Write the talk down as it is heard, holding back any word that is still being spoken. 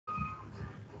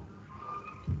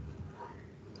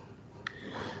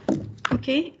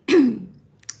Okay.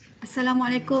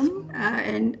 Assalamualaikum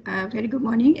and very good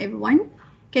morning, everyone.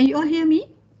 Can you all hear me?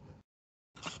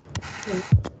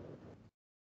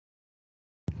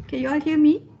 Can you all hear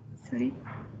me? Sorry.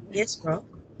 Yes, Prof.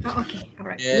 Oh, okay. All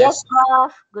right. Yes,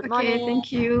 Prof. Good morning. Okay. Thank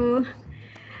you.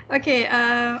 Okay.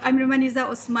 I'm Romaniza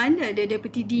Osman, the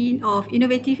Deputy Dean of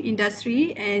Innovative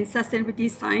Industry and Sustainability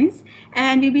Science,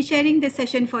 and we'll be sharing the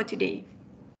session for today.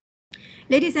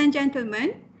 Ladies and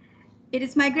gentlemen, it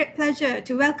is my great pleasure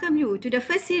to welcome you to the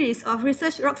first series of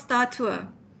Research Rockstar Tour.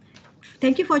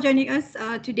 Thank you for joining us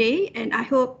today, and I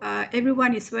hope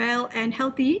everyone is well and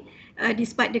healthy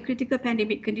despite the critical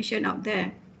pandemic condition out there.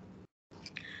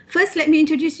 First, let me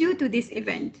introduce you to this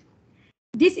event.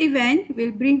 This event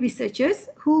will bring researchers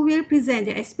who will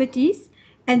present their expertise,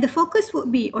 and the focus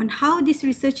would be on how these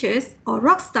researchers or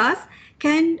rock stars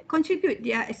can contribute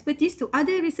their expertise to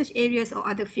other research areas or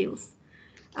other fields.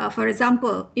 For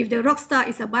example, if the rock star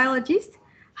is a biologist,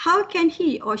 how can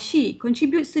he or she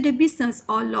contribute to the business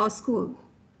or law school?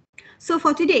 So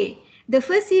for today, the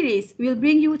first series will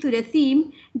bring you to the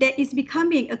theme that is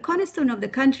becoming a cornerstone of the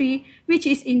country, which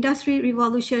is Industry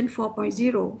Revolution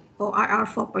 4.0 or IR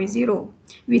 4.0,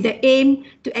 with the aim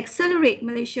to accelerate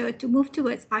Malaysia to move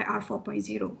towards IR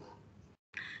 4.0.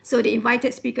 So the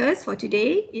invited speakers for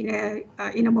today in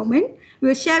a moment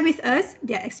will share with us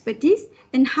their expertise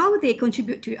and how they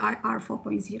contribute to IR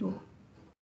 4.0.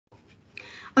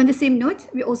 On the same note,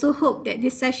 we also hope that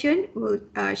this session will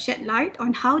shed light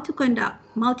on how to conduct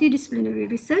multidisciplinary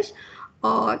research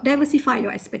or diversify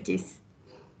your expertise.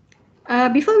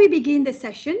 Before we begin the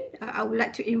session, I would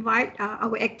like to invite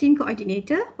our acting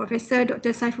coordinator, Professor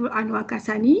Dr. Saiful Anwar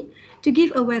Kasani, to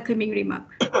give a welcoming remark.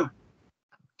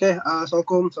 Okay,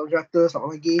 Assalamualaikum, selamat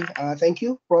pagi. Thank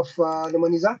you, Prof.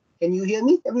 Nomaniza. Can you hear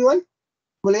me, everyone?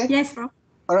 Boleh? Yes, Prof.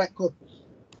 All right, cool.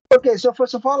 Okay, so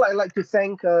first of all, I'd like to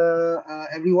thank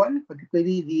everyone,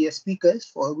 particularly the speakers,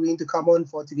 for agreeing to come on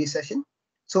for today's session.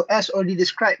 So as already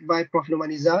described by Prof.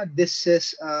 Nomaniza, this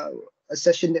is a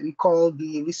session that we call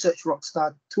the Research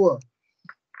Rockstar Tour.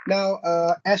 Now,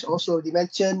 as also already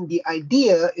mentioned, the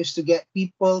idea is to get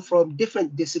people from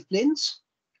different disciplines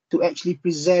to actually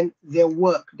present their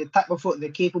work, the type of work they're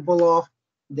capable of,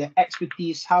 their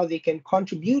expertise, how they can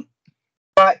contribute.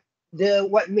 But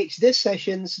what makes these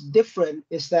sessions different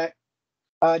is that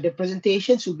the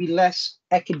presentations will be less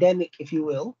academic, if you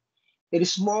will. It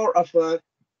is more of a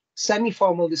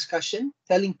semi-formal discussion,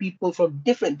 telling people from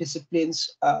different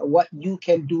disciplines what you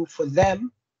can do for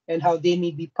them and how they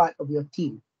may be part of your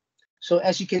team. So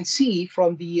as you can see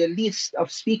from the list of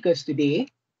speakers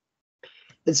today,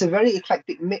 it's a very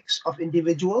eclectic mix of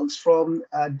individuals from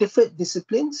different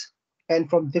disciplines and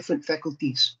from different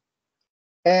faculties.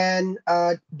 And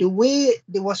the way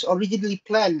it was originally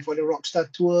planned for the Rockstar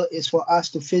Tour is for us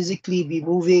to physically be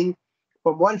moving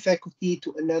from one faculty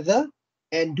to another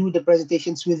and do the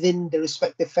presentations within the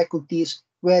respective faculties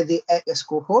where they act as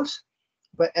co-hosts.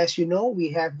 But as you know,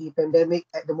 we have the pandemic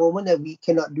at the moment and we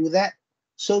cannot do that.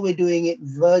 So we're doing it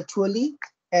virtually.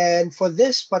 And for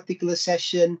this particular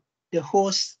session, the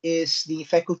host is the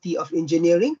Faculty of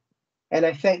Engineering. And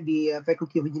I thank the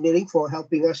Faculty of Engineering for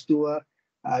helping us to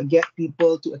get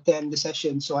people to attend the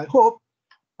session. So I hope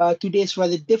today's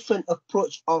rather different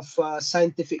approach of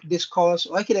scientific discourse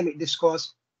or academic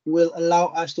discourse will allow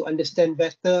us to understand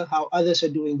better how others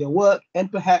are doing their work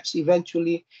and perhaps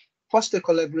eventually foster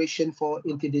collaboration for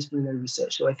interdisciplinary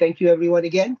research. So I thank you everyone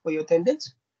again for your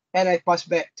attendance. And I pass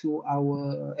back to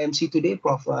our MC today,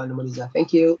 Prof. Nomaniza.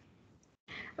 Thank you.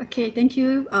 Okay, thank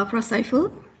you, Prof.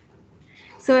 Saiful.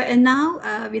 So, and now,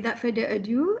 without further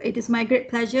ado, it is my great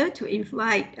pleasure to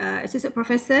invite Associate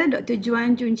Professor Dr.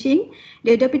 Juan Junqing,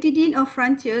 the Deputy Dean of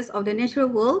Frontiers of the Natural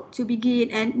World, to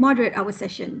begin and moderate our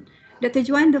session. Dr.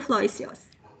 Juan, the floor is yours.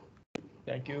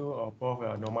 Thank you, Prof.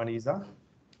 Nomaniza.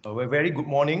 Very good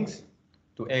mornings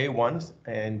to everyone,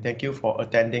 and thank you for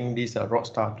attending this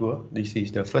Rockstar Tour. This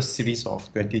is the first series of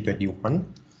 2021.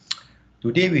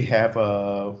 Today we have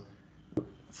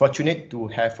fortunate to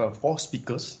have 4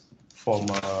 speakers from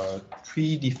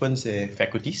 3 different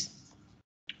faculties,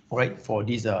 right, for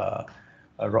this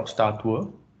Rockstar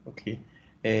Tour. Okay,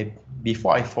 and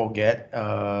before I forget,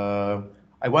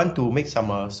 I want to make some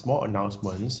small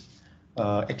announcements.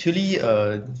 Actually,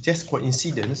 just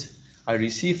coincidence, I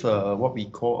received what we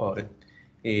call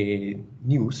a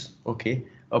news, okay,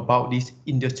 about this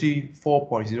Industry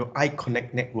 4.0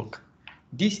 iConnect network.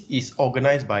 This is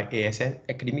organized by ASN,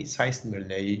 Academic Science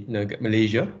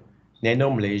Malaysia, Nano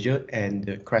Malaysia,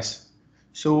 and CREST.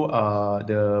 So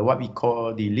what we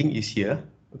call the link is here.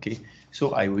 Okay,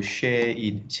 so I will share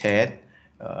in chat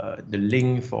the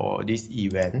link for this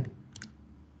event.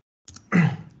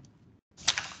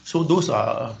 So those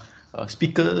are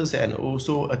speakers and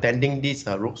also attending this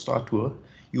Rockstar tour.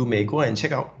 You may go and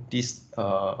check out these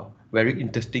very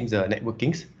interesting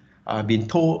networkings. I've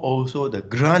been told also the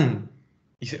grant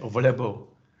is available.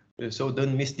 So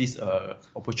don't miss these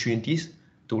opportunities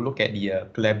to look at the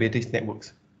collaborative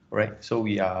networks, right? So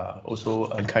we are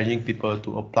also encouraging people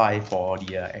to apply for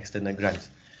the external grants.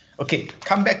 Okay,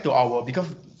 come back to our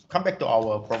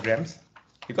programs,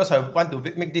 because I want to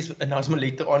make this announcement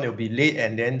later on. It'll be late,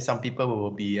 and then some people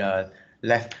will be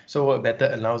left. So better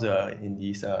announce in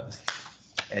these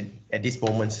at these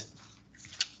moments.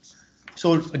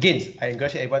 So again, I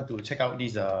encourage everyone to check out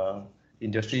this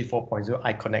Industry 4.0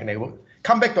 iConnect network.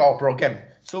 Come back to our program.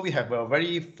 So we have a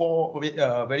very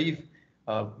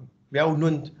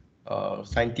well-known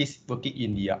scientists working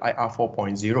in the IR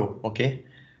 4.0. Okay.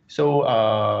 So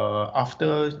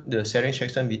after the sharing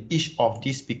session with each of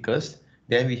these speakers,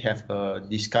 then we have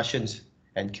discussions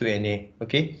and Q&A.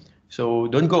 Okay. So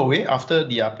don't go away. After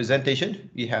the presentation,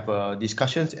 we have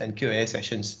discussions and Q&A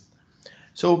sessions.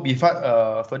 So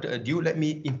without further ado, let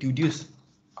me introduce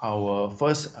our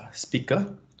first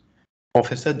speaker,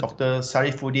 Professor Dr.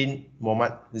 Sarifuddin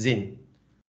Mohammad Zain.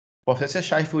 Professor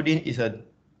Sarifuddin is a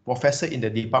professor in the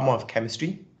Department of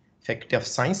Chemistry, Faculty of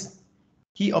Science.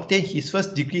 He obtained his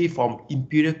first degree from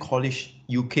Imperial College,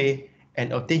 UK,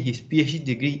 and obtained his PhD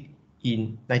degree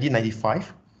in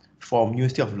 1995 from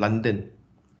University of London.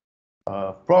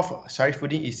 Prof.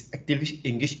 Sarifuddin is actively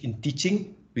engaged in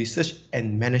teaching, research,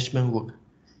 and management work.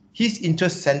 His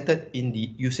interest centered in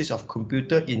the usage of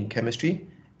computer in chemistry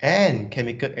and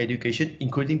chemical education,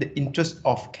 including the interest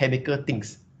of chemical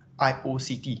things,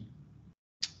 IOCT.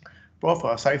 Prof.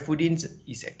 Sarifuddin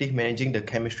is active managing the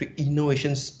chemistry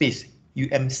innovation space,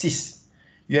 UMSIS.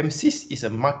 UMSIS is a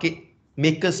market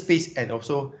maker space and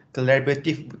also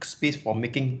collaborative workspace for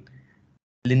making,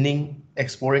 learning,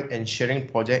 exploring, and sharing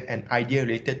project and idea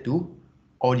related to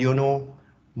Arduino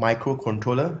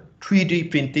microcontroller, 3D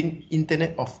printing,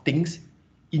 Internet of Things,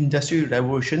 Industrial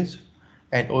Revolutions,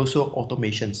 and also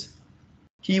automations.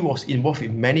 He was involved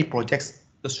in many projects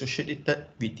associated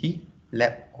with the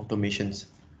lab automations.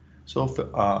 So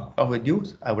without ado,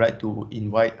 I would like to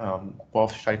invite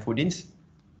Prof. Sarifuddin.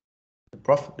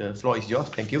 Prof, the floor is yours.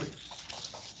 Thank you.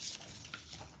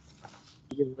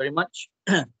 Thank you very much.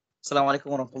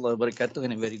 Assalamualaikum warahmatullahi wabarakatuh,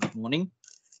 and a very good morning.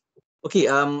 Okay,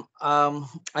 I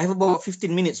have about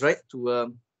 15 minutes, right,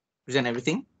 to present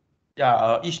everything.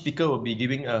 Yeah, each speaker will be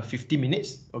giving 50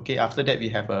 minutes. Okay, after that we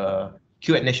have a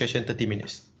Q&A session, 30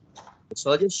 minutes.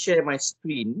 So I'll just share my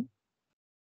screen.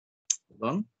 Hold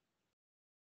on.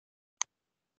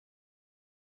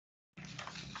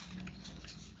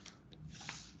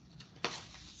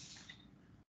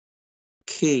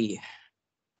 Okay.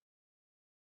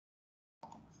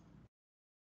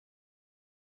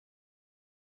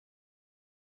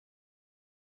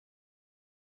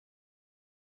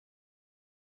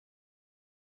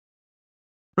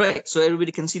 Right, so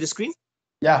everybody can see the screen?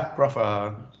 Yeah, Prof,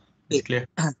 it's clear.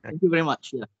 Thank you very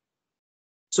much. Yeah.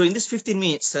 So in this 15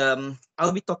 minutes,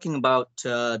 I'll be talking about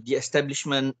the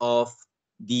establishment of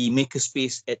the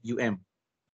makerspace at UM.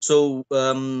 So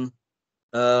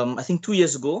I think 2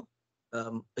 years ago,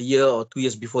 a year or 2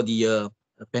 years before the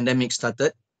pandemic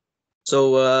started,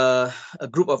 so a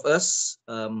group of us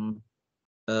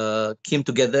came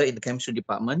together in the chemistry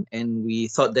department, and we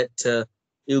thought that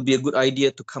it would be a good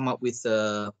idea to come up with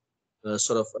a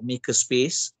sort of a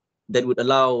makerspace that would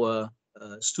allow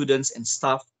students and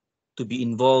staff to be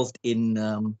involved in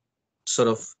sort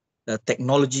of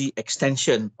technology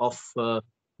extension of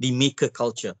the maker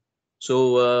culture.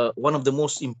 So one of the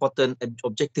most important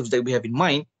objectives that we have in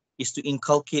mind is to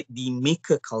inculcate the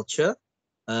maker culture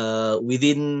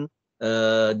within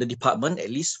the department,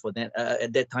 at least for that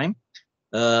at that time,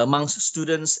 amongst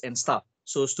students and staff.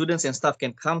 So students and staff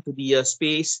can come to the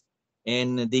space,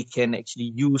 and they can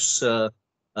actually use the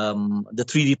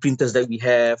 3D printers that we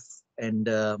have, and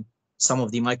some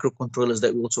of the microcontrollers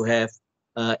that we also have,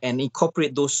 and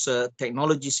incorporate those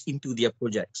technologies into their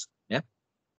projects. Yeah.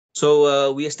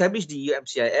 So we established the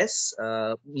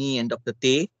UMCIS, me and Dr.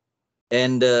 Tay,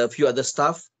 and a few other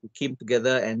staff who came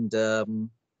together, and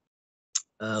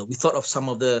we thought of some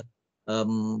of the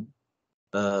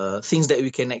things that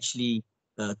we can actually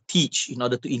teach in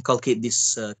order to inculcate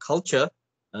this culture.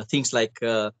 Things like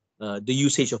the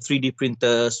usage of 3D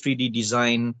printers, 3D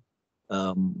design,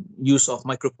 use of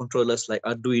microcontrollers like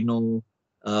Arduino,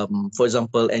 for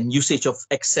example, and usage of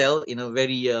Excel in a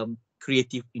very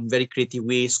very creative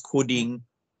ways, coding.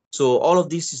 So all of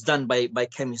this is done by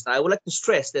chemists. I would like to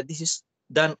stress that this is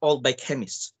done all by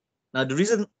chemists. Now, the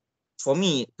reason for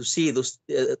me to say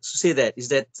that is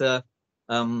that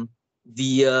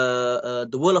the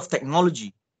world of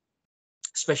technology,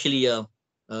 especially the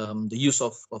use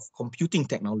of computing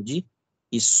technology,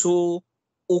 is so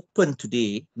open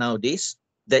today nowadays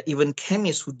that even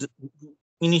chemists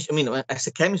as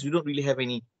a chemist, we don't really have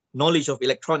any knowledge of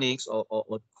electronics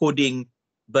or coding,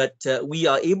 but we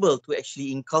are able to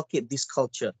actually inculcate this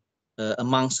culture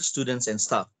amongst students and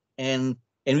staff, and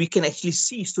we can actually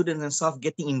see students and staff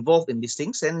getting involved in these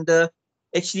things and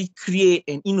actually create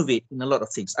and innovate in a lot of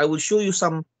things. I will show you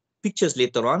some pictures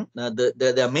later on.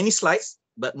 There are many slides,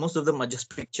 but most of them are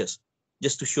just pictures,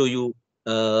 just to show you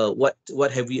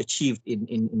what have we achieved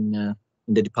in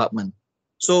the department.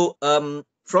 So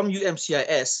from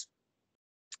UMCIS,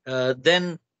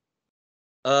 then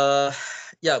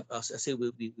as I say,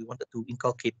 we wanted to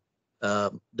inculcate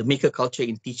the maker culture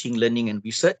in teaching, learning, and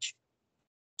research.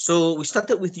 So we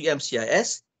started with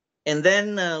UMCIS, and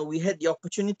then we had the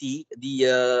opportunity,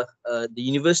 the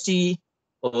university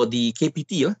or the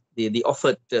KPT, they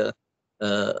offered a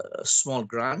small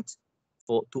grant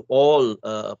to all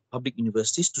public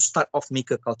universities to start off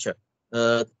maker culture.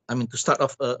 To start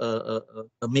off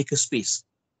a maker space,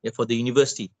 for the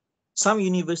university. Some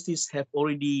universities have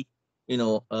already,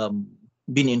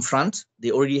 been in front.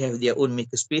 They already have their own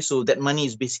maker space, so that money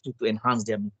is basically to enhance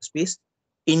their maker space.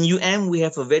 In UM, we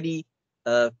have a very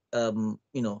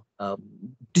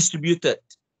distributed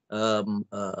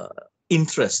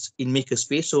interest in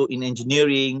makerspace. So in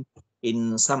engineering,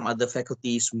 in some other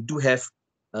faculties, we do have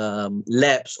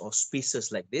labs or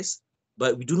spaces like this,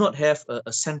 but we do not have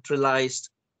a centralized,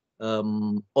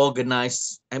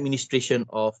 organized administration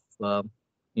of,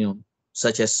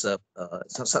 such as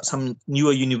some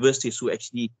newer universities who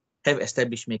actually have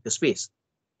established makerspace.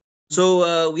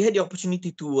 So we had the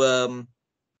opportunity to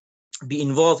be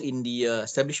involved in the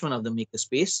establishment of the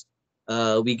makerspace.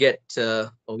 We got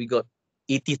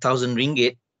 80,000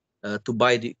 ringgit to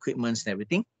buy the equipments and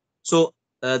everything. So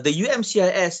the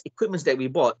UMCIS equipments that we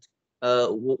bought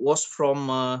was from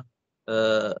a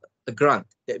grant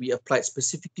that we applied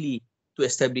specifically to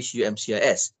establish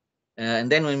UMCIS. And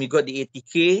then when we got the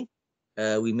 80K,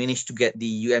 we managed to get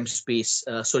the UM space,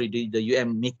 the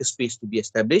UM makerspace to be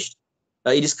established.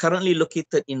 It is currently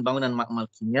located in Bangunan Makmal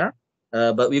Kimia,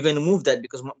 but we're going to move that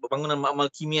because Bangunan Makmal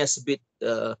Kimia is a bit,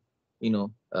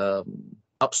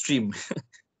 upstream,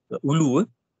 Ulu,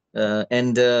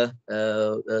 and the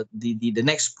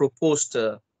next proposed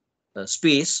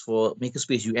space for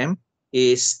Makerspace UM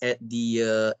is at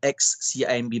the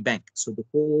ex-CIMB Bank. So the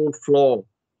whole floor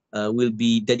will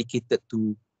be dedicated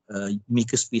to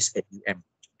Makerspace at UM.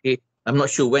 Okay, I'm not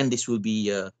sure when this will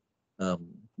be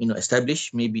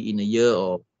established. Maybe in a year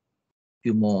or a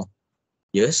few more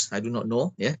years. I do not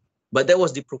know. Yeah, but that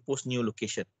was the proposed new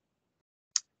location.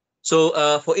 So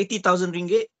for 80,000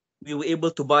 ringgit, we were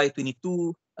able to buy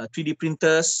 22 3D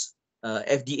printers,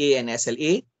 FDA and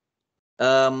SLA,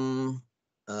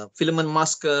 filament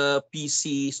masker,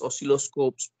 PCs,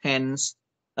 oscilloscopes, pens,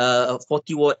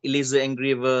 40-watt laser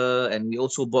engraver, and we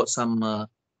also bought some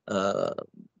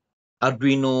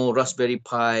Arduino, Raspberry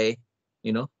Pi,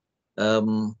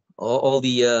 all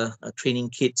the training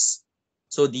kits.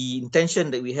 So the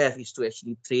intention that we have is to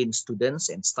actually train students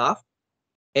and staff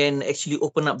and actually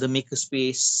open up the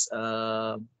makerspace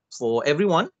for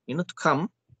everyone, to come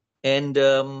and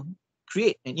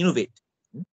create and innovate.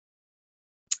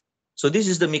 So this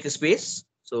is the makerspace.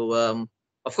 So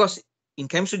of course, in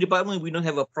chemistry department, we don't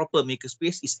have a proper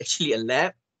makerspace. It's actually a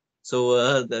lab.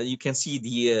 So you can see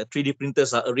the 3D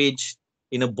printers are arranged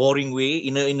in a boring way.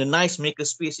 In a nice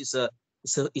makerspace, it's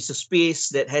a space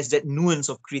that has that nuance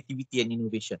of creativity and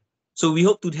innovation. So we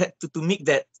hope to make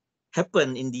that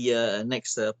happen in the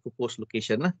next proposed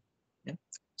location. Yeah.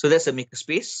 So that's a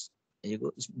makerspace. There you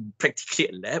go. It's practically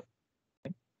a lab.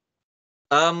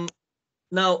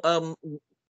 Now,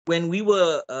 when we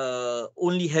were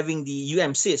only having the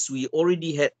UMCIS, we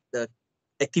already had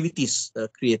activities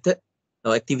created,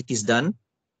 or activities done.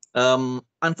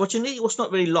 Unfortunately, it was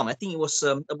not very long. I think it was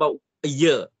about a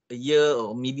year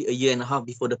or maybe a year and a half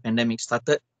before the pandemic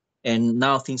started. And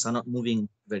now things are not moving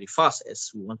very fast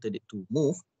as we wanted it to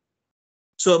move.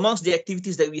 So amongst the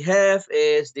activities that we have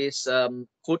is this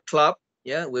code club,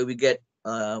 where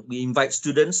we invite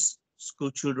students,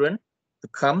 school children, to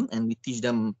come and we teach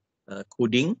them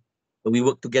coding. We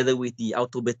work together with the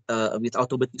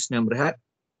Autobetics Nemrehat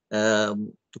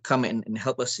to come and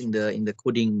help us in the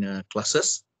coding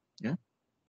classes. Yeah.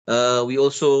 We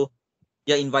also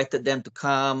invited them to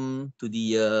come to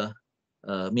the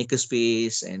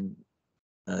makerspace and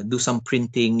do some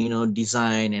printing,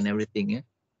 design and everything. Yeah.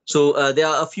 So there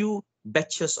are a few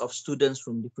batches of students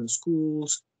from different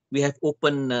schools. We have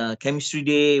open chemistry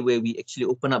day where we actually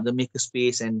open up the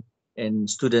makerspace and and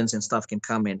students and staff can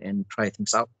come and try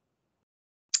things out.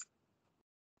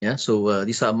 Yeah, so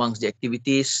these are amongst the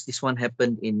activities. This one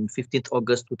happened in 15th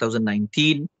August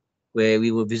 2019, where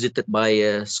we were visited by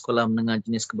Sekolah Menengah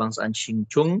Jenis Kebangsaan Shing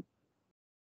Chung.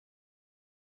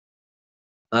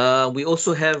 We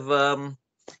also have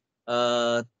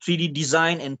 3D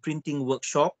design and printing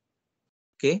workshop,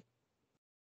 okay,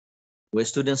 where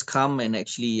students come and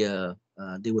actually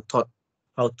they were taught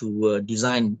how to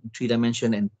design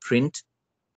 3D and print.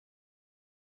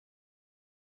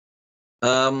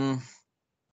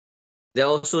 There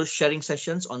are also sharing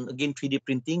sessions on, again, 3D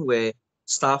printing, where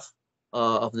staff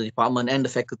of the department and the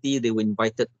faculty, they were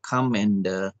invited to come, and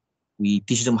we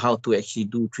teach them how to actually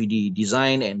do 3D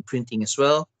design and printing as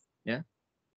well. Yeah.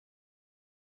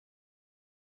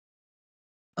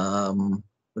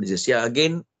 What is this? Yeah,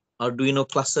 again, Arduino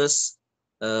classes,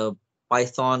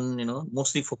 Python,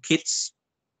 mostly for kids.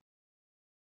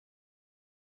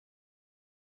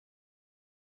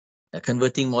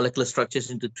 Converting molecular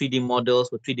structures into 3D models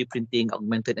for 3D printing,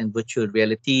 augmented and virtual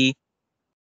reality.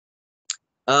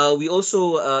 We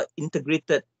also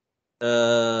integrated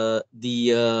the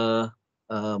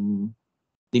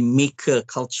maker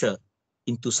culture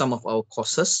into some of our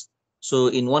courses. So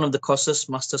in one of the courses,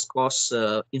 master's course,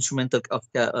 the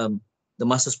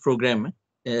master's program,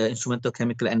 instrumental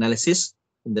chemical analysis,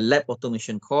 in the lab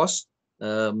automation course,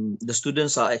 the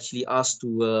students are actually asked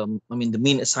to, the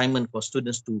main assignment for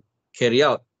students to carry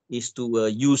out is to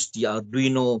use the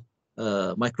Arduino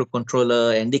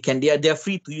microcontroller, and they are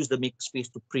free to use the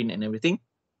makerspace to print and everything,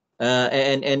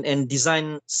 and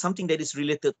design something that is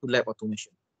related to lab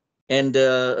automation. And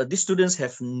these students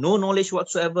have no knowledge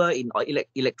whatsoever in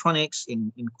electronics,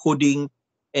 in coding,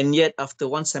 and yet after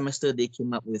one semester they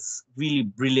came up with really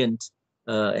brilliant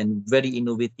and very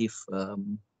innovative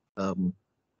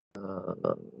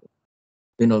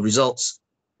results.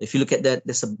 If you look at that,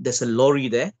 there's a lorry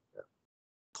there,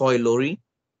 toy lorry.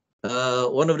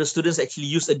 One of the students actually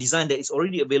used a design that is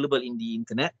already available in the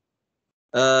internet,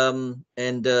 and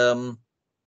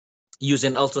use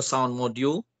an ultrasound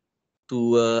module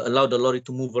to allow the lorry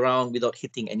to move around without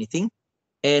hitting anything.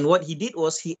 And what he did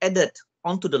was he added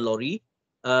onto the lorry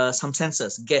some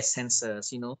sensors, gas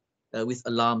sensors, with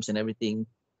alarms and everything.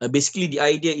 Basically, the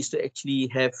idea is to actually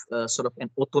have sort of an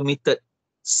automated,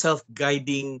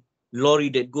 self-guiding lorry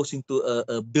that goes into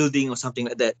a building or something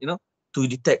like that, to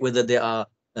detect whether there are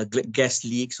gas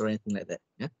leaks or anything like that.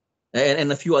 Yeah,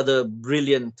 and a few other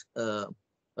brilliant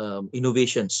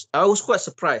innovations. I was quite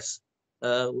surprised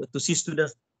to see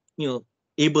students,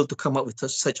 able to come up with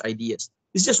such ideas.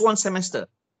 It's just one semester.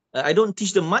 I don't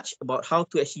teach them much about how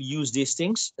to actually use these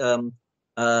things.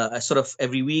 I sort of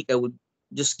every week I would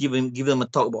just give them a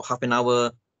talk about half an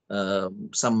hour,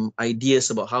 some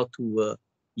ideas about how to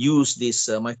use these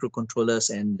microcontrollers,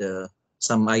 and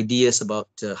some ideas about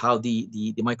how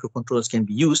the microcontrollers can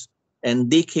be used.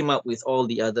 And they came up with all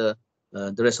the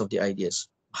rest of the ideas,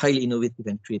 highly innovative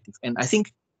and creative. And I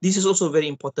think this is also very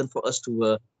important for us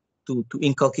to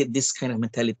inculcate this kind of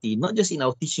mentality, not just in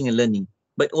our teaching and learning,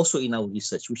 but also in our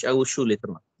research, which I will show later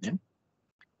on. Yeah?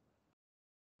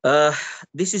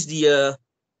 This is the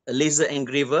laser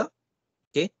engraver.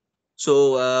 Okay,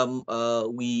 so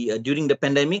we during the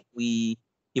pandemic, we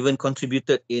even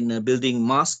contributed in building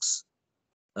masks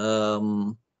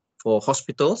for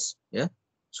hospitals. Yeah,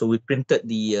 so we printed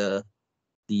the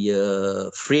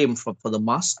frame for the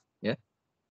mask. Yeah,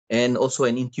 and also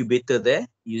an incubator there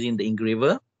using the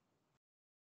engraver.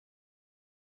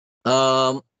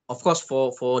 Of course,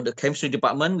 for the chemistry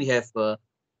department, we have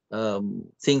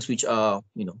things which are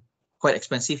quite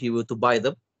expensive if you were to buy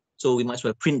them, so we might as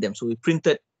well print them. So we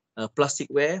printed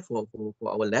plasticware for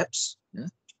our labs. Yeah.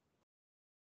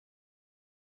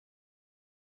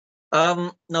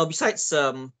 Now, besides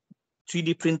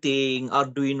 3D printing,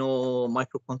 Arduino,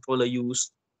 microcontroller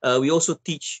use, we also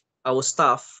teach our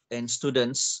staff and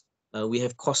students. We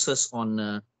have courses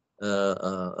on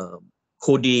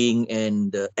coding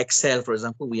and Excel, for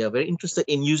example. We are very interested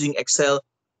in using Excel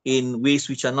in ways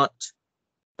which are not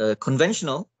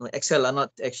conventional. Excel are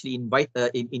not actually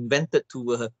invented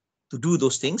to do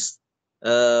those things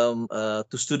to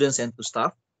students and to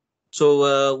staff.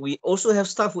 So we also have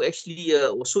staff who actually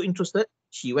was so interested.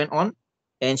 She went on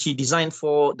and she designed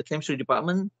for the chemistry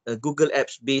department a Google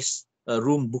Apps based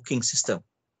room booking system,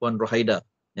 one Rohaida.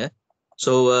 Yeah.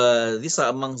 So these are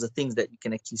amongst the things that you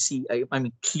can actually see. I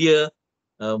mean, clear,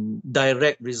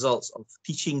 direct results of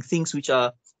teaching things which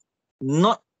are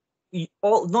not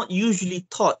usually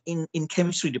taught in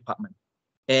chemistry department.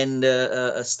 And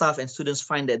staff and students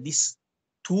find that these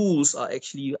tools are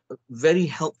actually very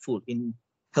helpful in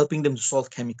helping them to solve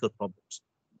chemical problems.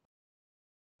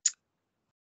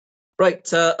 Right,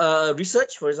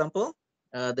 research, for example,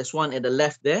 there's one at the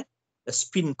left there, a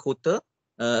spin coater.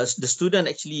 The student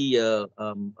actually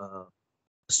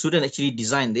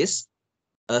designed this.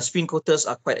 Spin coaters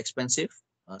are quite expensive,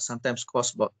 sometimes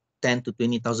cost about 10 to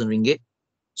 20,000 ringgit.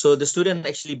 So the student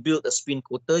actually built a spin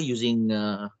coater using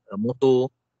a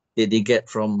motor that they get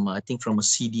from, I think, from a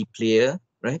CD player,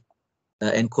 right?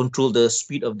 And control the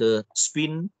speed of the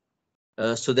spin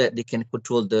so that they can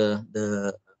control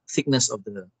the thickness of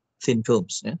the thin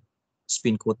films, yeah?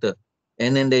 Spin coater.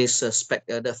 And then there's a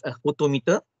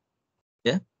photometer,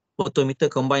 yeah? Photometer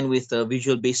combined with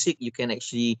Visual Basic, you can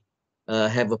actually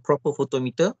have a proper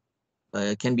photometer.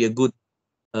 It can be a good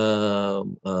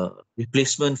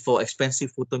replacement for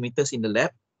expensive photometers in the lab,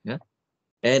 yeah,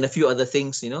 and a few other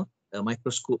things, a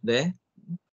microscope there.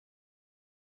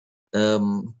 I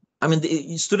mean,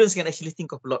 the students can actually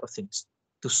think of a lot of things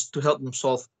to help them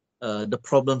solve the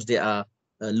problems they are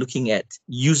looking at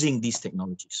using these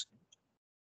technologies.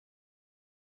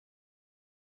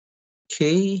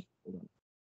 Okay.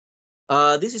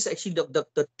 This is actually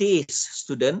the TASE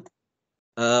student.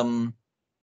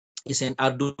 It's an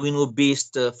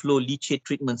Arduino-based flow leachate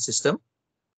treatment system.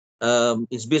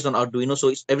 It's based on Arduino,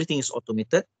 so everything is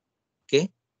automated.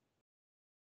 Okay.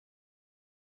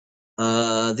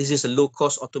 This is a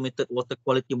low-cost automated water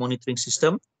quality monitoring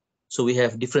system. So we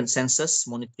have different sensors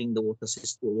monitoring the water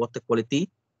quality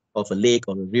of a lake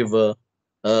or a river,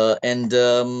 and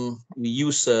we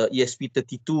use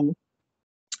ESP32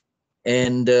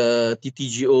 and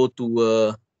TTGO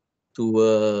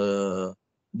to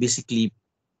basically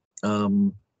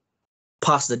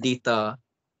pass the data,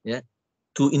 yeah,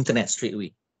 to internet straight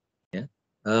away. Yeah,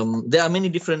 there are many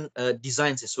different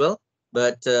designs as well,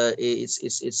 but I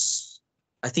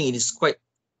think it is quite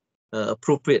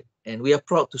appropriate, and we are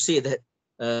proud to say that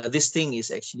this thing is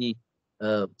actually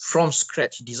from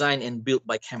scratch designed and built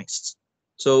by chemists.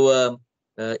 So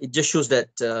it just shows that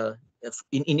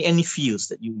in any fields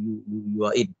that you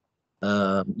are in,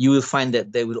 you will find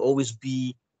that there will always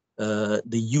be the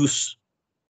use.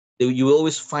 You will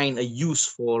always find a use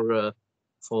for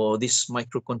these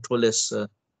microcontrollers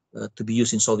to be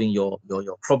used in solving your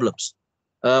problems.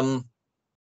 20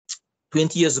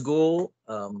 years ago,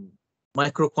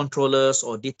 microcontrollers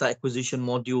or data acquisition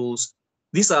modules,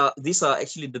 these are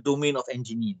actually the domain of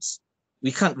engineers.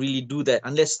 We can't really do that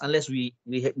unless we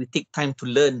take time to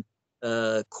learn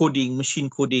coding, machine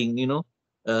coding,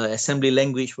 assembly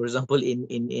language, for example,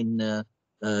 in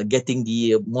getting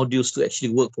the modules to actually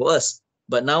work for us.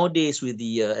 But nowadays, with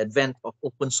the advent of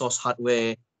open source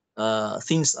hardware,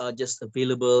 things are just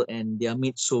available and they are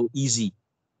made so easy.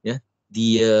 Yeah,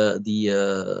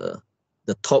 the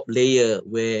top layer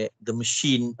where the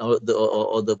machine or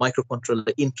the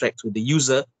microcontroller interacts with the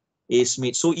user is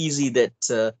made so easy that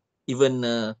even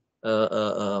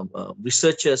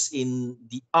researchers in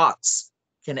the arts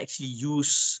can actually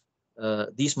use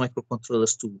these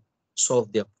microcontrollers to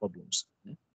solve their problems.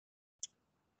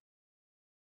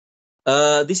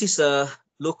 This is a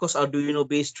low-cost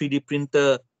Arduino-based 3D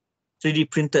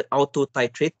printed auto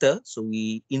titrator. So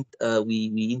we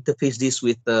interface this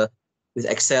with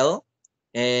Excel,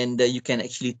 and you can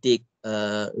actually take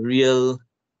real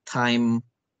time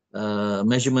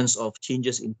measurements of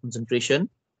changes in concentration,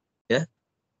 yeah,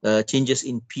 changes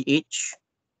in pH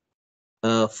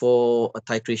for a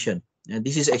titration. And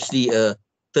this is actually a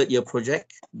third-year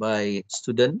project by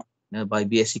by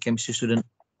BSc chemistry student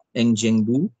Eng Jiang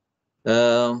Bu.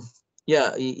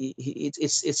 Yeah,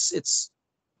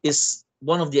 it's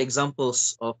one of the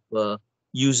examples of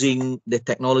using the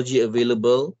technology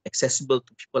available, accessible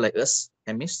to people like us,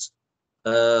 chemists,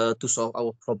 to solve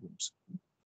our problems.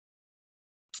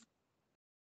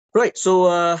 Right.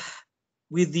 So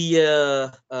with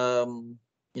the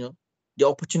the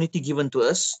opportunity given to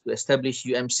us to establish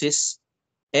UMSys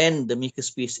and the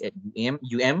makerspace at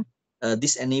UM,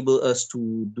 this enables us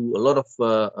to do a lot of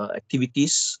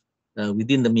activities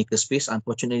within the makerspace.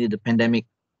 Unfortunately, the pandemic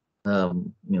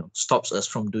stops us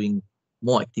from doing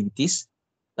more activities.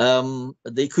 The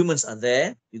equipments are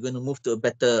there. We're going to move to a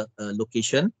better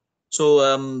location.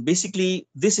 So basically,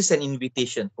 this is an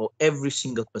invitation for every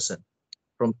single person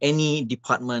from any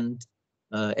department,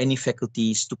 any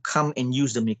faculties to come and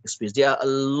use the makerspace. There are a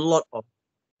lot of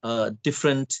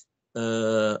different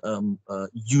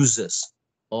users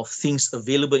of things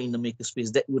available in the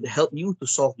makerspace that would help you to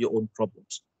solve your own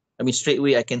problems. I mean, straight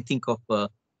away, I can think of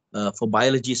for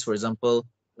biologists, for example,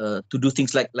 to do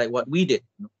things like what we did,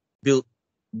 build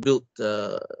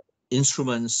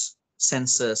instruments,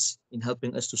 sensors in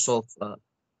helping us to solve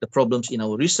the problems in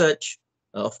our research.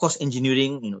 Of course,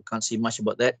 engineering, can't say much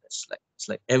about that. It's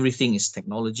like everything is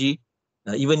technology.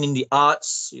 Even in the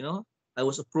arts, I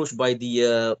was approached by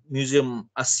the Museum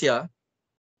Asia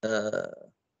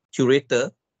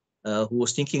curator who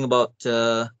was thinking about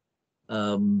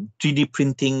 3D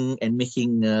printing and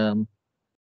making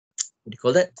what do you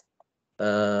call that?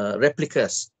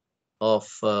 Replicas of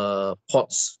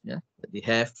pots, yeah, that they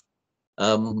have.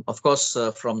 Of course,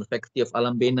 from the Faculty of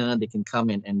Alam Bena, they can come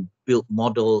and build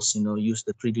models, use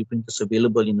the 3D printers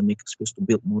available in the makerspace to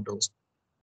build models.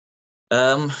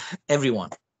 Everyone,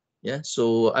 yeah.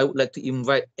 So I would like to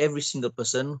invite every single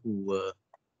person who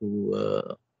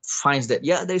finds that,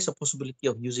 yeah, there is a possibility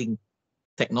of using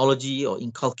technology or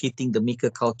inculcating the maker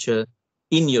culture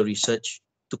in your research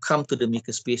to come to the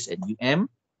makerspace at UM,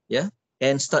 yeah,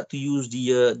 and start to use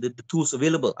the tools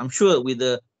available. I'm sure with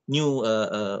the new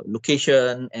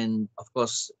location and of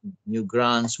course new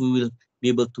grants, we will be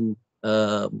able to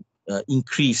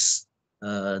increase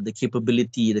the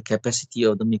capability, the capacity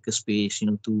of the makerspace,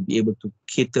 to be able to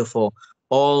cater for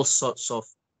all sorts of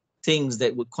things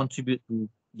that would contribute to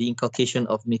the inculcation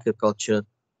of maker culture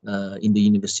in the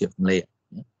University of Malaya.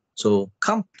 So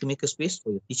come to makerspace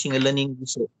for your teaching and learning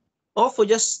research, or for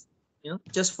just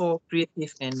for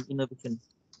creative and innovation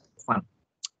fun.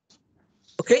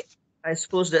 Okay, I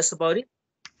suppose that's about it.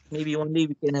 Maybe one day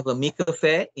we can have a maker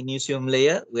fair in Museum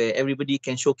Malaya where everybody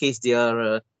can showcase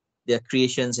their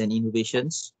creations and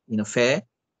innovations in a fair,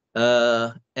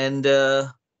 and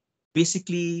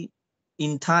basically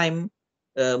in time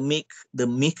make the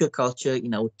maker culture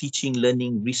in our teaching,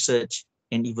 learning, research,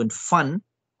 and even fun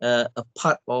a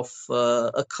part of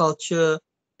a culture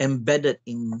embedded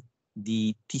in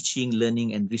the teaching,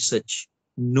 learning, and research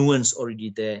nuance already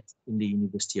there in the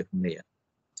University of Malaya.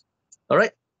 All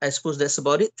right, I suppose that's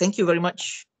about it. Thank you very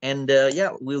much. And yeah,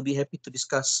 we'll be happy to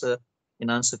discuss and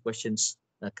answer questions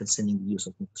concerning the use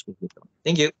of makerspace later on.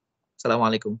 Thank you.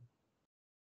 Assalamualaikum.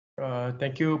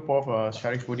 Thank you, Prof.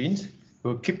 Sharifuddin.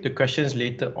 We'll keep the questions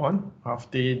later on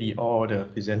after all the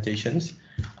presentations.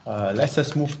 Let's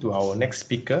just move to our next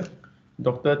speaker,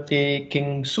 Dr. Tay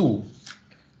Keng Soo.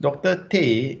 Dr.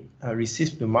 Tay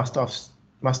received the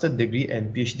master degree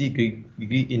and PhD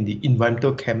degree in the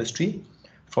environmental chemistry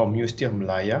from University of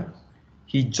Malaya.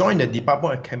 He joined the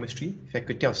Department of Chemistry,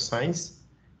 Faculty of Science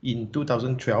in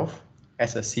 2012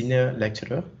 as a senior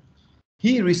lecturer.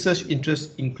 His research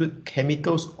interests include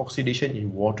chemicals oxidation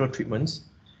in water treatments,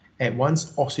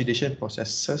 advanced oxidation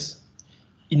processes,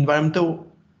 environmental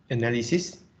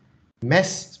analysis,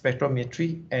 mass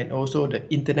spectrometry, and also the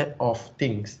Internet of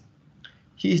Things.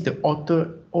 He is the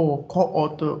author or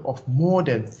co-author of more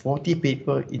than 40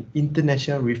 papers in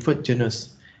international referred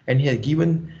journals, and he has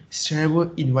given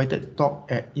several invited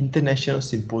talks at international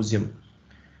symposium.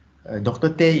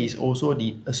 Dr. Tay is also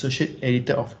the associate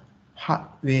editor of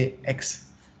Hardware X.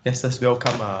 Let's just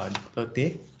welcome Dr.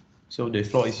 Tay. So the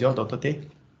floor is yours, Dr. Tay.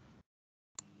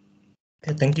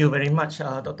 Okay, thank you very much,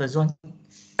 Dr. Zuan.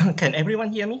 Can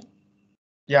everyone hear me?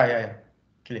 Yeah.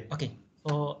 Clear. Okay,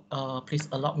 so please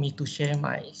allow me to share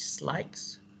my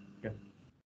slides. Yeah.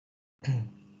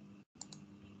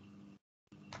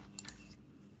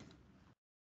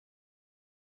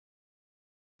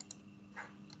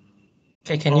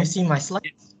 Okay, can you see my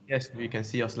slides? Yes, we can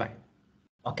see your slide.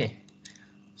 Okay,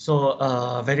 so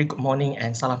very good morning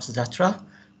and salam sejahtera.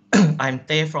 I'm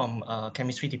Tay from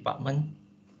Chemistry Department,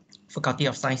 Faculty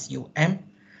of Science, UM.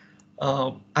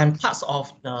 I'm part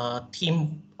of the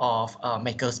team of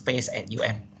Makerspace at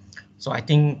UM. So I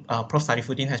think Prof.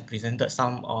 Sarifuddin has presented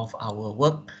some of our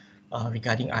work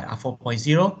regarding IR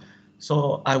 4.0.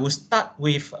 So I will start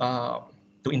with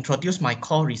to introduce my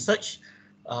core research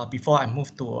before I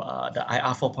move to the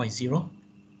IR 4.0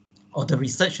 or the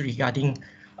research regarding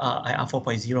IR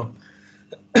 4.0.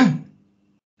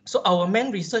 So our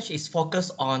main research is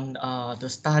focused on the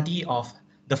study of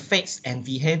the fates and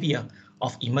behavior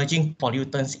of emerging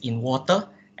pollutants in water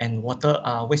and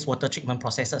wastewater treatment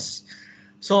processes.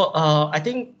 So I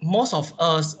think most of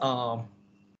us,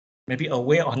 maybe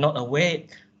aware or not aware,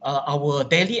 our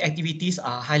daily activities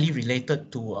are highly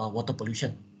related to water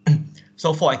pollution.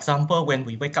 So for example, when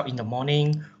we wake up in the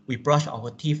morning, we brush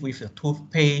our teeth with a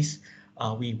toothpaste,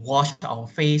 we wash our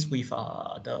face with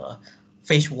the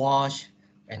face wash,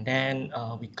 and then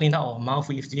we clean out our mouth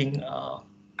using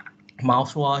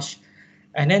mouthwash.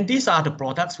 And then these are the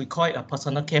products, we call it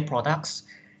personal care products.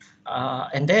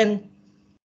 And then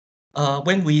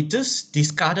when we just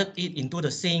discarded it into the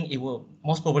sink, it will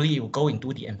most probably it will go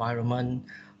into the environment,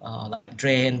 like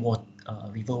drain, water,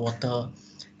 river water.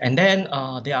 And then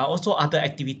there are also other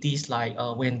activities like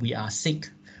when we are sick,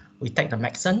 we take the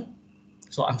medicine.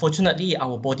 So unfortunately,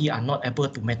 our body are not able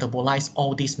to metabolize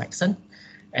all this medicine.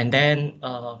 And then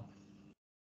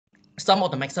some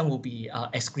of the medicine will be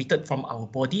excreted from our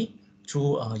body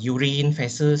through urine,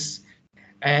 feces,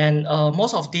 and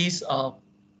most of these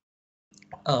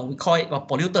we call it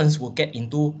pollutants will get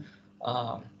into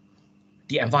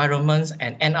the environments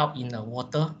and end up in the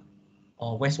water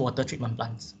or wastewater treatment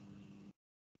plants.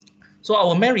 So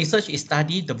our main research is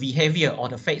study the behavior or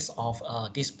the effects of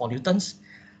these pollutants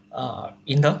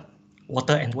in the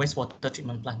water and wastewater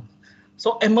treatment plant.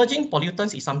 So emerging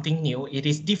pollutants is something new. It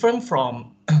is different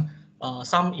from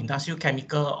some industrial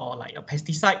chemical or like a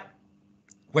pesticide,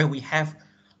 where we have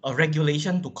a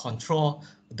regulation to control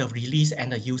the release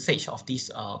and the usage of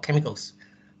these chemicals.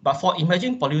 But for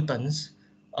emerging pollutants,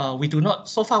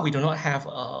 so far we do not have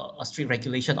a strict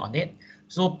regulation on it.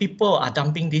 So people are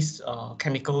dumping these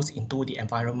chemicals into the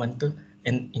environment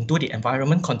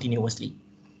continuously.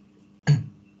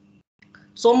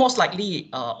 So most likely,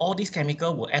 all these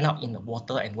chemicals will end up in the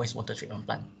water and wastewater treatment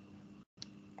plant.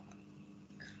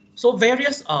 So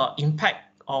various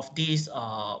impact of these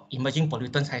emerging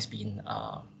pollutants has been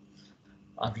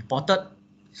reported.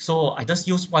 So I just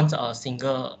use one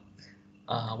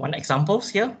examples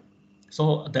here.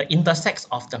 So the intersex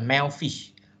of the male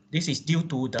fish. This is due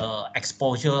to the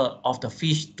exposure of the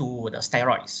fish to the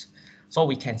steroids. So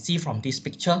we can see from this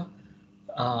picture,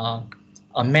 a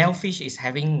male fish is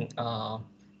having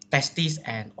testes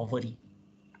and ovary.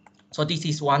 So this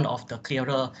is one of the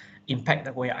clearer impact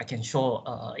where I can show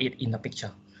it in the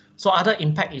picture. So other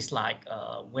impact is like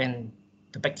when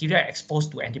the bacteria are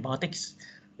exposed to antibiotics,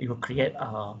 it will create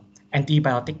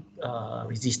antibiotic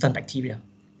resistant bacteria.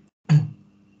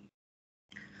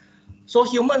 So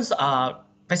humans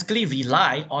basically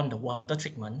rely on the water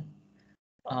treatment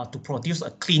to produce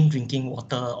a clean drinking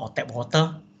water or tap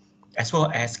water, as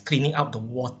well as cleaning up the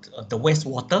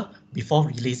wastewater before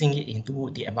releasing it into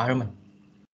the environment.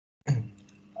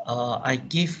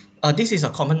 This is a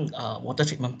common water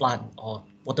treatment plant or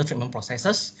water treatment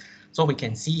processes. So we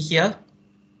can see here,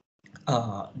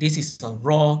 this is the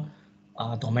raw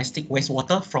domestic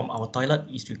wastewater from our toilet.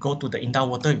 If you go to the indoor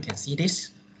water, you can see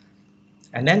this.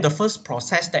 And then the first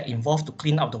process that involved to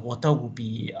clean up the water will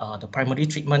be the primary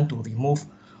treatment to remove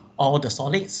all the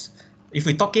solids. If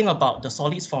we're talking about the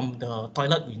solids from the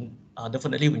toilet,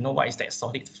 definitely we know what is that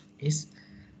solid is.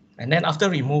 And then after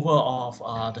removal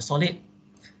of the solid,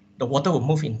 the water will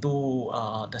move into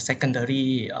the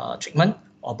secondary treatment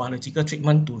or biological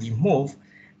treatment to remove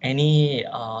any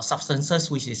substances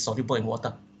which is soluble in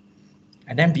water.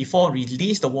 And then before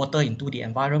release the water into the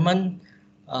environment,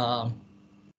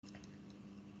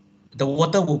 the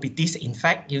water will be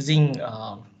disinfected using,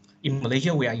 in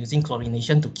Malaysia, we are using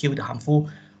chlorination to kill the harmful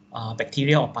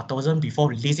bacteria or pathogen before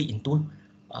release it into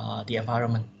the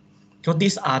environment. So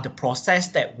these are the process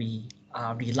that we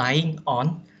are relying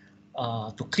on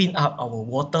to clean up our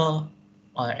water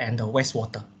and the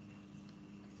wastewater.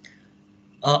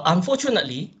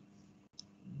 Unfortunately,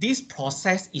 this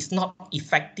process is not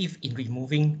effective in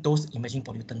removing those emerging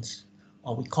pollutants,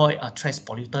 or we call it a trace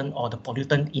pollutant or the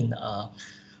pollutant in a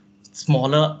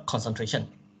smaller concentration.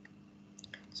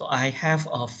 So I have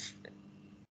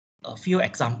a few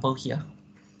examples here.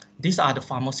 These are the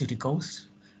pharmaceuticals.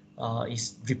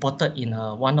 It's reported in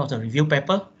one of the review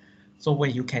paper. So where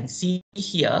you can see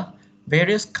here,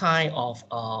 various kind of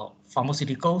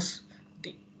pharmaceuticals.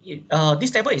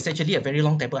 This table is actually a very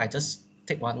long table. I just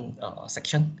take one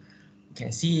section. You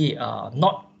can see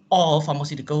not all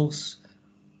pharmaceuticals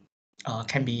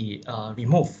can be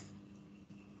removed,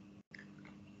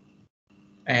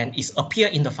 and it's appear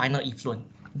in the final effluent.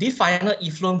 This final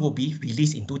effluent will be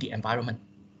released into the environment.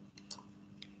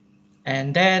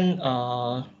 And then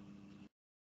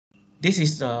this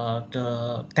is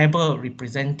the table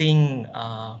representing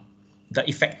the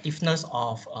effectiveness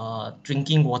of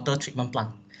drinking water treatment plant.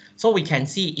 So we can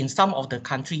see in some of the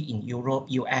countries in Europe,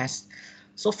 US,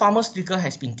 so pharmaceutical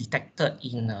has been detected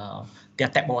in their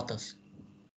tap waters.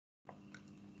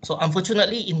 So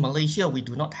unfortunately, in Malaysia, we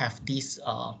do not have this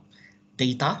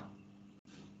data.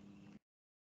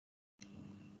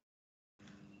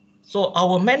 So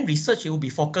our main research will be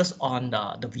focused on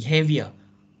the behavior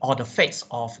or the effects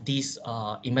of these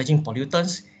emerging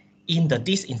pollutants in the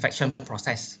disinfection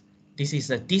process. This is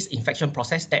a disinfection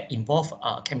process that involves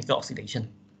chemical oxidation.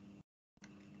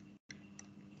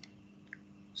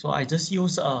 So I just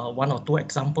use one or two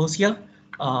examples here.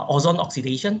 Ozone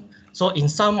oxidation. So in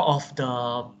some of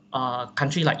the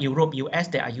countries like Europe, US,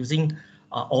 they are using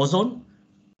ozone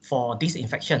for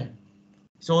disinfection.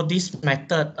 So this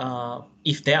method,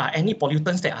 if there are any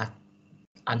pollutants that are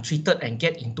untreated and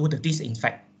get into the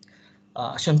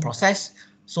disinfection process,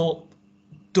 so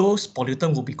those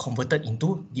pollutants will be converted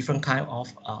into different kind of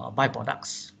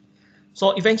byproducts.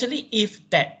 So eventually, if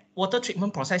that water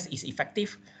treatment process is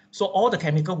effective, So all the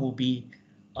chemical will be,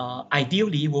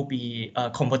 ideally will be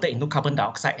converted into carbon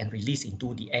dioxide and released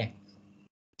into the air.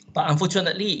 But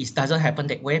unfortunately, it doesn't happen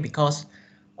that way because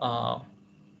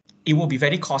it will be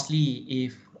very costly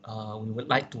if we would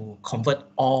like to convert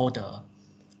all the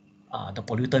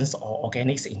pollutants or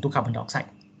organics into carbon dioxide.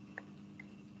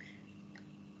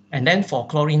 And then for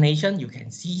chlorination, you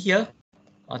can see here,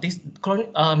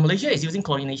 Malaysia is using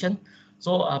chlorination.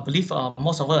 So I believe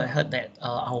most of us heard that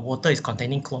our water is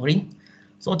containing chlorine.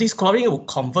 So this chlorine will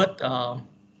convert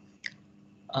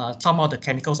some of the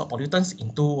chemicals or pollutants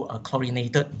into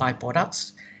chlorinated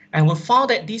byproducts. And we found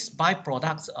that these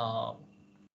byproducts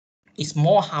is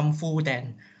more harmful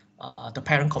than the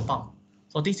parent compound.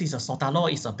 So this is a sotalol,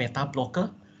 is a beta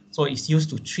blocker. So it's used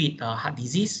to treat heart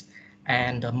disease,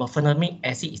 and mefenamic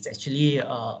acid is actually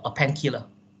a painkiller.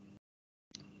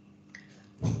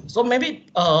 So maybe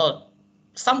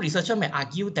some researchers may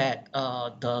argue that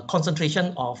the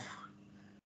concentration of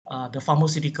the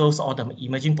pharmaceuticals or the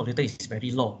emerging pollutant is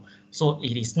very low, so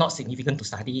it is not significant to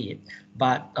study it.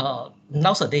 But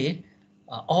nowadays,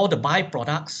 all the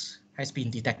byproducts has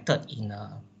been detected in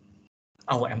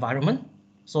our environment,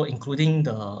 so including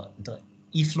the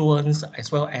effluents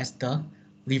as well as the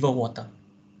river water.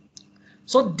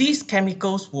 So these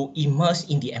chemicals will emerge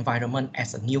in the environment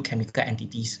as a new chemical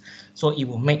entities. So it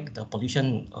will make the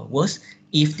pollution worse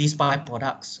if these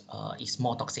byproducts is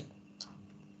more toxic.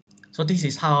 So this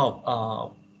is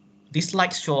how this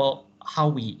slide show how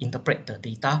we interpret the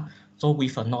data. So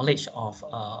with a knowledge of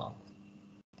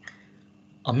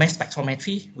a mass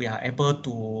spectrometry, we are able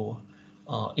to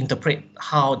interpret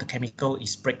how the chemical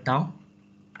is breakdown.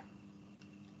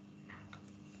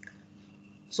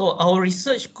 So our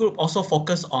research group also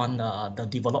focus on the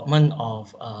development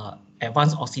of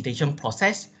advanced oxidation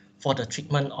process for the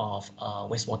treatment of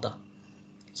wastewater.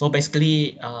 So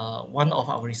basically, one of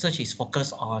our research is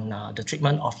focused on the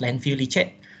treatment of landfill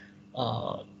leachate.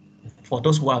 For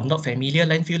those who are not familiar,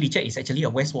 landfill leachate is actually a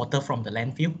wastewater from the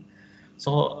landfill.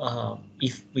 So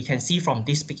if we can see from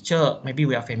this picture, maybe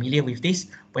we are familiar with this,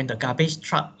 when the garbage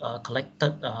truck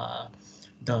collected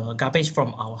the garbage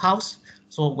from our house.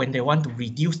 So when they want to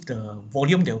reduce the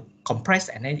volume, they'll compress,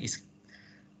 and then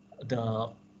the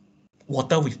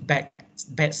water with bad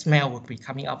smell will be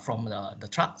coming up from the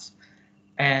trucks.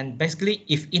 And basically,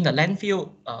 if in the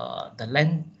landfill,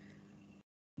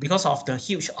 because of the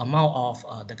huge amount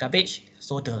of the garbage,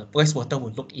 so the wastewater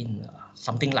will look in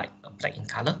something like black in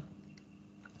color.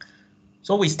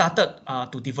 So we started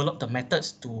to develop the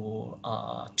methods to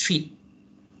treat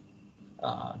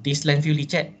this landfill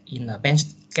leachate in a bench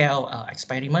scale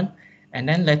experiment. And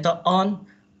then later on,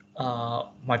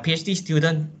 my PhD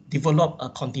student developed a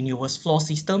continuous flow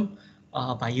system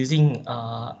by using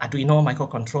Arduino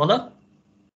microcontroller.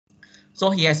 So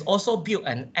he has also built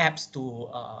an app to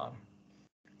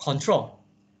control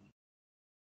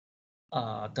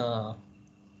the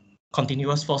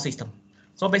continuous flow system.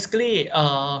 So basically,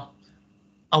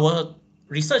 our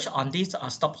research on this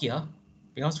stopped here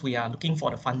because we are looking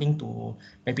for the funding to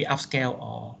maybe upscale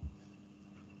or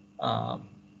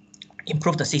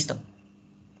improve the system.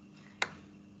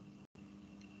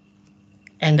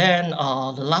 And then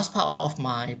the last part of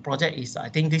my project is, I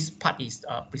think this part is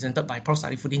presented by Prof.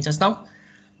 Sarifuddin just now,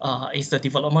 is the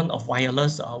development of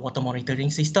wireless water monitoring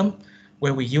system,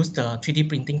 where we use the 3D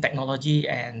printing technology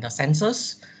and the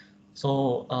sensors.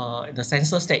 So the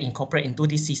sensors that incorporate into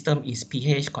this system is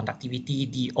pH, conductivity,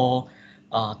 DO,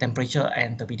 temperature,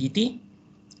 and turbidity.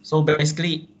 So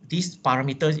basically, this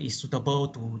parameter is suitable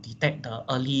to detect the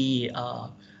early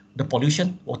the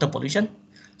pollution, water pollution.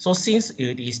 So since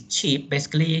it is cheap,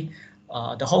 basically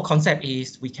the whole concept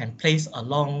is we can place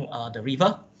along the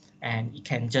river, and it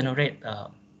can generate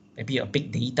maybe a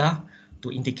big data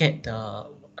to indicate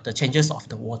the changes of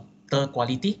the water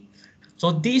quality.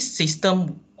 So this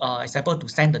system is able to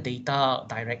send the data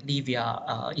directly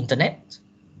via internet.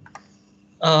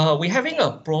 We're having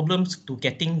a problems to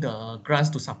getting the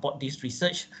grants to support this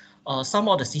research. Some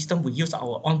of the system we use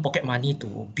our own pocket money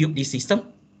to build this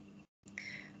system.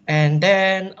 And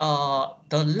then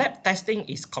the lab testing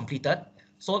is completed.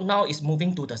 So now it's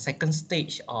moving to the second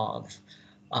stage of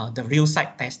the real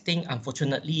site testing.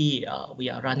 Unfortunately, we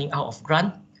are running out of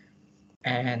grant.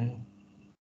 And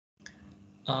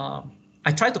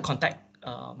I tried to contact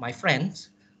my friends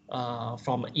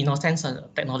from Innocence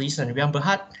Technologies and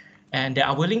Berhad, and they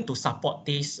are willing to support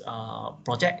this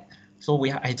project. So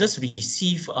I just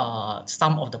received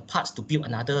some of the parts to build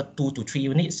another 2 to 3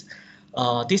 units.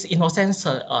 This Innocence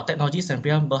Technologies and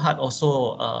Berhad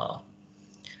also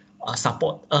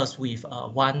support us with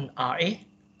 1 RA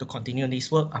to continue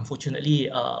this work. Unfortunately,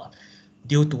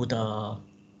 due to the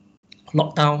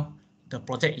lockdown, the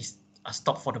project is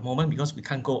stopped for the moment because we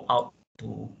can't go out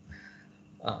to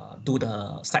do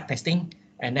the site testing.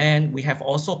 And then we have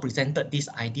also presented this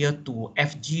idea to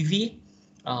FGV.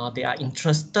 They are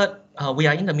interested. We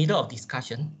are in the middle of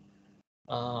discussion.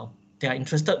 They are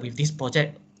interested with this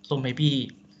project, so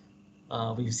maybe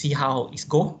we'll see how it's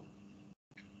go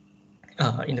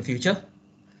in the future.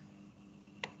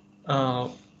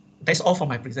 That's all for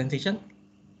my presentation.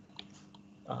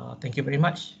 Thank you very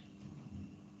much.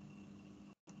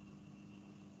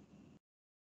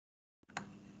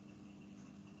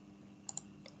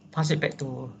 Pass it back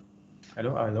to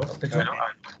Hello. Dr. John.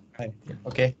 Hi.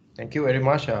 Okay. Thank you very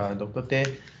much, Dr. Teh,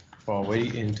 for a very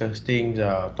interesting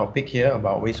topic here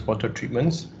about wastewater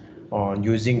treatments on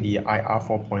using the IR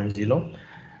 4.0.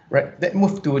 Right. Let's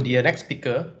move to the next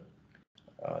speaker,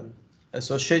 uh,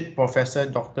 Associate Professor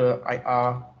Dr.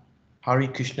 IR Hari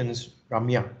Krishnan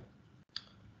Ramya.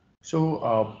 So,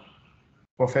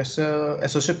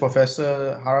 Associate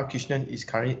Professor Hara Krishnan is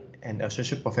currently an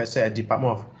Associate Professor at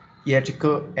Department of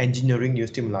Electrical Engineering,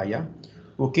 University of Malaya,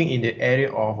 working in the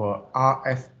area of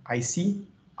RFIC,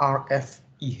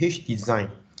 RFEH design.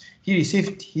 He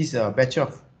received his Bachelor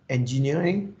of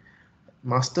Engineering,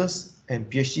 Master's and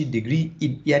PhD degree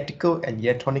in Electrical and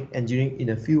Electronic Engineering in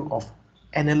the field of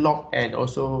analog and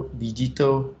also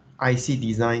digital IC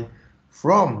design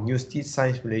from University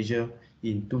Science Malaysia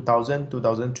in 2000,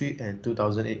 2003 and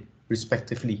 2008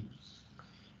 respectively.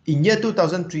 In year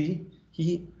 2003,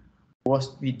 he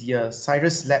was with the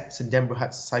Cyrus Lab Sdn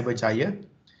Bhd Cyberjaya.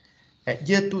 At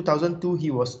year 2002, he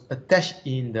was attached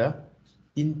in the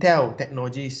Intel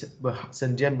Technologies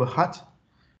Sdn Bhd.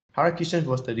 Harakrishnan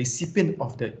was the recipient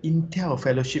of the Intel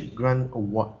Fellowship Grant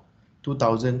Award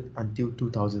 2000 until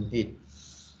 2008.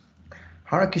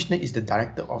 Harakrishnan is the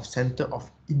director of Center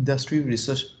of Industry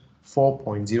Research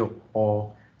 4.0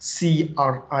 or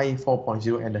CRI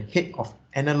 4.0 and the head of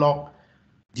Analog,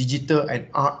 Digital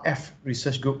and RF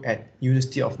Research Group at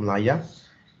University of Malaya.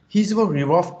 His work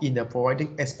revolved in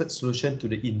providing expert solutions to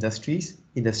the industries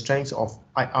in the strengths of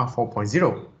IR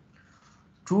 4.0.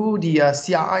 Through the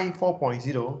CRI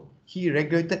 4.0, he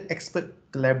regulated expert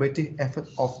collaborative effort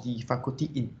of the faculty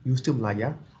in University of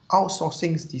Malaya,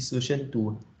 outsourcing the solution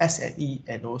to SNE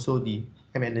and also the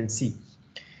MNC.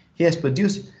 He has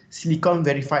produced silicon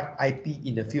verified IP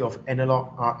in the field of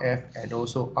analog RF and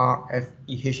also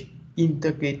RFEH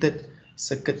integrated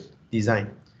circuit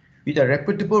design. With a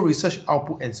reputable research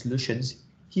output and solutions,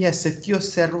 he has secured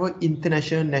several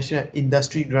international national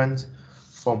industry grants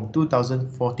from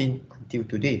 2014 until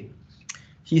today.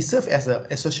 He served as an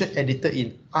associate editor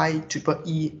in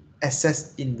IEEE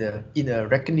SS in a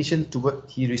recognition toward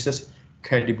his research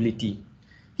credibility.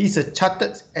 He is a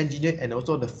chartered engineer and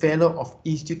also the fellow of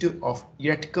Institute of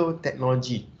Electrical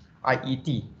Technology,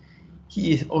 IET.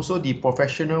 He is also the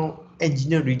professional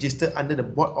engineer registered under the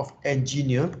Board of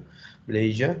Engineers,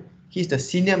 Malaysia. He is the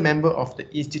senior member of the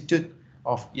Institute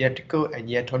of Electrical and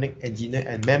Electronic Engineer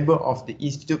and member of the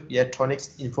Institute of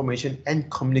Electronics Information and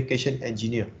Communication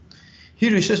Engineer.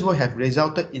 His research work has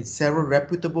resulted in several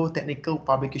reputable technical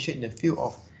publications in the field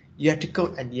of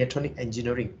electrical and electronic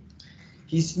engineering.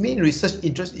 His main research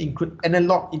interests include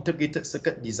analog integrated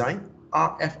circuit design,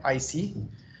 RFIC,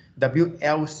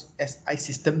 WLSI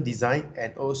system design,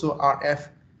 and also RF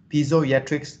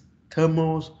piezoelectrics,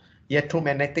 thermals,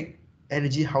 electromagnetic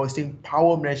energy housing,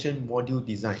 power management module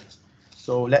designs.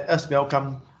 So let us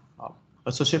welcome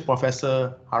Associate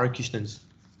Professor Hari Krishnan.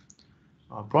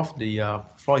 Prof, the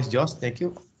floor is yours. Thank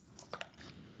you.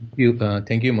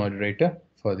 Thank you, moderator,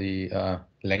 for the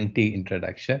lengthy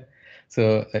introduction.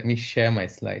 So let me share my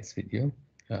slides with you.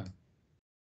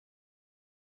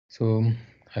 So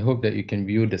I hope that you can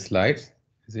view the slides.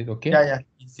 Is it okay?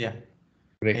 Yeah.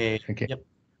 Great. Okay. Yep.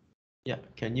 Yeah.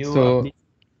 Can you? So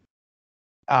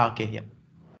okay. Yeah.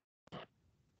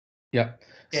 Yeah.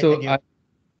 Okay, So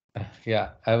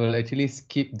I will actually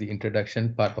skip the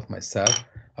introduction part of myself.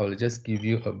 I will just give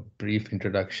you a brief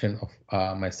introduction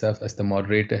of myself, as the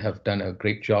moderator have done a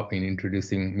great job in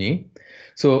introducing me.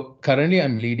 So currently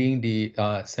I'm leading the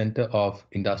Center of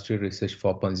Industrial Research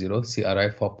 4.0, CRI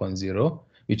 4.0,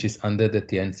 which is under the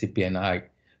TNCPNI.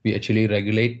 We actually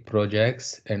regulate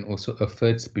projects and also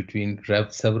efforts between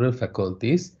several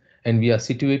faculties, and we are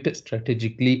situated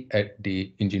strategically at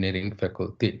the engineering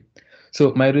faculty.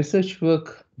 So my research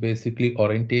work basically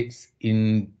orientates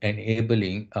in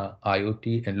enabling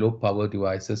IoT and low power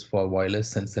devices for wireless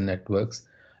sensor networks,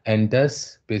 and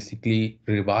thus basically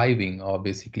reviving or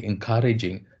basically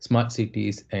encouraging smart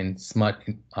cities and smart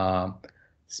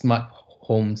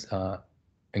homes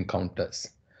encounters.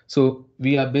 So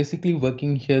we are basically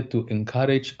working here to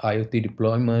encourage IoT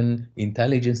deployment,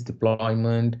 intelligence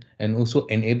deployment, and also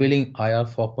enabling IR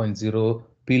 4.0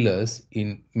 pillars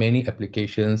in many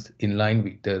applications in line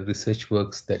with the research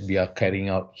works that we are carrying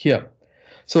out here.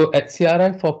 So at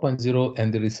CRI 4.0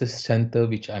 and the research center,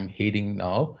 which I'm heading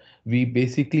now, we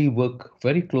basically work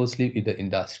very closely with the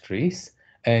industries,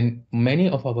 and many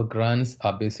of our grants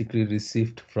are basically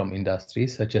received from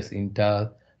industries such as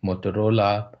Intel,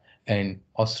 Motorola, and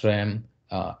Osram,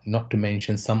 not to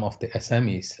mention some of the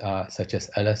SMEs such as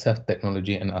LSF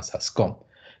Technology and Asascom.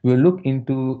 We'll look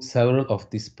into several of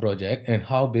these projects and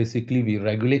how basically we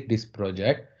regulate this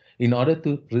project in order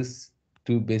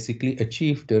to basically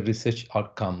achieve the research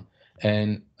outcome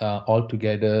and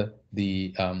altogether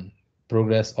the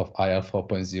progress of IR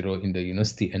 4.0 in the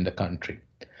university and the country.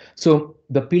 So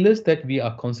the pillars that we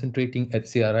are concentrating at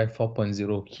CRI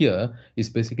 4.0 here is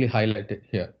basically highlighted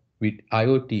here, with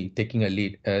IoT taking a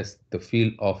lead as the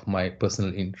field of my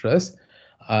personal interest,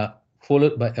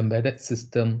 followed by embedded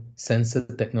system, sensor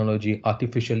technology,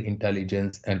 artificial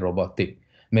intelligence, and robotic.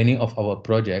 Many of our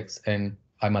projects, and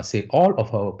I must say all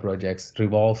of our projects,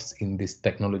 revolves in this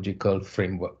technological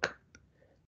framework.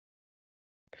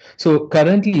 So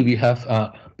currently we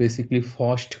have basically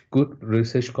forged good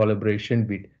research collaboration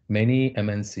with many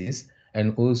MNCs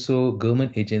and also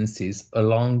government agencies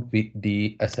along with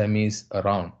the SMEs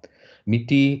around.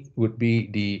 MITI would be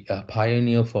the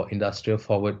pioneer for industrial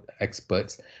forward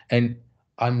experts, and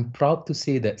I'm proud to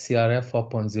say that CRF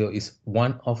 4.0 is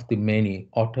one of the many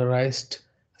authorized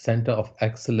Center of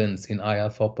Excellence in IR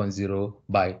 4.0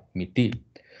 by MITI.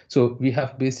 So we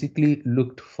have basically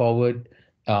looked forward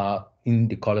in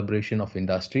the collaboration of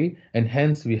industry, and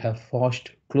hence we have forged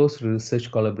close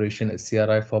research collaboration at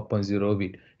CRI 4.0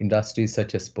 with industries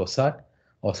such as POSAT,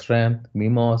 Osram,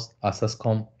 MIMOS,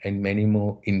 Asascom, and many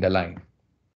more in the line.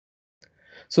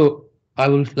 So I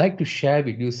would like to share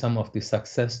with you some of the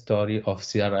success story of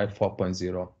CRI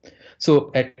 4.0.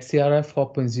 So at CRI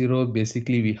 4.0,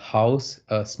 basically we house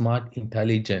a smart,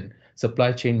 intelligent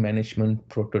supply chain management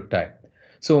prototype.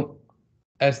 So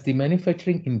as the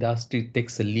manufacturing industry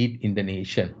takes a lead in the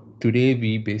nation, today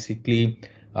we basically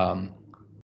are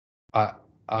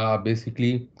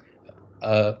basically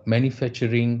a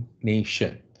manufacturing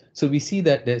nation. So we see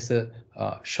that there's a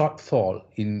shortfall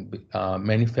in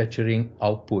manufacturing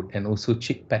output and also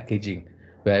chip packaging,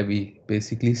 where we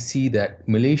basically see that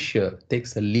Malaysia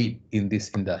takes a lead in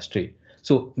this industry.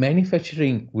 So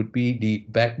manufacturing would be the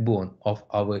backbone of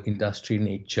our industry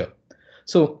nature.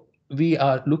 So we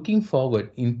are looking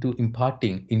forward into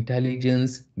imparting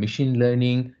intelligence, machine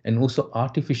learning, and also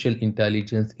artificial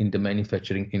intelligence in the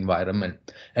manufacturing environment.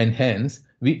 And hence,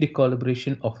 with the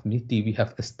collaboration of MITI, we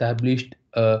have established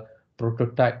a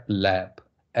prototype lab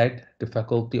at the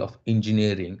Faculty of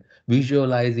Engineering,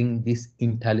 visualizing this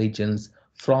intelligence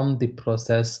from the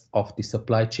process of the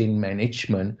supply chain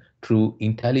management through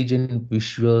intelligent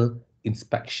visual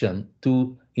inspection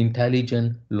to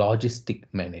intelligent logistic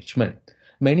management.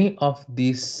 Many of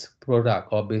these product,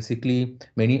 or basically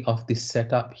many of this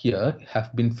setup here,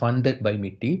 have been funded by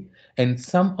MITI, and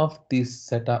some of these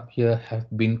setup here have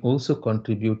been also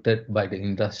contributed by the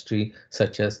industry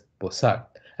such as POSAT,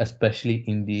 especially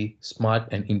in the smart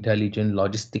and intelligent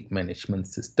logistic management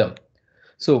system.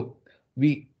 So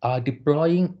we are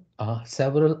deploying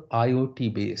several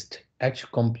IoT-based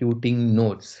edge computing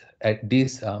nodes at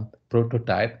this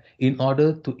prototype in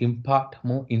order to impart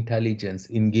more intelligence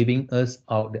in giving us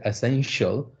out the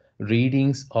essential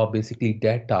readings or basically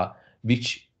data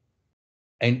which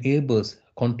enables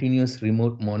continuous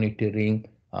remote monitoring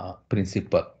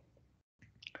principle.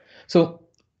 So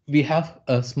we have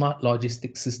a smart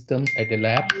logistics system at the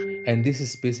lab, and this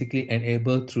is basically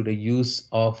enabled through the use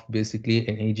of basically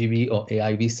an AGV or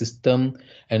AIV system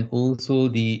and also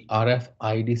the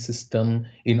RFID system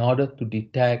in order to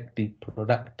detect the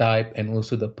product type and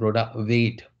also the product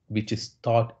weight, which is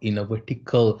stored in a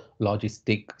vertical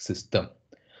logistic system.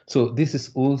 So this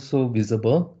is also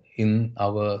visible in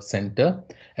our center,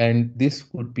 and this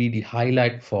would be the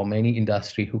highlight for many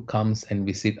industry who comes and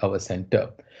visit our center.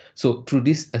 So through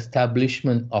this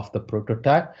establishment of the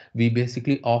prototype, we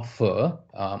basically offer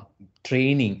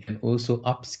training and also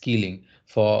upskilling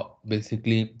for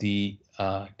basically the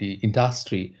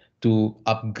industry to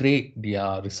upgrade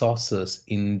their resources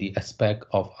in the aspect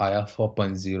of IR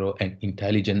 4.0 and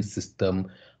intelligence system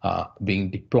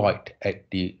being deployed at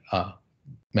the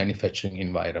manufacturing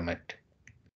environment.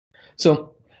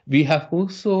 So We have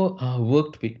also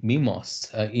worked with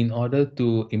MIMOS in order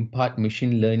to impart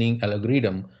machine learning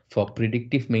algorithm for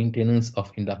predictive maintenance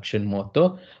of induction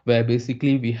motor, where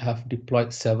basically we have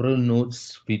deployed several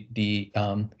nodes with the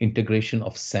integration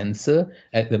of sensor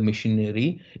at the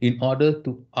machinery in order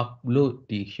to upload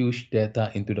the huge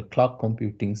data into the cloud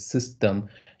computing system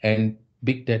and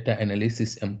big data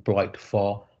analysis employed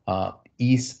for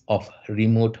ease of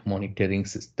remote monitoring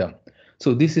system.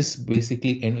 So this is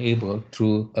basically enabled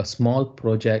through a small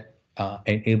project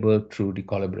enabled through the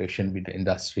collaboration with the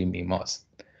industry MIMOS.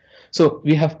 So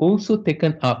we have also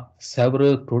taken up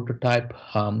several prototype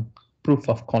proof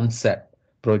of concept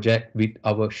project with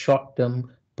our short-term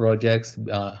projects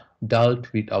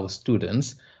dealt with our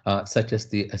students, such as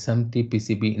the SMT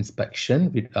PCB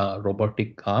inspection with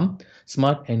robotic arm,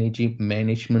 smart energy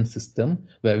management system,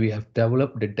 where we have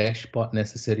developed the dashboard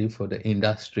necessary for the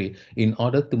industry in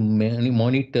order to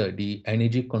monitor the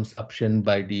energy consumption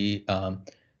by the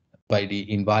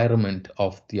environment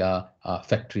of their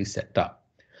factory setup.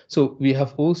 So we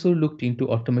have also looked into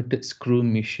automated screw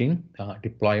machine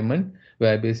deployment,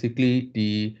 where basically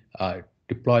the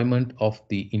deployment of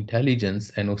the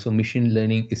intelligence and also machine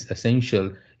learning is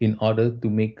essential in order to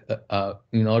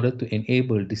in order to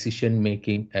enable decision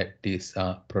making at this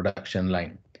production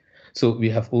line. So we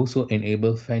have also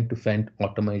enabled fan-to-fan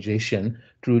automation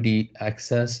through the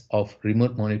access of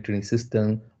remote monitoring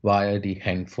system via the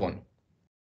handphone.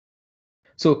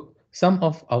 So some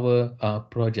of our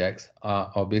projects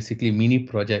or basically mini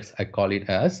projects, I call it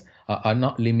as, are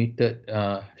not limited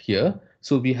here.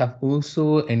 So we have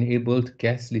also enabled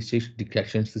gas leakage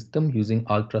detection system using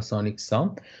ultrasonic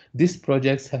sound. These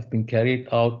projects have been carried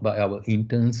out by our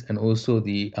interns and also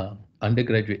the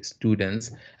undergraduate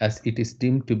students, as it is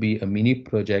deemed to be a mini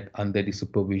project under the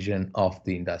supervision of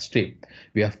the industry.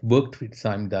 We have worked with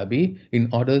Sam Dhabi in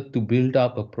order to build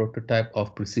up a prototype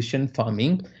of precision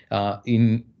farming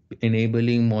in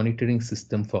enabling monitoring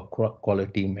system for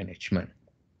quality management.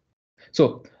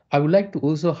 So I would like to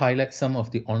also highlight some of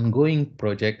the ongoing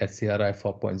project at CRI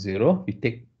 4.0. We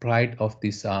take pride of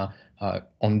this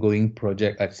ongoing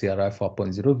project at CRI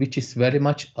 4.0, which is very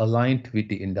much aligned with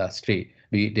the industry,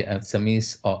 be it the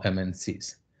SMEs or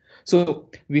MNCs. So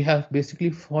we have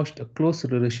basically forged a close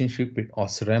relationship with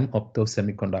OSRAM, Opto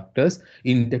Semiconductors,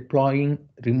 in deploying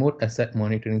remote asset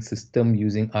monitoring system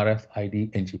using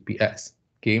RFID and GPS.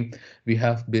 Okay, we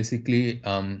have basically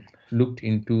looked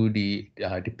into the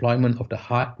deployment of the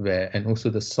hardware and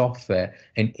also the software,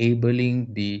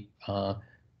 enabling the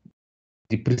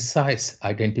precise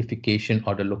identification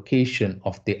or the location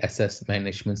of the asset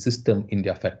management system in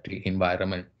their factory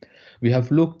environment. We have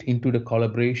looked into the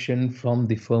collaboration from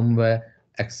the firmware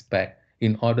aspect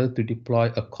in order to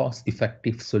deploy a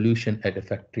cost-effective solution at the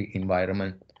factory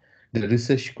environment. The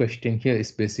research question here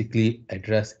is basically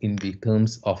addressed in the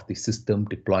terms of the system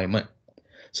deployment.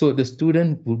 So the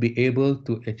student will be able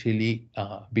to actually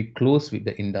be close with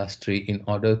the industry in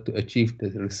order to achieve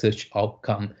the research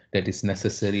outcome that is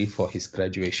necessary for his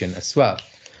graduation as well.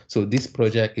 So this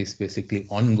project is basically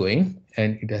ongoing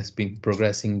and it has been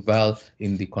progressing well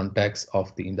in the context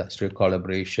of the industrial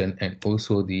collaboration and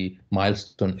also the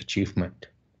milestone achievement.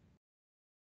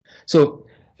 So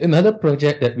another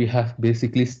project that we have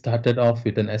basically started off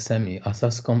with an SME,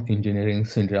 Asascom Engineering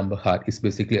Sdn Bhd, is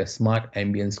basically a smart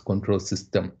ambience control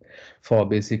system for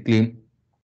basically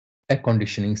air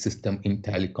conditioning system in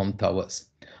telecom towers.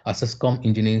 Asascom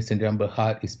Engineering Sdn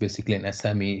Bhd is basically an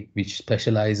SME which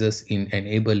specializes in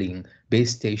enabling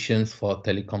base stations for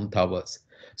telecom towers.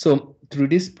 So through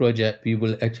this project, we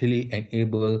will actually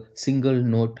enable single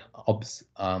node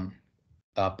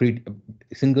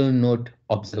single node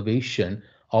observation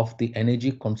of the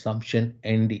energy consumption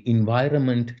and the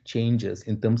environment changes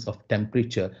in terms of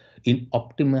temperature in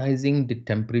optimizing the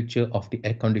temperature of the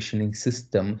air conditioning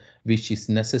system, which is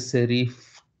necessary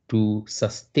to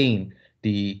sustain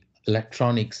the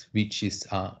electronics which is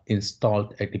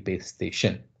installed at the base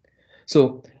station.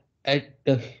 So at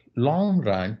the long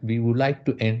run, we would like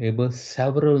to enable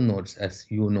several nodes, as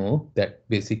you know, that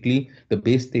basically the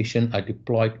base station are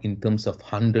deployed in terms of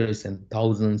hundreds and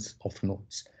thousands of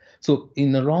nodes. So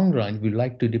in the long run, we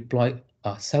like to deploy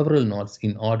several nodes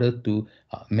in order to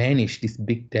manage this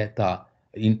big data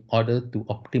in order to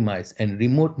optimize and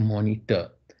remote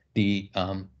monitor the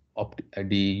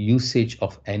the usage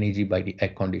of energy by the air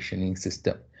conditioning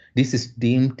system. This is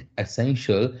deemed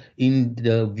essential in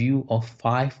the view of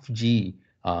 5G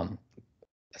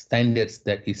standards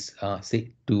that is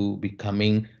said to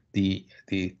becoming the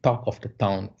talk of the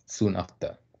town soon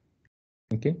after.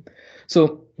 Okay,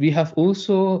 so we have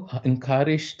also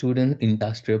encouraged student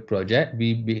industrial project.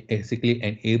 We basically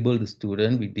enable the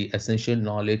student with the essential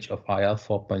knowledge of IR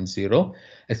 4.0,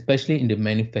 especially in the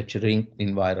manufacturing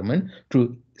environment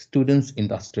through students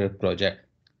industrial project.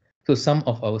 So some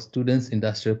of our students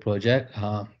industrial project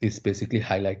is basically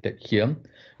highlighted here.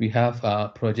 We have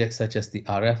projects such as the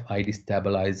RFID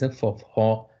stabilizer for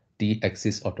 4D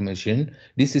axis automation.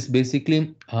 This is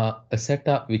basically a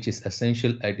setup which is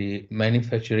essential at the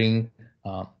manufacturing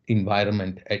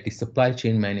environment, at the supply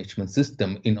chain management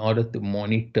system, in order to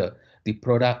monitor the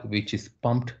product which is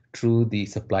pumped through the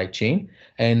supply chain,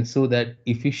 and so that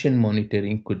efficient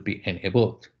monitoring could be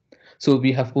enabled. So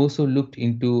we have also looked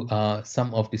into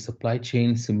some of the supply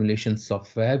chain simulation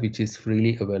software which is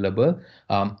freely available,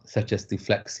 such as the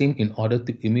FlexSim, in order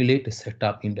to emulate the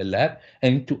setup in the lab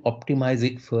and to optimize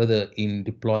it further in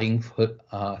deploying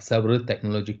several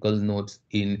technological nodes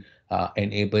in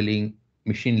enabling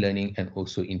machine learning and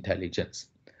also intelligence.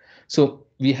 So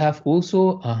we have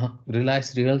also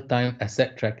realized real-time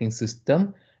asset tracking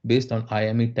system based on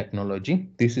IME technology.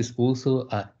 This is also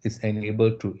is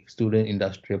enabled through student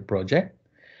industrial project,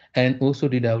 and also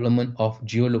the development of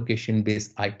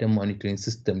geolocation-based item monitoring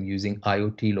system using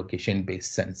IoT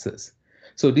location-based sensors.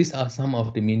 So these are some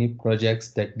of the mini projects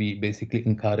that we basically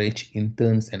encourage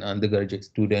interns and undergraduate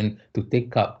students to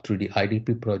take up through the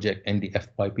IDP project and the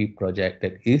FYP project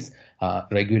that is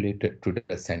regulated through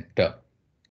the center.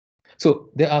 So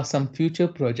there are some future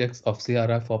projects of CRI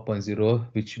 4.0,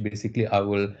 which basically I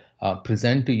will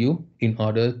present to you in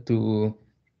order to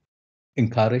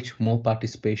encourage more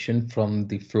participation from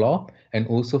the floor and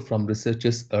also from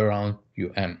researchers around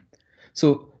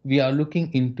So we are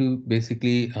looking into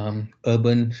basically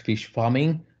urban fish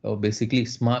farming, or basically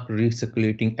smart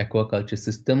recirculating aquaculture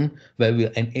system, where we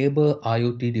enable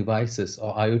IoT devices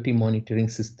or IoT monitoring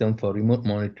system for remote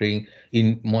monitoring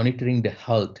in monitoring the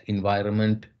health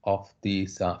environment of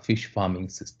this fish farming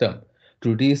system.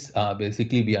 Through this,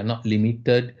 basically, we are not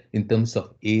limited in terms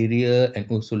of area and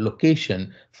also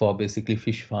location for basically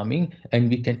fish farming, and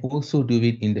we can also do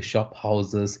it in the shop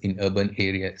houses in urban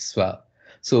areas as well.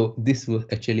 So this will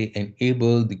actually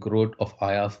enable the growth of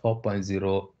IR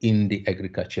 4.0 in the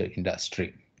agriculture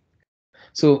industry.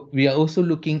 So we are also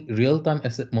looking real-time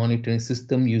asset monitoring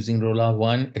system using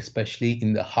ROLA1, especially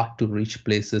in the hard-to-reach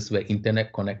places where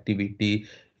internet connectivity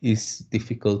is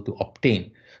difficult to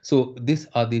obtain. So these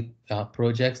are the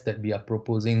projects that we are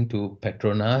proposing to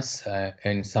Petronas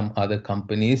and some other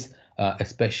companies,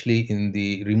 especially in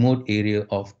the remote area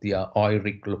of their oil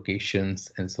rig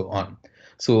locations and so on.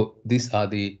 So these are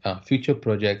the future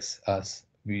projects as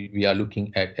we are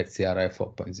looking at CRI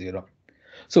 4.0.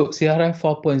 So CRI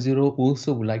 4.0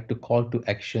 also would like to call to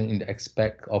action in the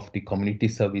aspect of the community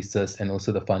services and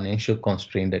also the financial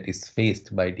constraint that is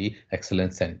faced by the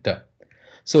Excellence Center.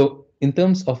 So in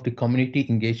terms of the community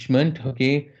engagement,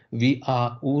 okay, we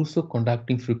are also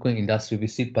conducting frequent industry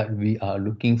visit, but we are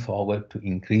looking forward to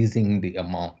increasing the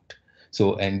amount.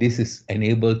 So, and this is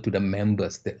enabled to the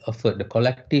members, the effort, the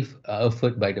collective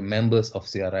effort by the members of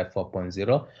CRI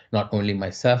 4.0, not only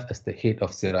myself as the head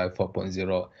of CRI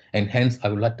 4.0. And hence, I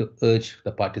would like to urge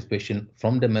the participation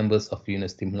from the members of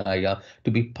University Malaya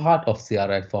to be part of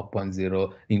CRI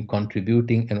 4.0 in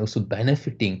contributing and also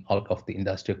benefiting out of the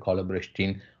industrial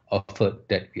collaboration effort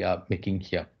that we are making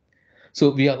here. So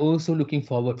we are also looking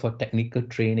forward for technical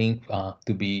training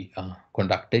to be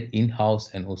conducted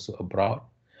in-house and also abroad,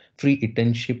 free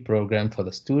internship program for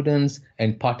the students,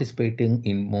 and participating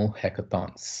in more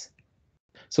hackathons.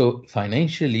 So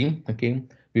financially, okay,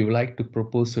 we would like to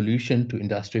propose solution to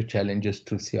industrial challenges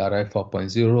through CRI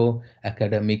 4.0.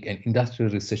 Academic and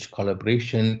industrial research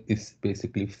collaboration is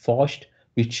basically forged,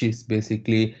 which is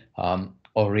basically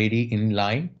already in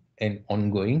line and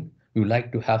ongoing. We would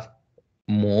like to have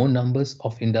more numbers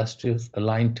of industrial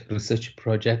aligned research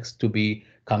projects to be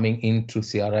coming in through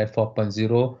CRI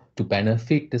 4.0 to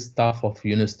benefit the staff of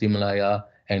University Malaya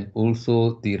and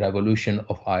also the revolution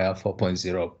of IR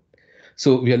 4.0.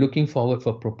 So we are looking forward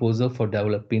for proposal for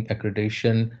developing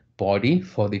accreditation body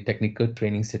for the technical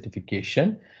training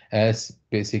certification. As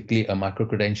basically a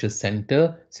micro-credential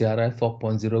center, CRI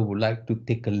 4.0 would like to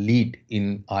take a lead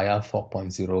in IR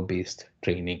 4.0 based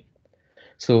training.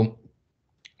 So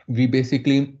we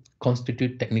basically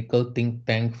constitute technical think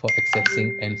tank for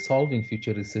accessing and solving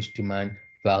future research demand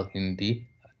well in the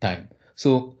time.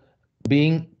 So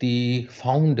being the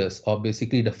founders or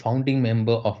basically the founding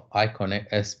member of iConnect,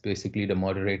 as basically the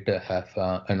moderator have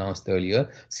announced earlier,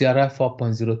 CRI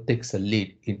 4.0 takes a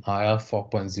lead in IR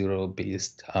 4.0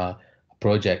 based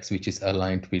projects, which is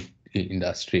aligned with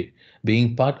industry.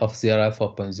 Being part of CRI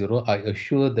 4.0, I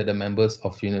assure that the members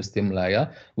of University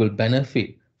Malaya will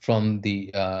benefit from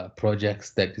the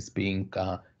projects that is being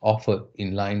offered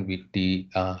in line with the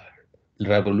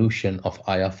revolution of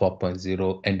IR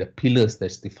 4.0 and the pillars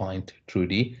that's defined through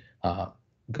the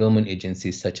government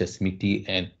agencies such as MITI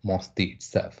and MOSTI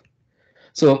itself.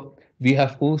 So we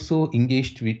have also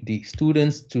engaged with the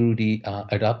students through the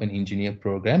Adapt and Engineer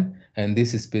program, and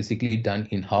this is basically done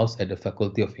in-house at the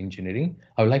Faculty of Engineering.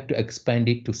 I would like to expand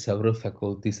it to several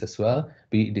faculties as well,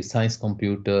 be it the Science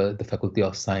Computer, the Faculty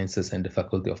of Sciences, and the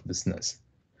Faculty of Business.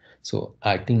 So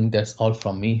I think that's all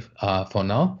from me for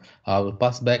now. I will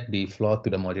pass back the floor to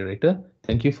the moderator.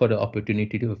 Thank you for the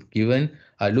opportunity to have given.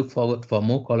 I look forward for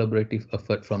more collaborative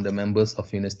effort from the members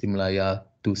of University Malaya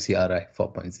to CRI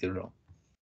 4.0.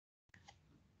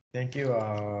 Thank you,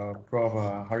 Prof.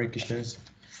 Hari Krishnan.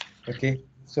 Okay,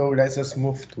 so let's just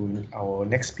move to our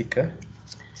next speaker,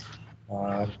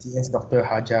 TS Dr.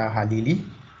 Haja Halili.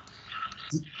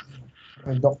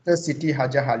 Dr. Siti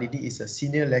Haja Halili is a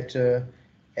senior lecturer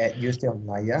at University of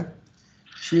Malaya.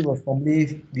 She was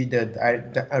formerly with the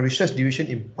research division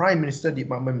in Prime Minister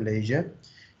Department Malaysia.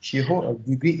 She holds a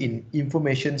degree in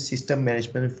Information System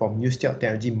Management from University of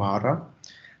Technology Mara,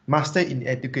 Master in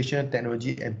Educational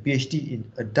Technology and PhD in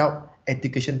Adult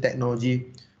Education Technology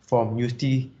from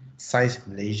University Science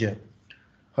Malaysia.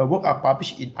 Her work are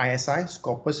published in ISI,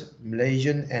 Scopus,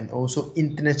 Malaysian and also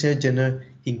international journal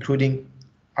including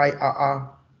IRR,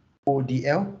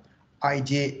 ODL,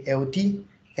 IJLT,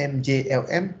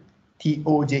 MJLM,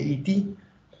 TOJET,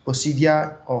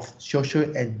 Procedure of Social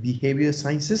and Behavioral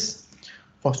Sciences,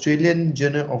 Australian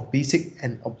Journal of Basic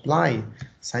and Applied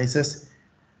Sciences,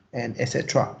 and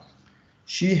etc.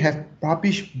 She has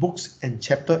published books and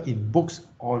chapters in books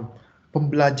on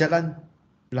pembelajaran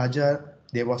belajar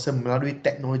dewasa melalui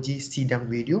teknologi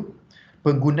sidang video,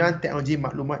 penggunaan teknologi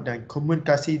maklumat dan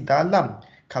komunikasi dalam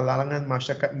kalangan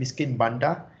masyarakat miskin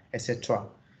bandar, etc.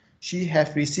 She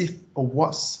has received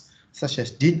awards such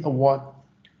as Dean Award,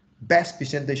 Best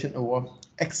Presentation Award,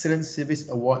 Excellent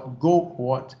Service Award, Gold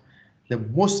Award, the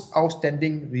Most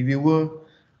Outstanding Reviewer,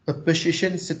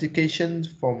 Appreciation Certificate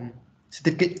from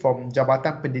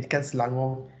Jabatan Pendidikan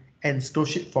Selangor, and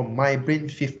Scholarship from My Brain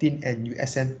 15 and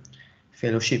USN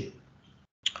Fellowship.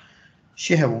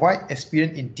 She has wide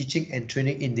experience in teaching and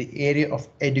training in the area of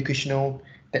educational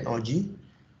technology.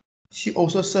 She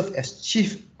also served as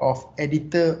Chief of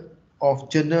Editor of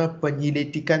Journal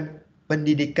Pendidikan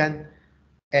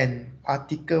and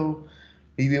Article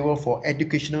Reviewer for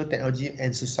Educational Technology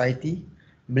and Society,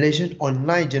 Malaysian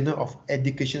Online Journal of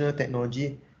Educational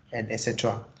Technology, and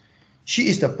etc. She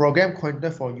is the Program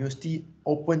Coordinator for University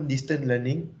Open Distance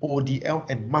Learning, ODL,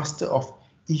 and Master of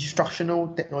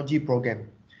Instructional Technology Program,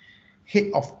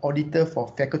 Head of Auditor for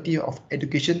Faculty of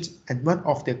Education, and one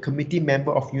of the committee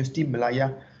member of University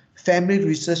Malaya Family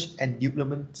Research and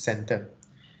Development Center.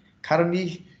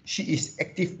 Currently, she is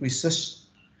active research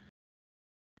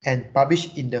and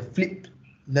published in the Flipped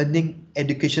Learning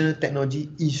Educational Technology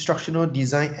Instructional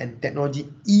Design and Technology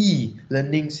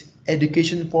E-Learning's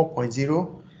Education 4.0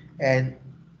 and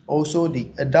also the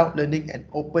Adult Learning and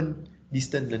Open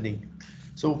Distance Learning.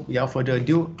 So without further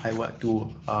ado, I want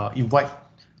to invite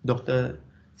Dr.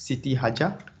 Siti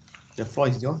Haja. The floor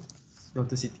is yours,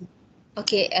 Dr. Siti.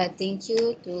 Okay, thank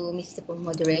you to Mr.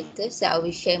 Moderator. So I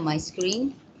will share my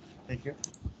screen. Thank you.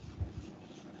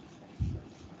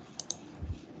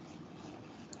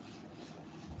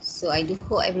 So I do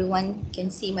hope everyone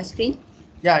can see my screen.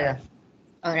 Yeah.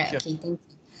 All right, sure. Okay, thank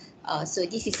you. So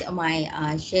this is my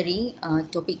sharing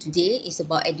topic today is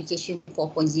about education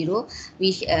 4.0,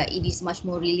 which it is much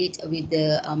more related with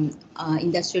the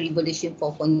Industrial Revolution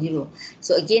 4.0.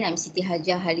 So again, I'm Siti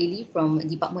Haja Halili from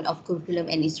Department of Curriculum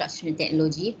and Instructional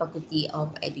Technology, Faculty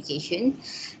of Education.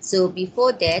 So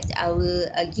before that, I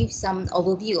will give some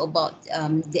overview about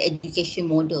the education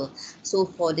model. So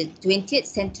for the 20th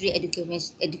century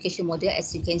education model,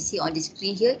 as you can see on the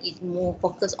screen here, it's more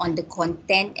focused on the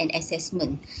content and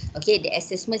assessment. Okay, the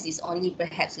assessments is only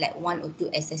perhaps like 1 or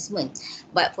 2 assessments.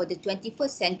 But for the 21st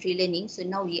century learning, so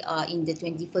now we are in the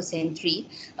 21st century.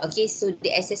 Okay, so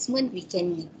the assessment we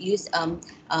can use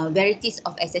varieties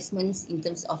of assessments in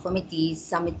terms of formative,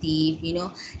 summative,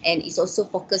 and it's also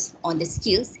focused on the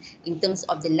skills in terms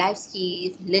of the life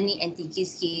skills, learning and thinking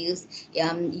skills.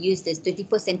 Use the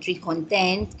 21st century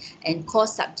content and core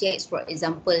subjects. For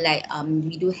example, like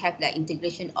we do have like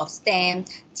integration of STEM,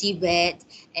 TVET,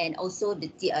 and also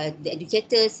the the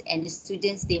educators and the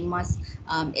students, they must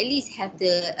at least have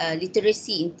the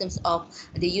literacy in terms of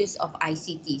the use of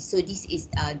ICT. So this is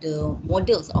the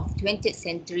models of 20th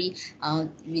century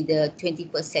with the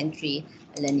 21st century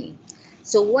learning.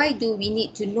 So why do we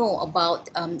need to know about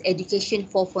education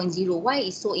 4.0? Why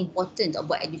is so important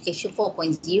about education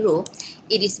 4.0?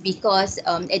 It is because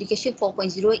education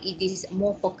 4.0, it is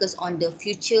more focused on the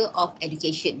future of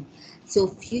education. So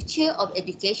future of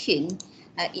education,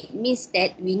 it means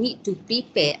that we need to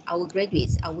prepare our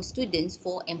graduates, our students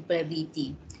for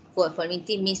employability. For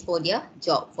employability means for their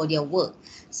job, for their work.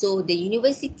 So the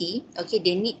university, okay,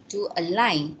 they need to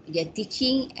align their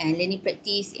teaching and learning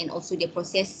practice and also their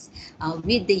process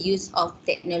with the use of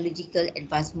technological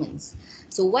advancements.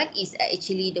 So what is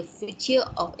actually the future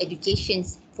of education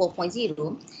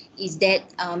 4.0 is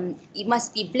that it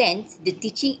must be blend the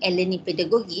teaching and learning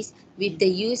pedagogies with the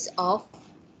use of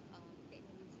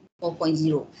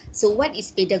 4.0. So what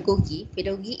is pedagogy?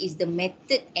 Pedagogy is the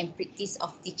method and practice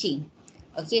of teaching.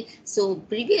 Okay, so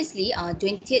previously,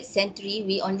 20th century,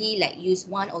 we only like use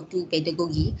one or two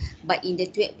pedagogy, but in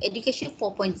the education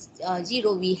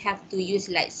 4.0, we have to use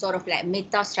like sort of like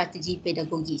meta strategy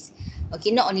pedagogies.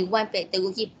 Okay, not only one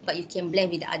pedagogy, but you can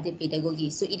blend with the other pedagogy.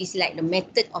 So it is like the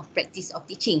method of practice of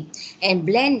teaching and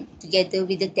blend together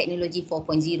with the technology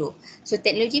 4.0. So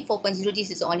technology 4.0,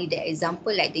 this is only the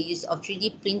example, like the use of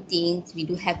 3D printing. We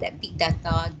do have that big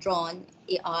data, drone,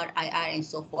 AR, IR, and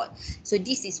so forth. So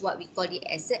this is what we call it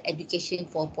as education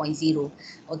 4.0.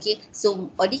 Okay,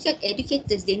 so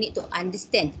educators, they need to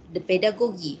understand the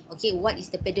pedagogy. Okay, what is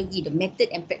the pedagogy, the method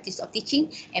and practice of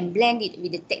teaching, and blend it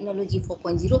with the technology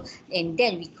 4.0, and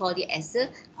then we call it as the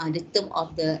term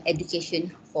of the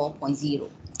education 4.0.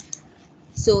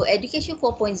 So education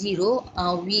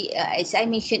 4.0, we, as I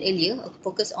mentioned earlier,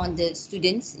 focus on the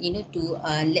students, to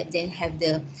let them have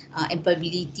the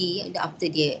employability after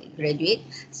they graduate.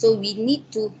 So we need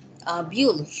to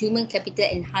build human capital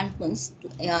enhancements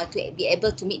to be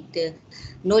able to meet the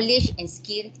knowledge and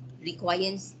skill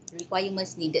requirements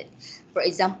needed. For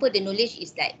example, the knowledge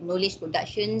is like knowledge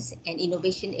productions and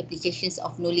innovation applications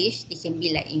of knowledge. They can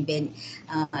be like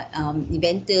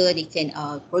inventor, they can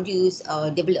produce,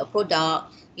 develop a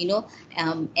product,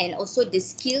 and also the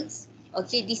skills.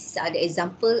 Okay, these are the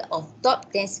example of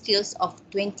top 10 skills of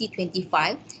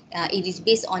 2025. It is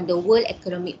based on the World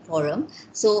Economic Forum.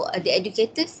 So the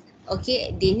educators,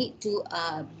 okay, they need to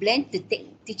blend the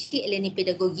teaching and learning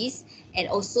pedagogies and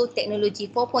also technology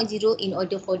 4.0 in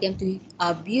order for them to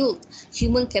build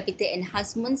human capital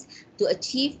enhancements to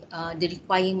achieve the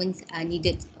requirements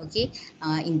needed, okay,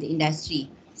 in the industry.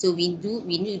 So we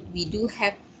do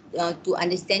have to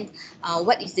understand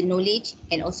what is the knowledge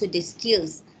and also the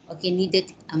skills, okay,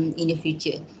 needed in the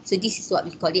future. So this is what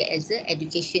we call it as the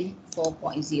education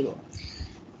 4.0.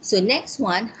 So next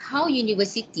one, how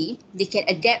university they can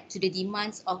adapt to the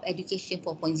demands of education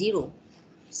 4.0.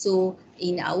 So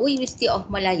in our University of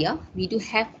Malaya, we do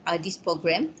have this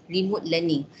program, remote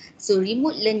learning. So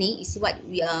remote learning is what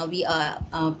we are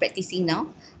practicing now.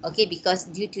 Okay, because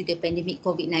due to the pandemic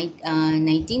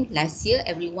COVID-19 last year,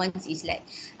 everyone is like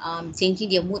changing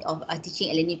their mode of teaching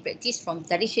and learning practice from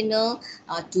traditional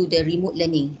to the remote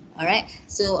learning. All right.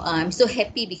 So I'm so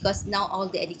happy because now all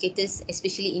the educators,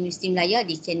 especially in University Malaya,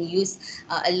 they can use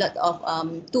a lot of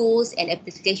tools and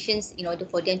applications in order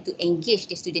for them to engage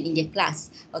the student in their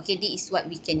class. Okay, this is what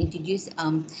we can introduce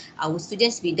our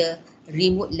students with the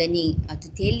remote learning to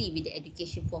tally with the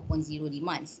education 4.0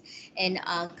 demands. And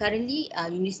currently,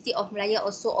 University of Malaya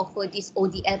also offer this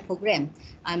ODL program.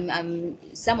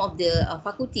 Some of the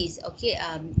faculties, okay,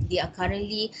 they are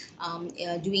currently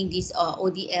doing this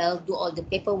ODL, do all the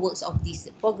paperwork of this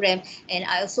program. And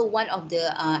I also one of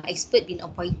the expert been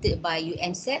appointed by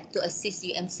UMSET to assist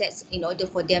UMSET in order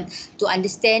for them to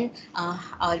understand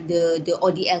the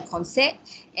ODL concept.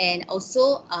 And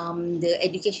also the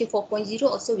education 4.0,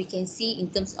 also we can see in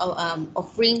terms of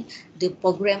offering the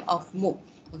program of MOOC.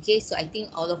 Okay, so I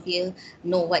think all of you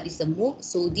know what is a MOOC.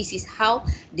 So this is how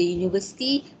the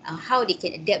university, how they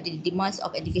can adapt the demands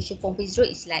of education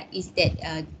 4.0 is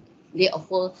that they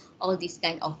offer all these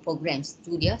kind of programs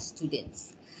to their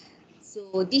students.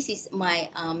 So this is my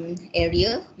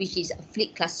area, which is a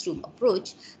flipped classroom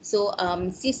approach. So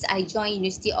since I joined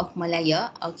University of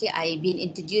Malaya, okay, I've been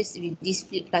introduced with this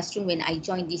flipped classroom when I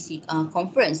joined this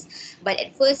conference. But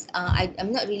at first,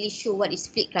 I'm not really sure what is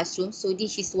flipped classroom. So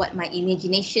this is what my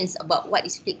imaginations about what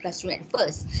is flipped classroom at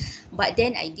first. But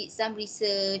then I did some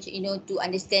research, to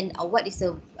understand what is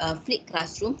a flipped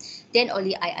classroom. Then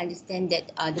only I understand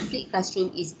that the flipped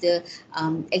classroom is the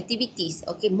activities,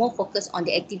 okay, more focused on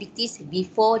the activities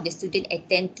before the student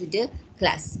attend to the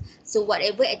class. So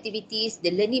whatever activities, the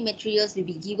learning materials will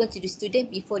be given to the student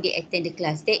before they attend the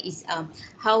class. That is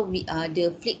how we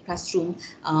the flipped classroom,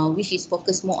 which is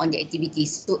focused more on the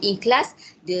activities. So in class,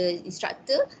 the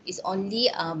instructor is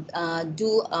only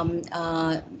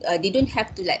they don't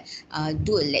have to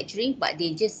do a lecturing, but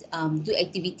they just do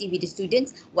activity with the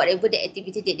students. Whatever the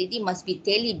activity that they did must be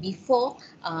tallied before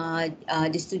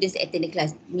the students attend the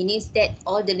class. Meaning that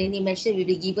all the learning material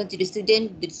will be given to the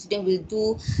student. The student will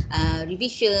do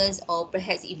revisions, or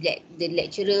perhaps if the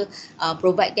lecturer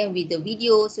provide them with the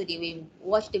video, so they will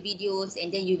watch the videos,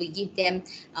 and then you will give them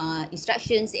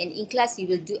instructions, and in class you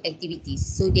will do activities.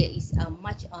 So there is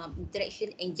much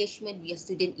interaction, engagement with your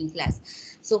student in class.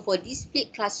 So for this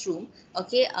split classroom,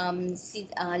 okay, since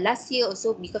last year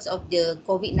also, because of the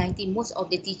COVID-19, most of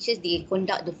the teachers, they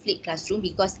conduct the flipped classroom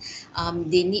because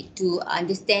they need to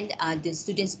understand the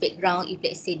students' background. If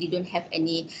let's say they don't have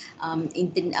any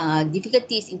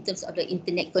difficulties in terms of the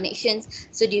internet connections,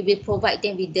 so they will provide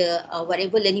them with the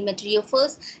whatever learning material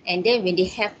first, and then when they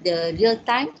have the real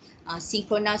time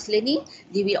synchronous learning,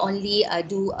 they will only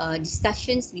do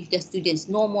discussions with the students,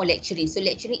 no more lecturing. So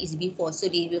lecturing is before, so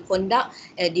they will conduct,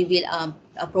 they will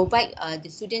provide the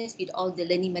students with all the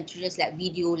learning materials like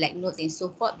video, like notes and so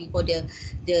forth before the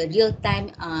real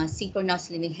time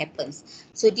synchronous learning happens.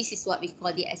 So this is what we call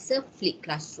it as a flipped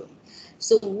classroom.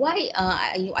 So why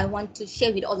I want to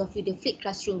share with all of you the flipped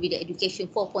classroom with the education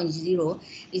 4.0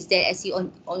 is that, as you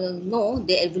all know,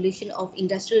 the evolution of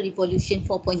industrial revolution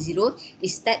 4.0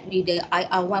 is start with the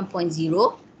IR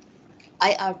 1.0,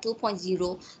 IR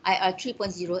 2.0, IR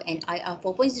 3.0, and IR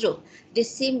 4.0. The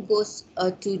same goes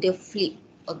to the flip.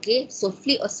 Okay, so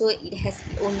flip also, it has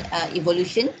its own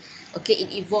evolution. Okay,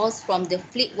 it evolves from the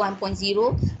flip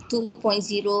 1.0,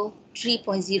 2.0,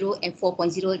 3.0, and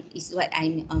 4.0 is what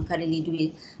I'm currently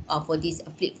doing for this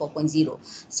flip 4.0.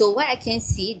 So what I can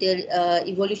see, the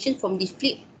evolution from the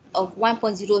flip of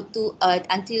 1.0 to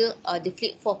until the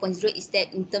flip 4.0 is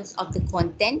that in terms of the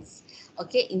contents,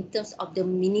 okay, in terms of the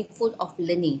meaningful of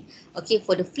learning. Okay,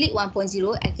 for the flip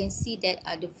 1.0, I can see that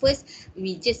the first,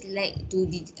 we just like to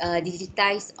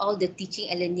digitize all the teaching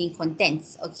and learning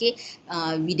contents, okay,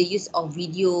 with the use of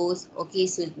videos. Okay,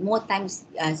 so more times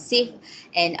saved,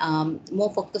 and more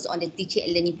focus on the teaching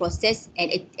and learning process,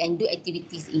 and do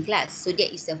activities in class. So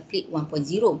that is a flip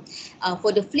 1.0.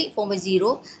 For the flip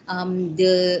 4.0,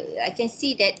 I can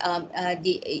see that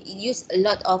they use a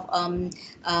lot of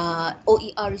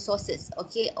OER resources,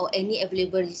 okay, or any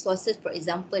available resources, for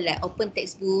example, like open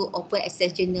textbook, open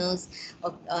access journals,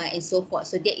 and so forth.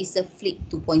 So that is a flip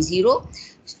 2.0.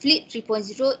 Flip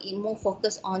 3.0 is more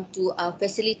focused on to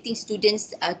facilitating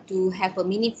students to have a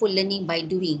meaningful learning by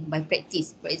doing, by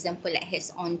practice. For example, like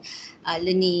hands-on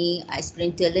learning,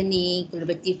 experiential learning,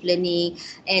 collaborative learning,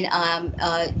 and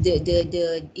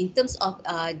the in terms of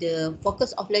the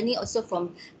focus of learning also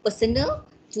from personal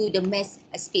to the mass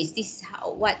space. This is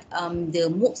how what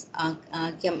the MOOCs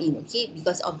came in, okay,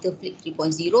 because of the Flip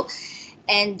 3.0.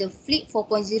 And the Flip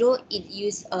 4.0, it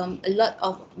used a lot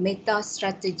of meta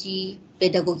strategy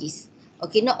pedagogies.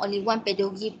 Okay, not only one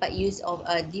pedagogy, but use of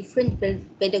different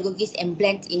pedagogies and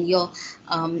blend in your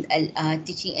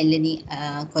teaching and learning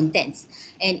contents.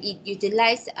 And it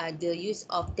utilized the use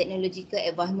of technological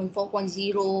advancement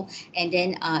 4.0, and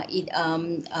then it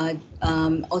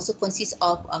also consists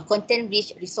of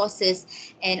content-rich resources,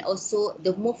 and also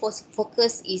the more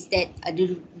focus is that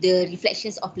the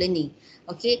reflections of learning.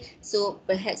 Okay, so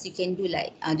perhaps you can do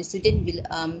like the student will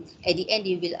at the end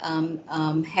they will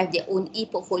have their own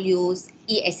e-portfolios,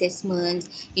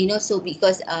 e-assessments, you know. So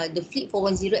because the Flip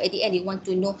 4.0, at the end they want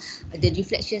to know the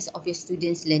reflections of your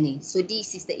students' learning. So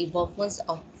this is the evolvements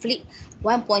of Flip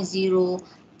 1.0,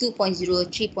 2.0,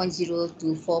 3.0 to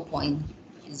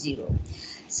 4.0.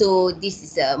 So this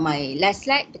is my last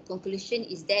slide. The conclusion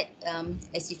is that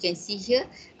as you can see here,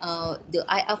 the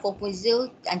IR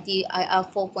 4.0 until IR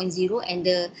 4.0, and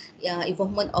the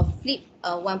involvement of Flip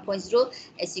 1.0.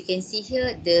 As you can see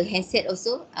here, the handset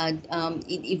also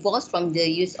it evolves from the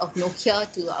use of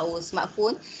Nokia to our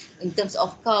smartphone. In terms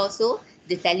of car also,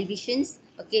 the televisions,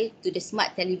 okay, to the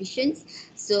smart televisions.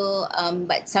 So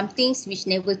but some things which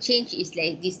never change is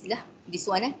like this lah, this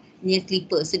one nail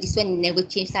clipper. So this one never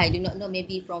changed. I do not know,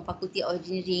 maybe from Faculty of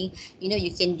Engineering, you know, you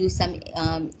can do some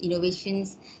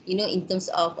innovations, you know, in terms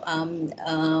of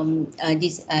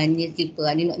this nail clipper.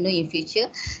 I do not know in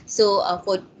future. So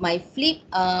for my Flip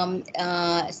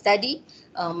study,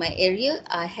 my area,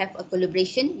 I have a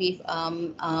collaboration with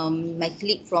my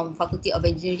colleague from Faculty of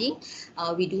Engineering.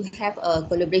 We do have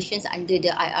collaborations under the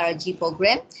IRG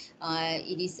program.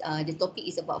 It is the topic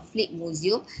is about Flip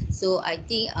Museum. So I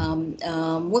think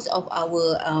most of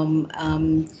our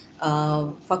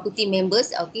faculty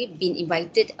members, okay, been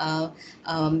invited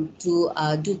to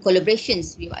do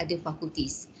collaborations with other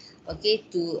faculties, okay,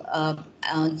 to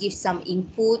give some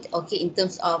input, okay, in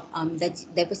terms of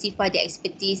diversify their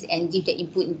expertise and give the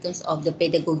input in terms of the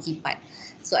pedagogy part.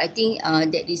 So I think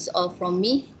that is all from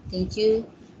me. Thank you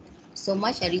so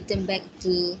much. I return back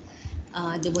to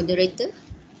the moderator.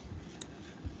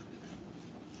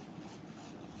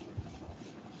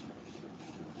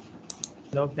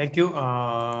 Hello, thank you,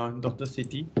 Dr.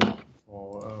 Siti,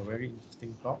 for a very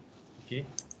interesting talk. Okay,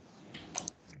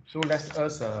 so let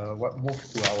us move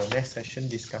to our next session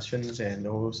discussions and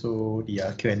also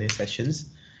the Q&A sessions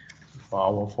for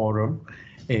our forum.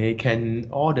 Can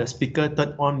all the speaker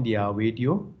turn on their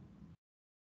video?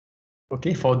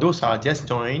 Okay, for those who are just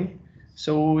joined,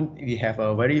 so we have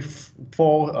a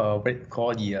four what we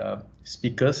call the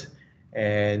speakers,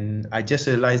 and I just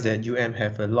realized that UM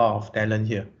have a lot of talent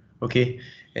here. Okay,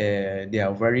 they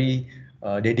are very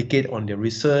dedicated on the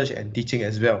research and teaching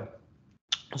as well.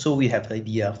 So we have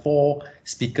the four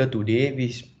speaker today,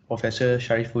 with Professor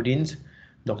Sharifuddin,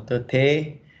 Dr.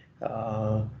 Tay,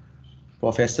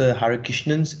 Professor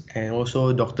Harikrishnan, and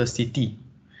also Dr. Siti.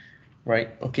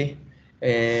 Right? Okay.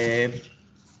 And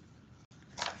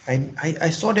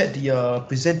I saw that the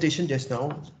presentation just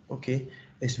now, okay,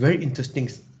 is very interesting.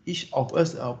 Each of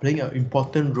us are playing an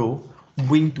important role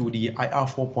moving to the IR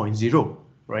 4.0,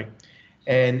 right?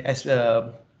 And as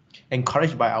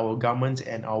encouraged by our government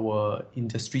and our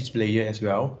industries player as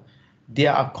well, they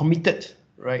are committed,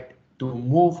 right, to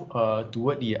move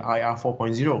toward the IR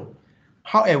 4.0.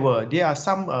 However, there are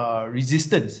some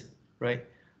resistance, right,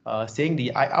 saying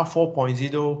the IR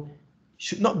 4.0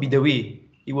 should not be the way.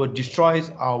 It will destroy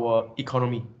our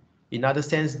economy. In other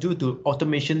sense, due to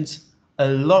automations, a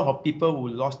lot of people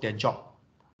will lose their job,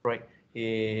 right?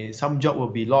 Some job will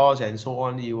be lost and so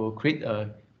on. It will create a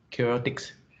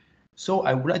chaotics. So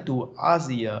I would like to ask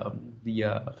the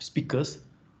speakers,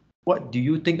 what do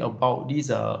you think about this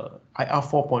IR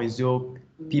 4.0?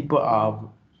 People are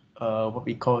what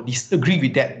we call disagree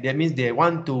with that. That means they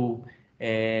want to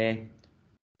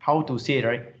how to say,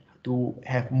 right, to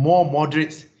have more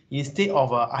moderates instead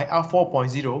of IR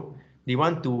 4.0. They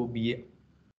want to be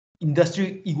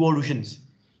industry evolutions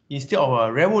instead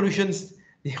of revolutions.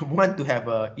 They want to have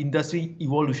industry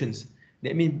evolutions.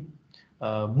 That means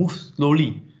move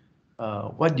slowly.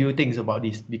 What do you think about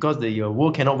this? Because the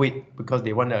world cannot wait, because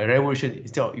they want a revolution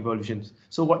instead of evolutions.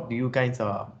 So what do you guys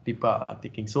people are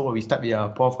thinking? So we start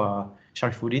with Prof.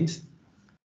 Sharifuddin.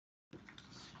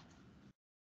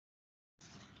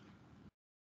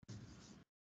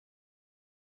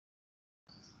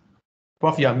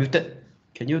 Prof, you are muted.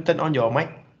 Can you turn on your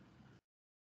mic?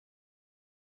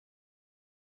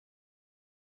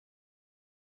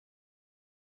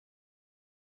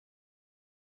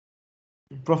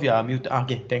 Prof, you are muted.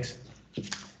 Okay, thanks.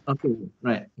 Okay,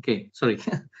 right. Okay, sorry.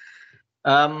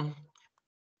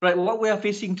 Right, what we are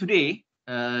facing today,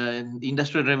 the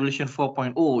Industrial Revolution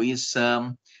 4.0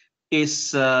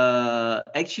 is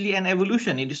actually an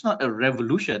evolution. It is not a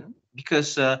revolution,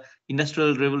 because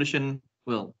Industrial Revolution,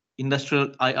 well, Industrial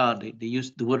IR, they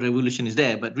use the word revolution is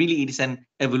there, but really it is an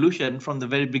evolution from the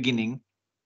very beginning.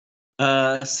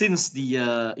 Since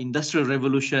the Industrial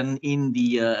Revolution in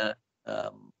the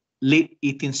late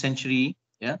 18th century,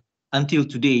 yeah, until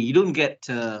today, you don't get,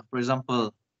 for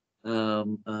example, a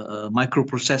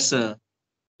microprocessor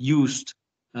used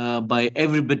by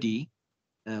everybody,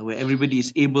 where everybody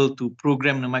is able to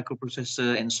program the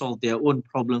microprocessor and solve their own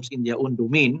problems in their own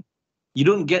domain. You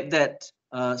don't get that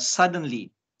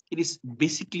suddenly. It is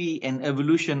basically an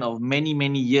evolution of many,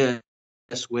 many years,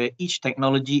 where each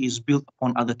technology is built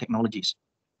upon other technologies.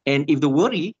 And if the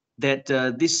worry that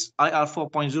this IR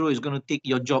 4.0 is going to take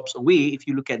your jobs away, if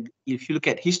you look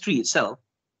at history itself,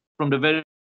 from the very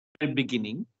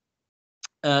beginning,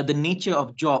 the nature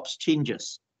of jobs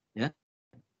changes. Yeah.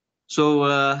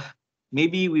 So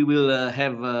maybe we will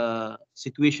have a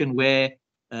situation where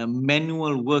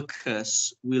manual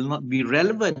workers will not be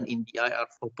relevant in the IR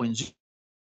 4.0,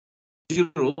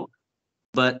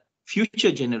 but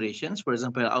future generations, for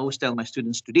example, I always tell my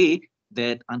students today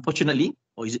that unfortunately,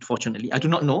 or is it fortunately, I do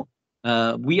not know,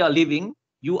 you are living,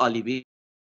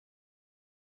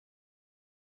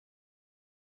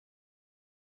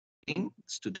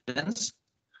 students,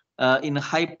 in a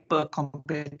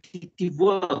hyper-competitive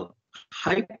world.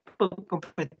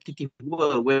 Hyper-competitive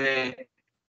world where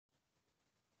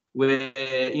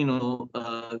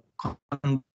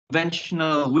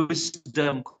conventional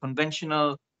wisdom,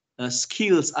 conventional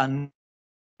skills are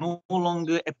no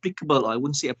longer applicable. Or I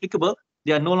wouldn't say applicable.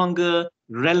 They are no longer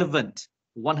relevant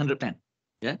 100%.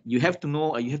 Yeah, you have to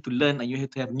know, you have to learn, and you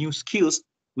have to have new skills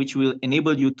which will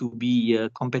enable you to be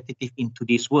competitive in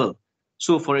today's world.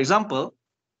 So, for example,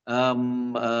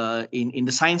 in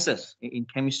the sciences, in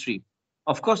chemistry,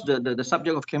 of course, the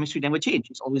subject of chemistry never change.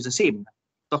 It's always the same.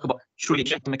 Talk about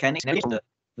Schrödinger mechanics and everything.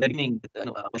 The beginning,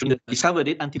 Schrödinger discovered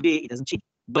it, until today it doesn't change.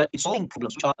 But it's solving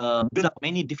problems which are built up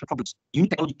many different problems. You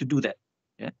need technology to do that.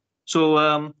 Yeah.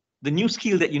 So the new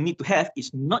skill that you need to have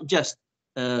is not just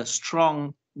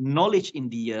strong knowledge in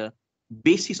the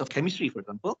basis of chemistry, for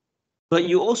example, but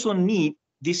you also need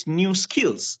these new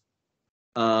skills.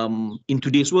 In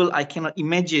today's world, I cannot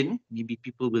imagine, maybe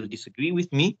people will disagree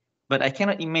with me, but I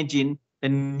cannot imagine a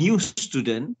new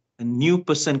student, a new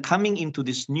person coming into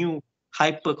this new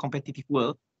hyper competitive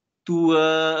world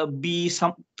to be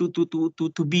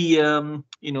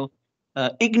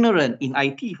ignorant in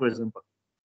IT, for example.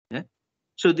 Yeah?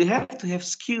 So they have to have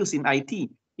skills in IT.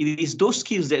 It is those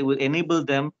skills that will enable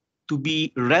them to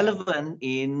be relevant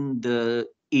in the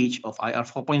age of IR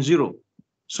 4.0.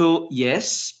 So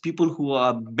yes, people who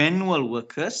are manual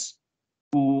workers,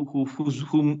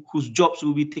 whose jobs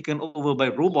will be taken over by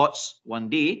robots one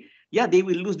day, yeah, they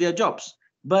will lose their jobs.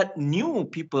 But new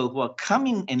people who are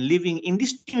coming and living in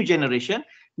this new generation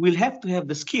will have to have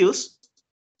the skills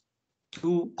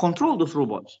to control those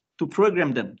robots, to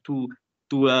program them, to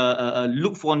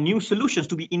look for new solutions,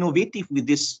 to be innovative with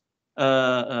these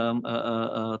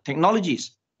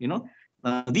technologies.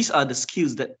 These are the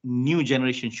skills that new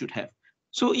generation should have.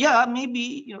 So yeah,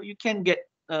 maybe you can get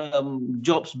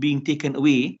jobs being taken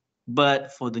away,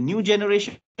 but for the new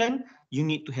generation, you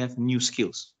need to have new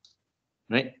skills,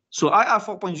 right? So IR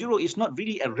 4.0 is not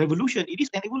really a revolution; it is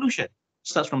an evolution. It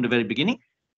starts from the very beginning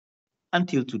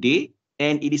until today,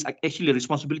 and it is actually a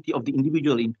responsibility of the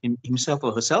individual in himself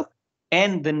or herself,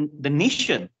 and then the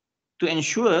nation, to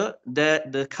ensure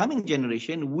that the coming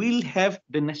generation will have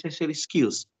the necessary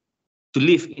skills to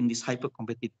live in this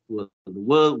hyper-competitive world, the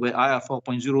world where IR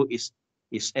 4.0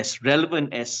 is as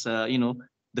relevant as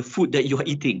the food that you are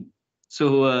eating.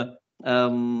 So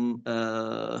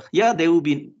yeah, there will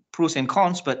be pros and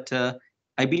cons, but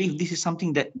I believe this is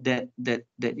something that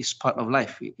is part of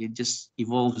life. It just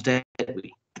evolves that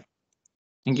way.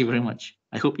 Thank you very much.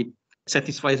 I hope it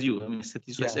satisfies you. I mean,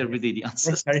 satisfies every day the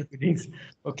answers.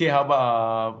 Okay, how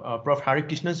about Prof. Hari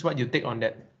Krishnan? What you take on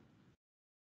that?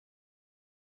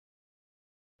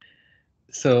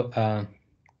 So,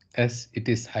 as it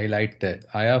is highlighted,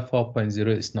 IR 4.0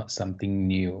 is not something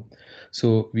new.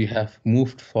 So we have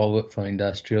moved forward from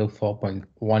industrial 4.1.0,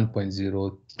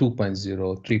 2.0,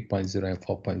 3.0, and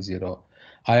 4.0.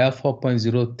 IR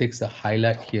 4.0 takes a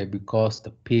highlight here because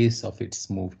the pace of its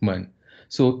movement.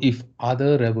 So if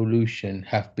other revolution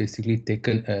have basically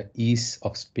taken a ease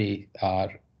of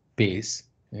pace,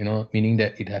 meaning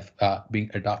that it have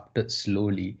been adopted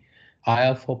slowly,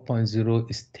 IR 4.0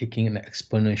 is taking an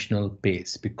exponential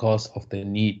pace because of the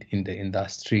need in the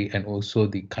industry and also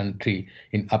the country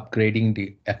in upgrading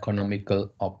the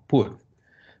economical output.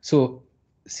 So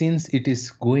since it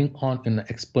is going on in an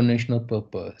exponential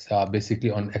purpose, basically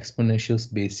on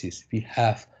exponential basis, we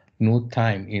have no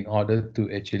time in order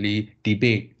to actually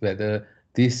debate whether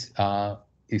this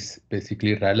is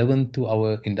basically relevant to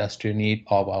our industrial need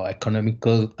or our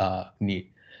economical need.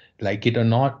 Like it or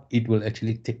not, it will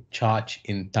actually take charge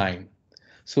in time.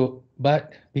 So,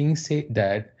 but being said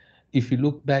that, if you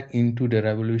look back into the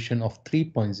revolution of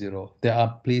 3.0, there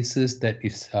are places that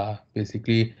is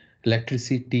basically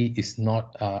electricity is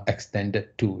not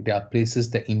extended to. There are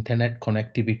places that internet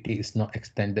connectivity is not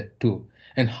extended to.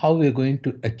 And how we're going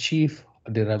to achieve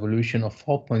the revolution of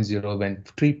 4.0 when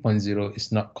 3.0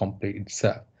 is not complete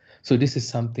itself. So this is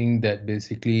something that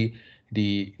basically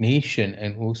the nation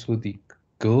and also the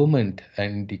government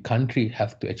and the country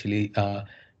have to actually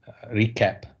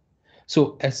recap.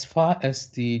 So as far as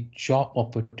the job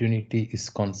opportunity is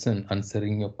concerned,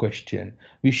 answering your question,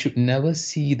 we should never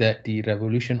see that the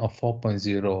revolution of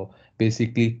 4.0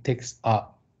 basically takes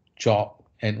up job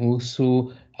and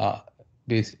also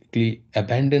basically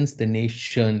abandons the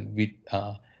nation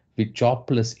with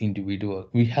jobless individual.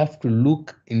 We have to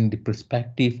look in the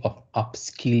perspective of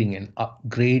upskilling and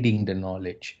upgrading the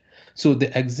knowledge. So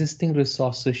the existing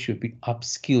resources should be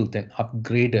upskilled and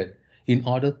upgraded in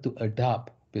order to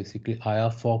adopt basically IR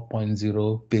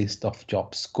 4.0 based off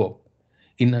job scope.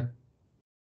 In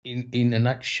a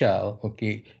nutshell,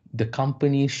 okay, the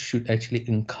companies should actually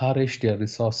encourage their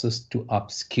resources to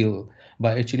upskill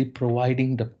by actually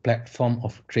providing the platform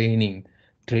of training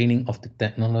of the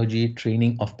technology,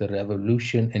 training of the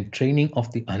revolution, and training of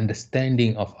the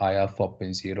understanding of IR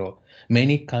 4.0.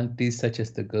 Many countries such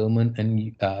as the government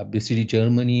and basically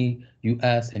Germany,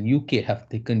 US, and UK have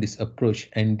taken this approach,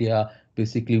 and they are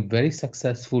basically very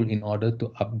successful in order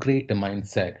to upgrade the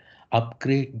mindset,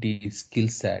 upgrade the skill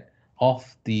set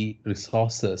of the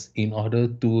resources in order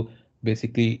to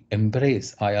basically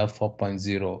embrace IR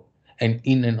 4.0. And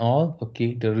in and all,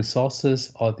 okay, the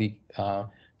resources or the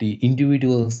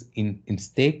individuals in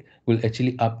stake will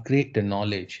actually upgrade the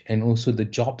knowledge and also the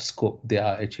job scope they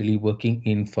are actually working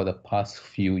in for the past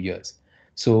few years.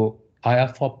 So IR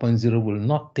 4.0 will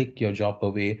not take your job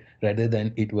away, rather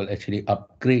than it will actually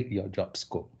upgrade your job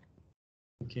scope.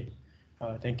 Okay,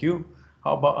 thank you.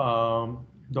 How about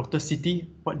Dr. Siti?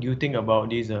 What do you think about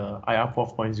this IR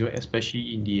 4.0,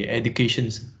 especially in the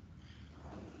educations?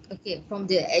 Okay, from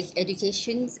the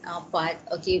education part,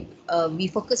 okay, we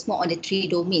focus more on the three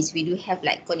domains. We do have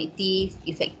like cognitive,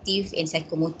 effective, and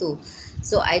psychomotor.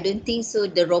 So I don't think so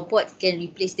the robot can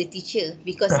replace the teacher,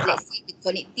 because let's say the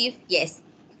cognitive, yes,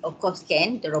 of course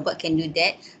can. The robot can do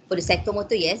that. For the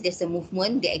psychomotor, yes, there's a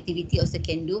movement, the activity also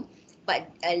can do,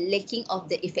 but lacking of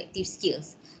the effective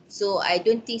skills. So I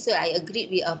don't think so. I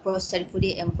agree with Prof.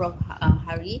 Sarifudin and Prof.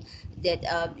 Hari that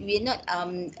we're not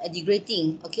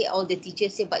degrading, okay, all the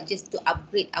teachers here, but just to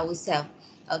upgrade ourselves.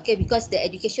 Okay, because the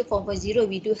education 4.0,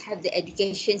 we do have the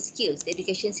education skills. The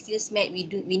education skills meant we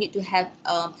need to have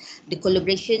the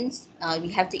collaborations. We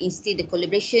have to instill the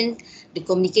collaboration, the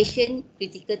communication,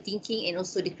 critical thinking, and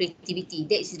also the creativity.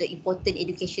 That is the important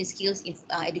education skills in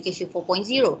education 4.0.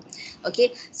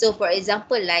 Okay, so for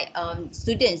example, like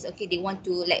students, okay, they want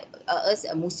to, like us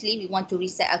a Muslim, we want to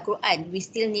recite Al-Quran. We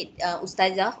still need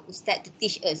ustaz to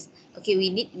teach us. Okay,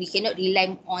 we cannot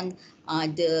rely on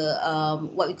the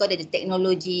what we call the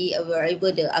technology,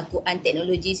 wherever the Al-Quran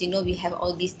technologies, we have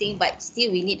all these things, but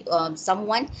still we need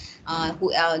someone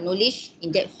who are knowledge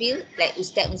in that field, like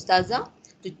ustazah,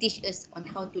 to teach us on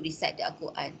how to recite the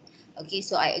Al-Quran. Okay,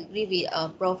 so I agree with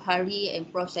Prof. Hari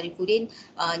and Prof. Sarifudin.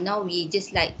 Now we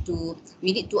just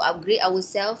we need to upgrade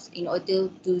ourselves in order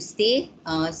to stay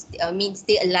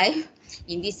alive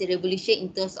in this revolution in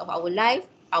terms of our life,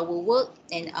 our work,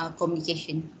 and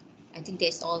communication. I think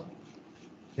that's all.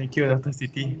 Thank you, Dr.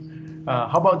 Siti.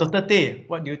 How about Dr. Teh?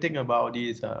 What do you think about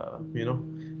these,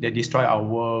 they destroy our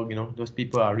work, those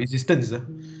people are resistant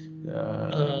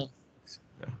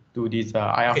to these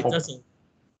IR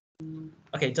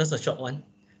Okay, 4. just a short one.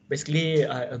 Basically,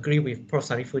 I agree with Prof.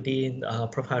 Sarifudin,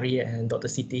 Prof. Hari, and Dr.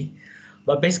 Siti.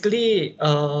 But basically,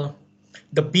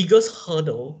 the biggest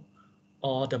hurdle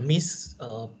or the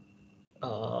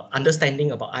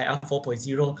understanding about IR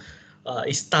 4.0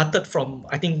 is started from,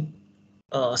 I think,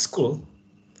 school.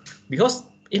 Because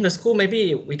in the school,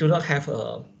 maybe we do not have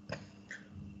a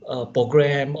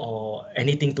program or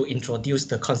anything to introduce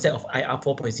the concept of IR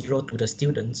 4.0 to the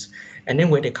students. And then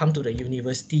when they come to the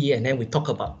university and then we talk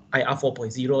about IR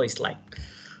 4.0, it's like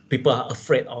people are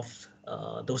afraid of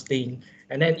those things.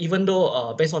 And then even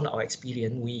though based on our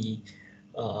experience, we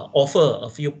offer a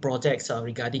few projects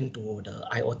regarding to the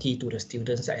IoT to the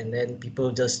students, and then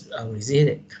people just resist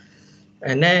it.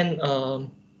 And then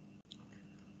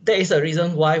that is the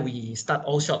reason why we start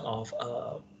all sort of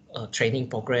a training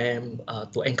program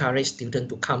to encourage students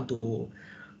to come to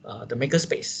the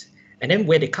makerspace. And then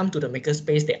when they come to the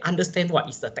makerspace, they understand what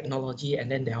is the technology, and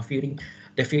then they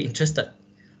feel interested.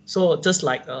 So just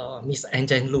like Miss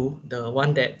Anjan Lu, the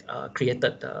one that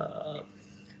created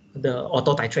the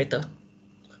auto titrator,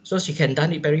 so she can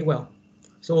done it very well.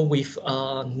 So with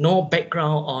no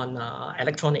background on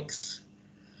electronics.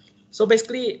 So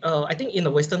basically, I think in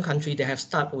the Western country, they have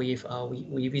started with,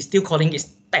 we still calling it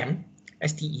STEM,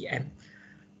 STEM.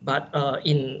 But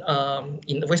in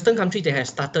the Western country, they have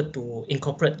started to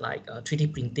incorporate like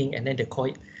 3D printing, and then they call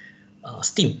it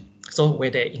STEAM. So where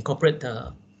they incorporate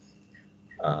the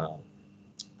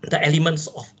elements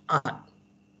of art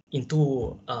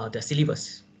into the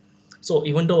syllabus. So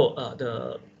even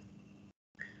though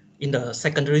in the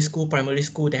secondary school, primary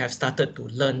school, they have started to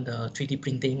learn the 3D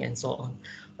printing and so on.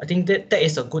 I think that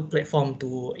is a good platform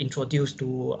to introduce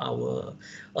to our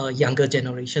younger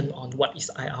generation on what is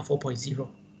IR 4.0.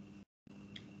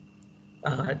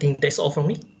 I think that's all from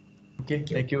me. Okay,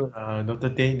 thank you, Dr.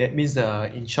 Teh. That means,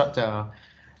 in short, IR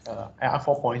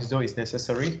 4.0 is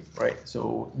necessary, right?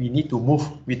 So we need to move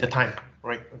with the time,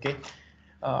 right? Okay.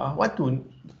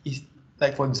 Is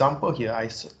like, for example, here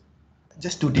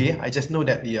just today I just know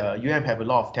that the UM have a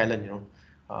lot of talent.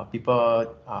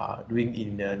 People are doing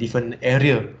in a different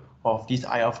area of this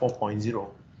IR 4.0,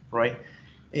 right?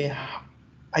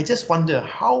 I just wonder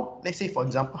how, let's say, for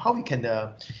example, how we can,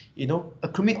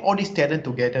 accumulate all this talent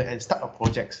together and start a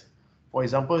projects. For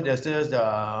example, there's just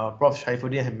Prof.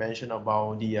 Shaifuddin had mentioned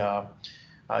about the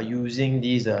using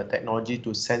these technology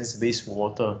to sense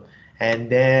wastewater, and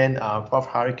then Prof.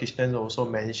 Hari Krishnan also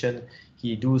mentioned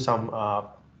he do some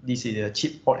this is a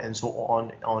chip port and so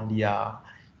on the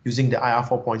using the IR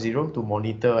 4.0 to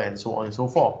monitor and so on and so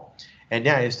forth. And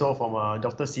then I saw from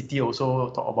Dr. Siti also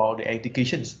talk about the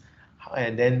educations,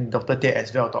 and then Dr. Ted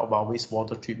as well talk about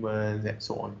wastewater treatment and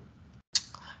so on.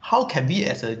 How can we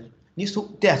as a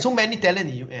there are so many talent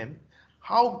in UM,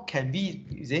 how can we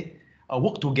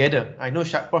work together? I know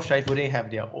Prof. Shaifuddin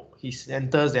have his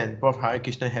centers, and Prof. Hari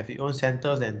Krishnan have his own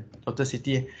centers, and Dr.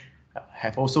 Siti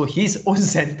have also his own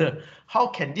center. How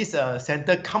can this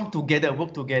center come together,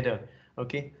 work together?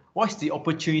 Okay, what's the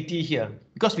opportunity here?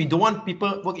 Because we don't want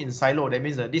people work in silo. That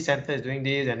means this center is doing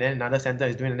this, and then another center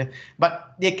is doing that.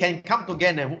 But they can come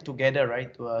together and work together,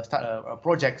 right, to start a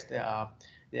projects that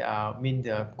are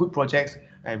good projects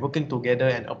and working together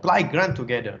and apply grant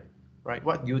together, right?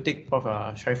 What do you think, Prof.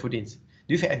 Sharifuddin?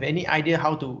 Do you have any idea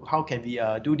how can we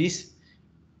do this?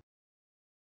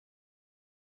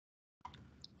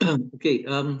 Okay.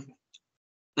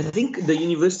 I think the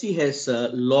university has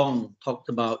long talked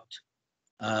about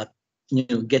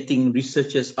getting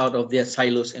researchers out of their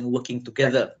silos and working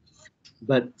together.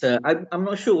 But I'm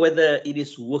not sure whether it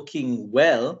is working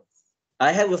well.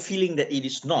 I have a feeling that it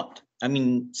is not. I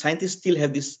mean, scientists still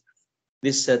have this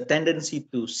tendency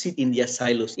to sit in their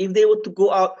silos. If they were to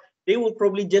go out, they will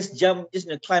probably just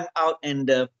climb out and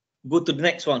go to the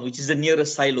next one, which is the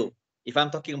nearest silo. If I'm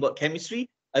talking about chemistry,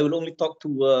 I will only talk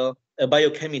to a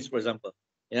biochemist, for example.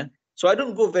 Yeah. So I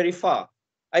don't go very far.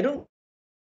 I don't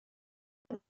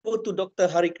go to Dr.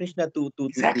 Hari Krishna to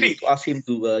ask him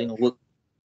to work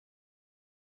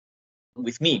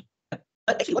with me. But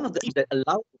actually, one of the things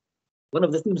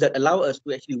that allow us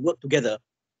to actually work together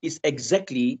is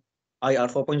exactly IR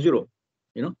 4.0.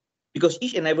 Because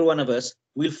each and every one of us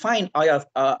will find IR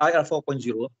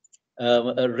 4.0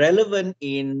 relevant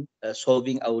in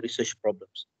solving our research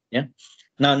problems. Yeah.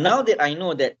 Now that I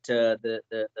know that the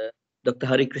Dr.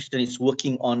 Hari Krishnan is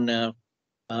working on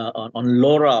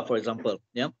LoRa, for example.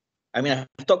 Yeah. I mean,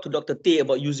 I've talked to Dr. Tay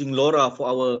about using LoRa for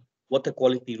our water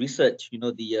quality research.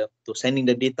 To sending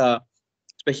the data,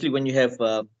 especially when you have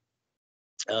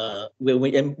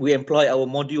when we employ our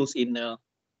modules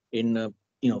in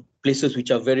places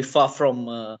which are very far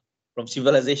from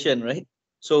civilization, right?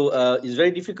 So it's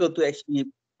very difficult to actually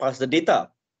pass the data.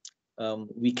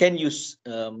 We can use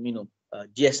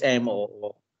GSM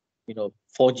or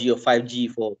 4G or 5G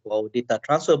for our data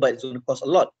transfer, but it's going to cost a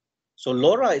lot. So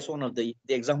LoRa is one of the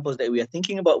examples that we are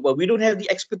thinking about, but we don't have the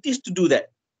expertise to do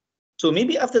that. So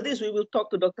maybe after this, we will talk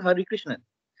to Dr. Hari Krishnan.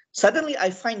 Suddenly, I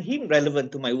find him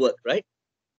relevant to my work, right?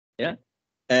 Yeah.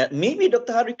 Maybe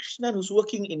Dr. Hari Krishnan, who's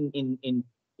working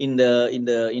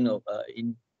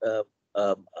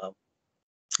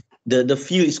the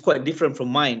field is quite different from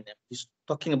mine. He's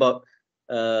talking about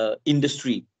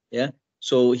industry. Yeah.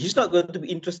 So he's not going to be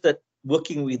interested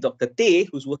working with Dr. Tay,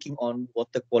 who's working on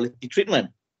water quality treatment.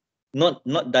 Not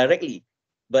directly,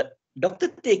 but Dr.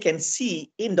 Tay can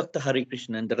see in Dr. Hari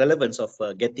Krishnan the relevance of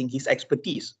getting his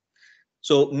expertise.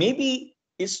 So maybe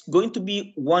it's going to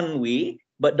be one way,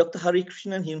 but Dr. Hari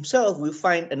Krishnan himself will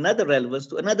find another relevance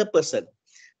to another person.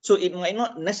 So it might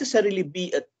not necessarily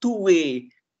be a two-way,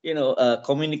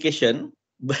 communication,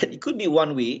 but it could be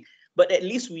one way. But at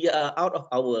least we are out of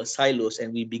our silos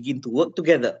and we begin to work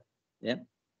together. Yeah.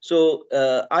 So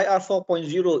IR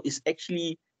 4.0 is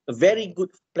actually a very good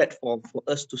platform for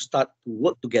us to start to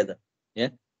work together. Yeah.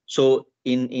 So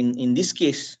in this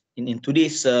case, in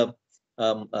today's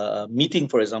meeting,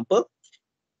 for example,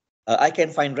 I can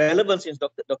find relevance in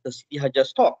Dr. Siti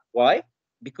Hajar's talk. Why?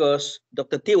 Because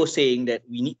Dr. Tay was saying that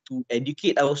we need to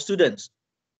educate our students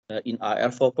in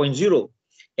IR 4.0.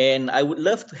 And I would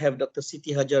love to have Dr.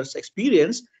 Siti Hajar's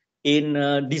experience in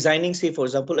designing, say, for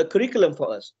example, a curriculum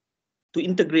for us to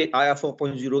integrate IR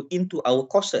 4.0 into our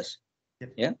courses.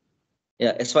 Yeah.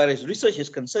 Yeah. As far as research is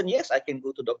concerned, yes, I can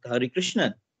go to Dr. Hari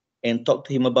Krishnan and talk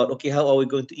to him about, okay, how are we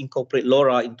going to incorporate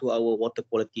LoRa into our water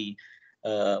quality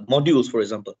modules, for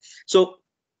example. So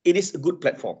it is a good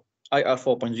platform, IR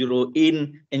 4.0,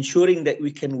 in ensuring that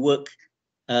we can work,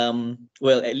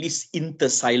 at least inter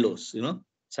silos.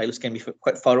 Silos can be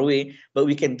quite far away, but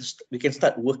we can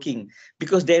start working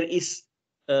because there is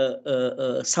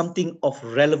something of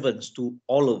relevance to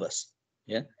all of us.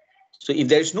 Yeah. So if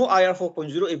there is no IR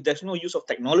 4.0, if there's no use of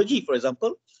technology, for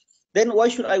example, then why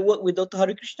should I work with Dr.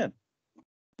 Hari Krishnan?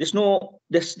 There's no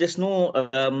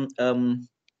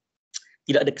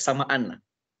tidak ada kesamaan lah,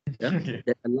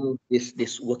 that allows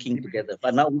this working together.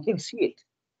 But now we can see it.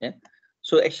 Yeah.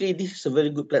 So actually, this is a very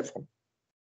good platform.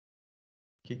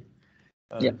 Okay.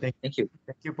 Thank you.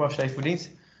 Thank you, Prof. Shaifuddin.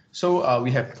 So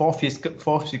we have four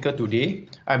speakers today.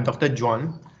 I'm Dr.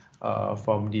 Juan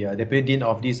from the Deputy Dean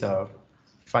of this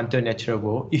frontier natural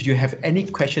world. If you have any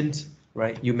questions,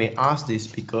 right, you may ask the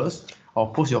speakers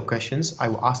or post your questions. I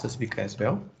will ask the speaker as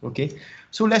well. Okay,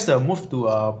 so let's move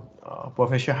to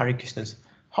Professor Hari Krishnan.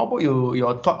 How about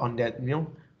your thought on that?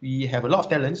 We have a lot of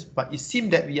talents, but it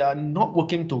seems that we are not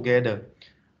working together.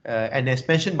 And as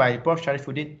mentioned by Prof.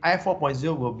 Sharifuddin, IF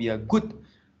 4.0 will be a good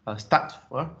start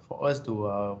for us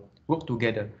to work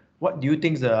together. What do you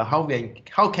think?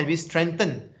 How can we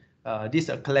strengthen this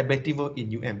collaborative work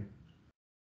in UM?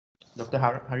 Dr.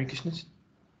 Hari Krishnan?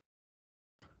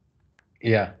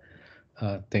 Yeah,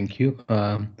 thank you.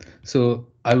 So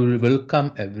I will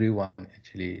welcome everyone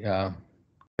actually.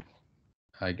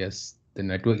 I guess the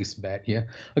network is bad here.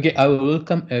 Okay, I will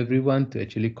welcome everyone to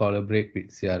actually collaborate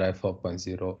with CRI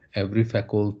 4.0. Every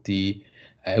faculty,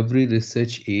 every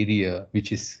research area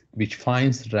which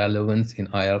finds relevance in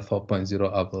IR 4.0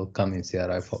 are welcome in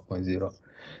CRI 4.0.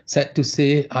 Sad to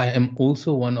say, I am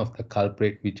also one of the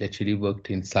culprit which actually worked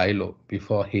in silo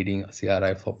before heading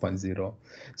CRI 4.0.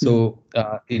 So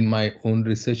in my own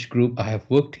research group, I have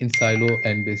worked in silo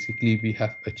and basically we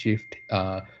have achieved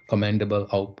commendable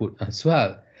output as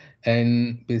well.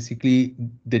 And basically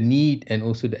the need and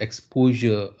also the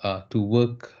exposure to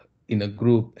work in a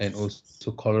group and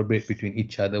also collaborate between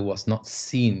each other was not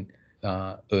seen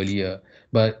earlier.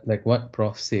 But like what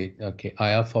Prof said, okay,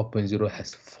 IR 4.0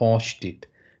 has forged it,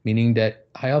 meaning that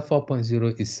IR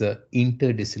 4.0 is a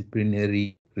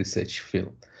interdisciplinary research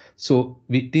field. So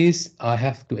with this, I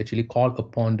have to actually call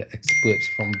upon the experts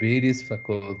from various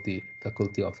faculty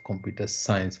of computer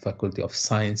science, faculty of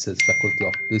sciences, faculty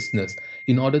of business,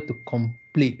 in order to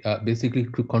complete, basically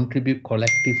to contribute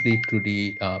collectively to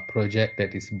the project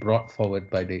that is brought forward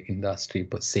by the industry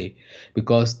per se,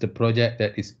 because the project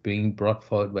that is being brought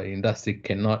forward by industry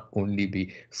cannot only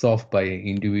be solved by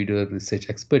individual research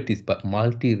expertise, but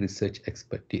multi-research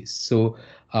expertise. So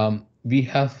we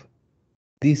have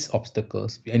these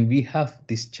obstacles and we have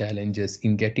these challenges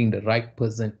in getting the right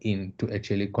person in to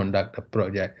actually conduct a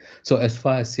project. So as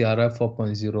far as CRI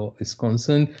 4.0 is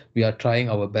concerned, we are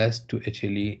trying our best to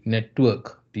actually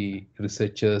network the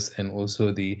researchers and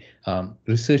also the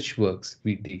research works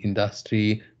with the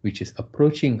industry, which is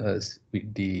approaching us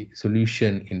with the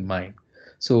solution in mind.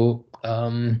 So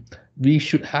we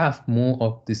should have more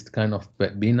of this kind of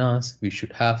webinars. We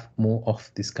should have more of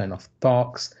this kind of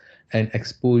talks and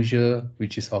exposure,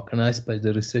 which is organized by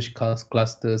the research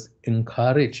clusters,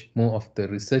 encourage more of the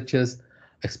researchers,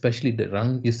 especially the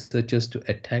young researchers, to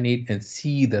attend it and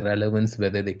see the relevance,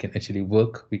 whether they can actually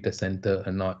work with the center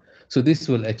or not. So this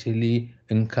will actually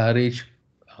encourage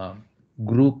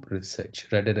group research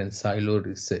rather than silo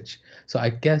research. So I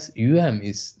guess UM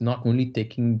is not only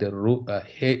taking the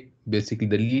head, basically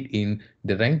the lead in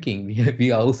the ranking,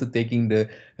 we are also taking the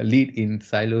lead in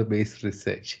silo-based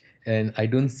research. And I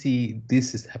don't see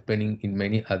this is happening in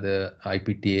many other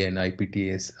IPTA and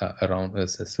IPTAs around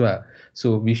us as well.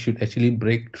 So we should actually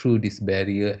break through this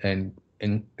barrier and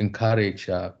encourage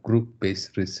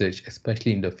group-based research,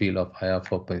 especially in the field of IR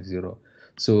 4.0.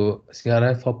 So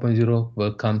CRI 4.0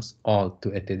 welcomes all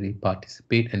to actually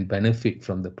participate and benefit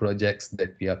from the projects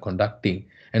that we are conducting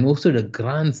and also the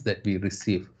grants that we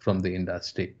receive from the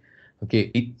industry.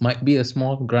 Okay, it might be a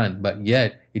small grant, but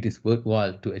yet it is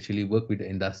worthwhile to actually work with the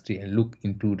industry and look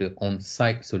into the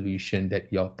on-site solution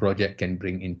that your project can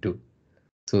bring into.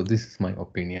 So this is my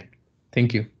opinion.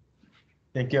 Thank you.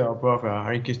 Thank you, Prof.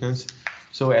 Hari Krishnan.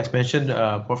 So as mentioned,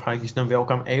 Prof. Hari Krishnan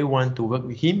welcome everyone to work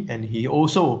with him, and he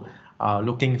also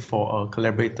looking for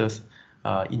collaborators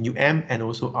in UM and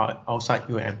also outside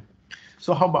UM.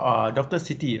 So how about Dr.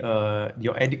 Siti?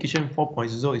 Your education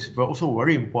 4.0 is also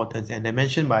very important, and I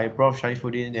mentioned by Prof.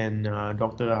 Sharifuddin and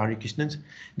Dr. Hari Krishnan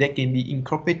that can be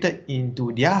incorporated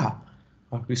into their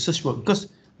research work, because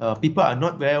people are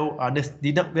not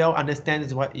did not well understand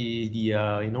what is the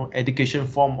education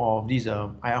form of this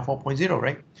IR 4.0,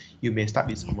 right? You may start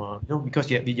with some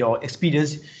because with your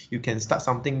experience you can start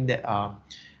something that are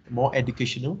more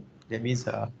educational. That means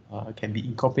can be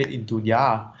incorporated into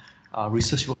their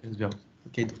research work as well.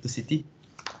 Okay, Dr. Siti.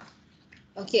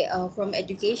 Okay, from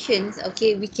education,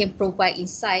 okay, we can provide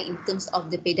insight in terms of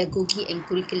the pedagogy and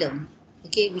curriculum.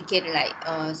 Okay, we can like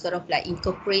sort of like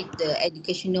incorporate the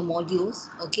educational modules,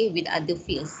 okay, with other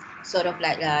fields, sort of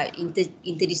like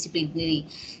interdisciplinary.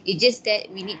 It's just that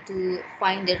we need to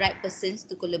find the right persons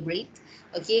to collaborate,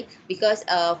 okay, because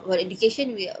for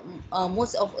education,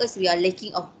 most of us, we are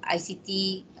lacking of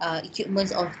ICT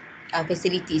equipments of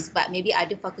facilities, but maybe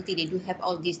other faculty, they do have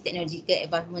all these technological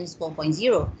advancements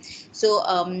 4.0. So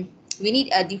we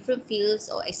need different fields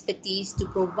or expertise to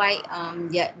provide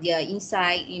their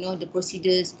insight, the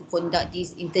procedures to conduct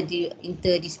this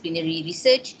interdisciplinary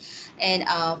research. And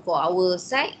for our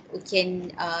side, we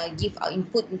can give our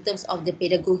input in terms of the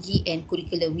pedagogy and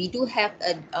curriculum. We do have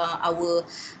our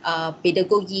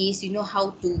pedagogies,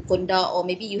 how to conduct, or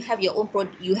maybe you have your own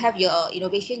you have your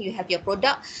innovation, you have your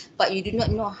product, but you do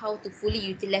not know how to fully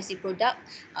utilize the product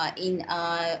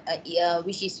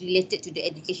which is related to the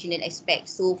educational aspect.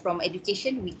 So from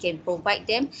education, we can provide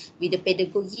them with the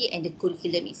pedagogy and the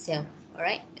curriculum itself. All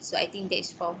right. So I think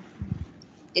that's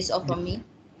all from me.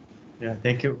 Yeah,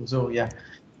 thank you. So yeah,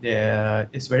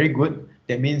 it's very good.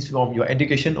 That means from your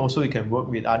education also you can work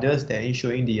with others that is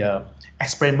showing the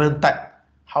experiment type,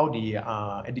 how the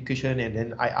education and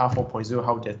then IR 4.0,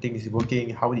 how the thing is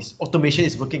working, how this automation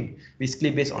is working,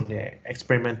 basically based on the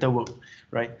experimental work,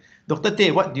 right? Dr. Tay,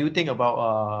 what do you think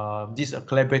about this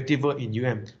collaborative work in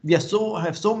UM? We have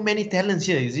so many talents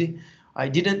here, you see.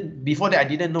 Before that I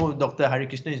didn't know Dr. Hari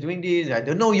Krishna is doing this. I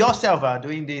don't know yourself are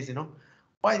doing this,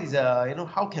 Why is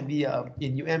how can we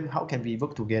in UM, how can we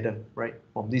work together, right?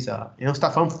 From this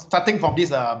starting from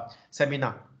this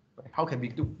seminar, right? How can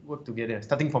we work together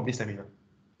starting from this seminar?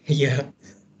 Yeah,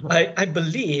 I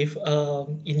believe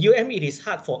in UM it is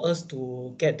hard for us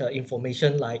to get the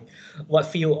information like what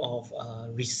field of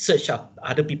research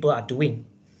other people are doing.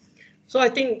 So I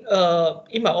think,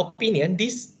 in my opinion,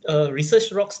 this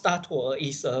Research Rockstar Tour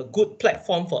is a good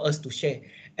platform for us to share.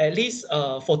 At least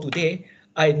for today,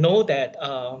 I know that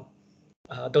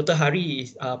Dr.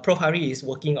 Hari Prof. Hari is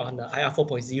working on IR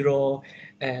 4.0,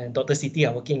 and Dr. Siti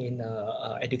are working in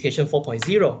Education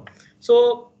 4.0.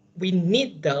 So we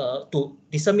need to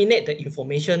disseminate the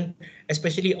information,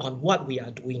 especially on what we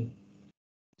are doing.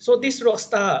 So this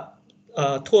Rockstar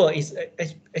tour is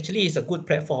actually a good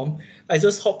platform. I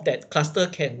just hope that cluster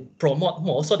can promote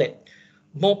more so that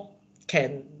more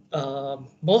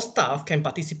staff can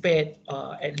participate,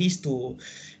 at least to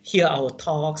hear our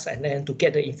talks and then to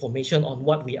get the information on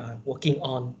what we are working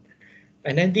on.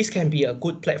 And then this can be a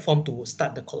good platform to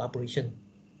start the collaboration.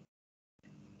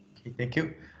 Okay, thank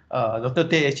you. Dr.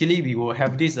 Tay, actually, we will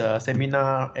have this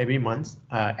seminar every month,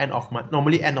 end of month,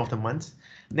 normally end of the month.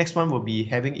 Next one will be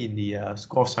having in the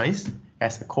School of Science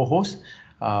as a co-host.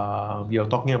 We are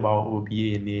talking about will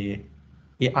be in the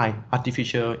AI,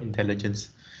 artificial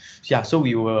intelligence. Yeah, so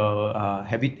we will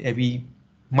have it every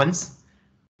month,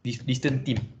 this distant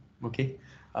team. Okay,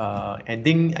 and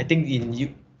then I think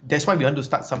that's why we want to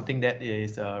start something that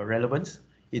is relevant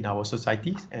in our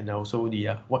societies and also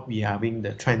the what we are having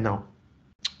the trend now.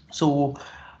 So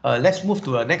let's move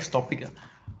to our next topic.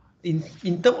 In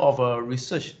terms of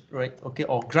research, right? Okay,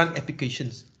 or grant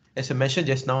applications. As I mentioned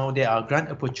just now, there are grant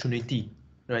opportunity,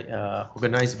 right?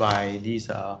 Organized by these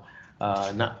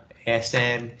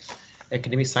ASM,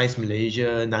 Academic Science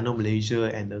Malaysia, Nano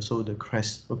Malaysia, and also the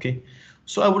CREST. Okay,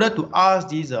 so I would like to ask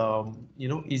these.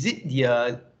 Is it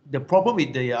the problem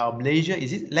with the Malaysia?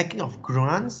 Is it lacking of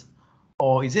grants,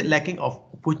 or is it lacking of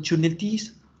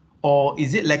opportunities, or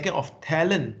is it lacking of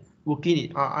talent working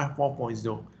in RR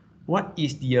 4.0? What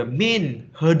is the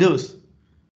main hurdles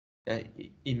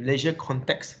in Malaysia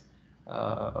context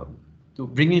to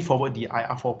bringing forward the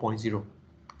IR 4.0?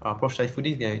 Prof.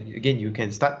 Saifuddin, again, you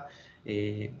can start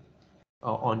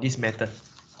on this matter.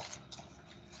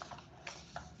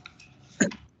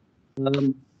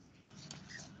 Do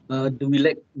we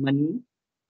lack money?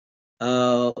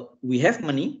 We have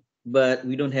money, but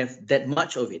we don't have that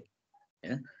much of it.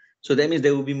 Yeah. So that means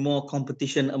there will be more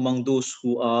competition among those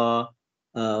who are,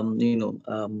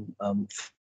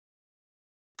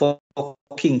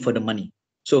 forking for the money.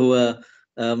 So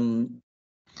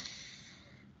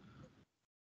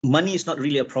money is not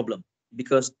really a problem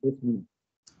because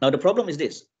now the problem is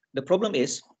this. The problem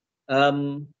is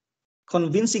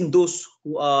convincing those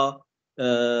who are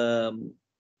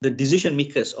the decision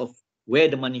makers of where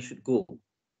the money should go.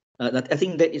 I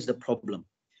think that is the problem.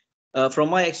 From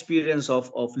my experience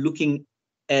of looking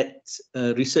at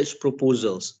research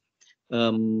proposals,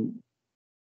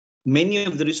 many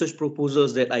of the research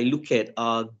proposals that I look at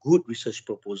are good research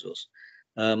proposals.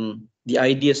 The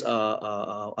ideas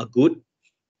are good.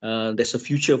 There's a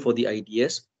future for the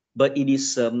ideas, but it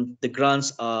is the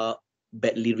grants are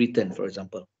badly written, for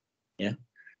example. Yeah,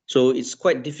 so it's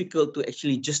quite difficult to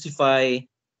actually justify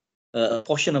a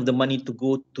portion of the money to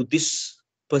go to this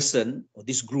person or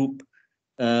this group,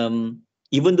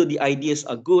 even though the ideas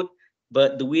are good,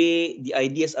 but the way the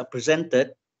ideas are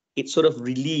presented, it sort of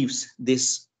relieves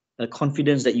this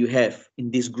confidence that you have in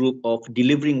this group of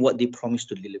delivering what they promise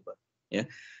to deliver. Yeah,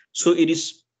 so it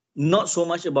is not so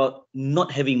much about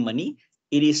not having money,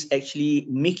 it is actually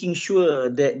making sure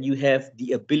that you have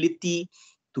the ability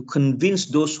to convince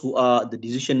those who are the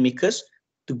decision makers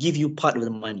to give you part of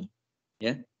the money.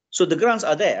 Yeah. So the grants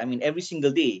are there. I mean, every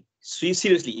single day.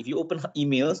 Seriously, if you open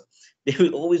emails, there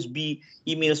will always be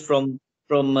emails from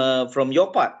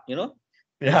your part. You know.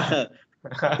 Yeah.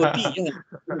 OT, yeah.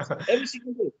 Every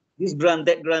single day. This grant,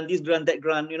 that grant, this grant, that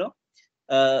grant. You know.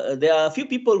 There are a few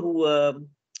people who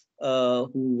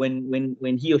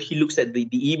when he or she looks at the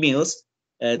emails,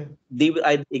 they will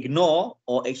either ignore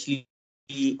or actually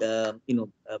pay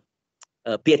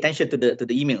attention to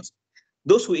the emails.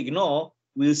 Those who ignore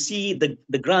will see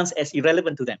the grants as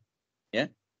irrelevant to them. Yeah.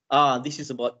 This is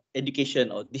about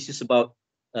education, or this is about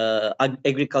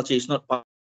agriculture. It's not part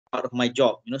of my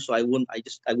job, you know. So I won't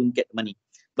get the money.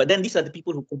 But then these are the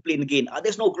people who complain again.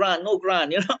 There's no grant, no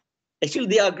grant. You know, actually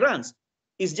there are grants.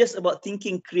 It's just about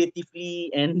thinking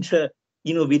creatively and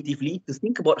innovatively to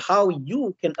think about how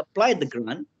you can apply the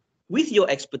grant with your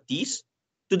expertise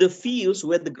to the fields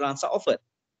where the grants are offered.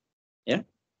 Yeah.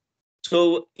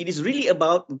 So it is really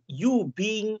about you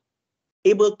being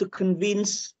able to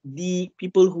convince the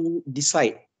people who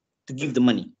decide to give the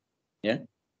money. Yeah.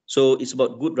 So it's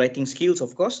about good writing skills,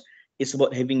 of course. It's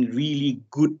about having really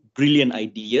good, brilliant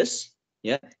ideas,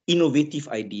 yeah, innovative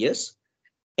ideas,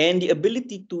 and the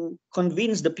ability to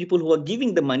convince the people who are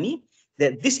giving the money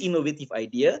that this innovative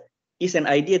idea is an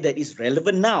idea that is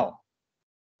relevant now.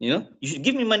 You know, you should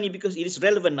give me money because it is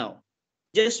relevant now.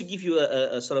 Just to give you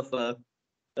a sort of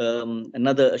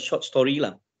another short story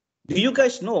lah. Do you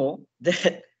guys know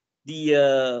that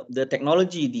the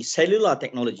technology, the cellular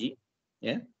technology,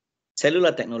 yeah,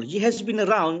 cellular technology has been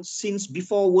around since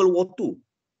before World War II,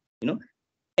 you know,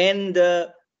 and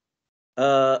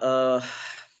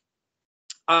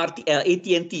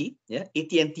AT&T, yeah,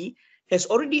 AT&T has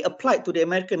already applied to the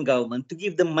American government to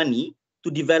give them money to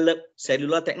develop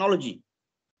cellular technology.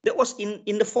 That was in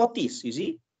the 40s, you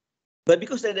see. But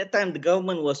because at that time the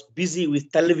government was busy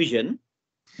with television,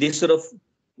 they sort of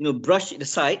brushed it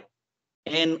aside.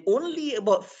 And only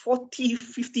about 40,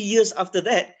 50 years after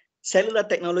that, cellular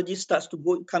technology starts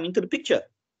to come into the picture,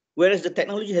 whereas the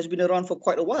technology has been around for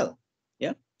quite a while.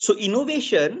 Yeah. So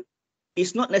innovation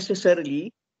is not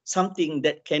necessarily something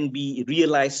that can be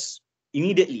realized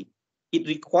immediately. It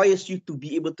requires you to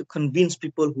be able to convince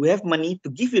people who have money to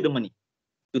give you the money,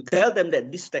 to tell them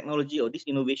that this technology or this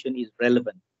innovation is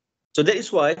relevant. So that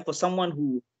is why for someone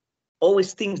who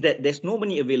always thinks that there's no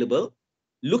money available,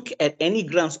 look at any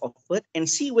grants offered and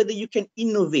see whether you can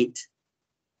innovate,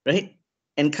 right?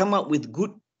 And come up with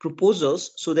good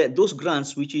proposals so that those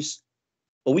grants, which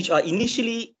are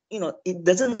initially, it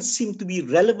doesn't seem to be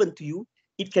relevant to you,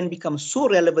 it can become so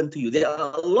relevant to you. There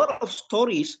are a lot of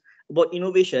stories about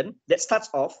innovation that starts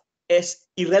off as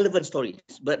irrelevant stories,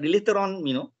 but later on,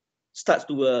 starts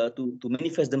to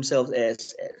manifest themselves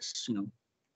as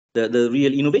the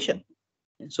real innovation.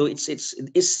 So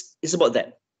it's about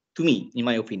that, to me, in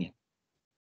my opinion.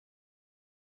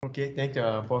 Okay, thank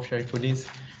you for sharing for this.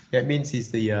 That means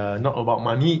it's not about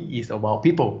money, it's about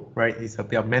people, right? It's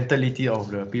about mentality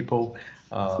of the people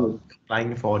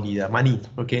applying for the money.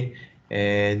 Okay,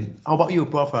 and how about you,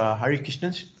 Prof. Hari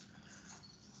Krishnan?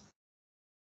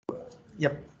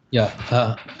 Yep.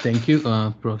 Yeah, thank you,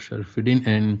 Prof. Sharifuddin.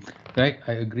 And right,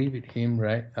 I agree with him,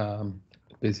 right?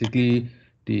 Basically,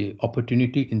 the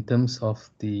opportunity in terms of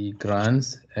the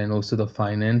grants and also the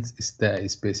finance is there.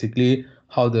 Is basically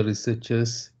how the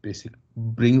researchers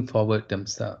bring forward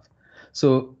themselves.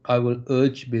 So I will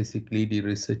urge basically the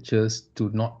researchers to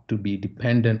not to be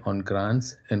dependent on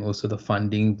grants and also the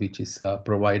funding which is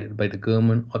provided by the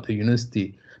government or the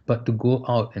university, but to go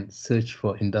out and search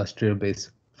for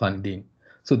industrial-based funding.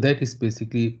 So that is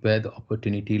basically where the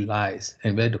opportunity lies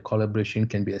and where the collaboration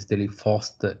can be actually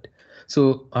fostered.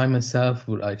 So I myself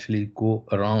will actually go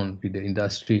around with the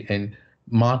industry and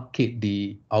market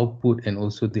the output and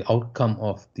also the outcome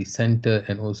of the center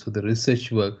and also the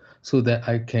research work so that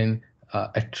I can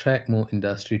attract more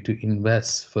industry to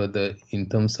invest further in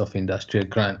terms of industrial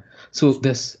grant. So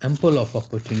there's ample of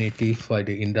opportunity for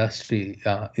the industry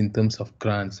in terms of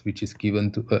grants which is given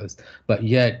to us, but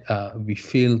yet we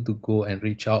fail to go and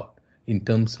reach out in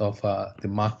terms of the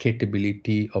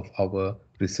marketability of our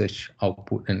research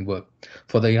output and work.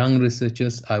 For the young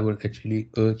researchers, I will actually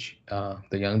urge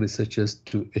the young researchers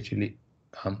to actually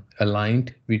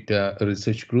aligned with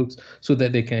research groups so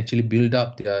that they can actually build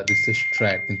up their research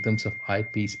track in terms of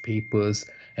IPs, papers,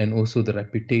 and also the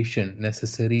reputation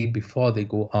necessary before they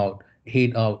go out,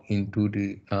 head out into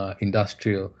the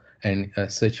industrial and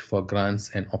search for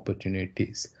grants and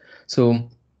opportunities. So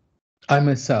I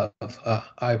myself,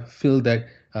 I feel that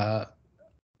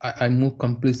I'm more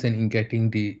complacent in getting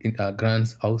the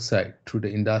grants outside through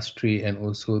the industry and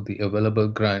also the available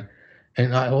grant.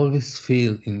 And I always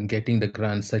fail in getting the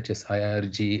grants such as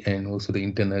IRG and also the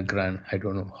internal grant. I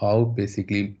don't know how.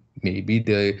 Basically, maybe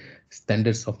the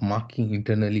standards of marking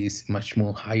internally is much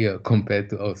more higher compared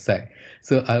to outside.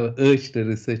 So I will urge the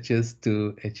researchers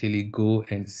to actually go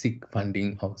and seek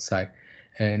funding outside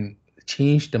and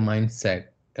change the mindset,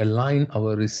 align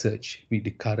our research with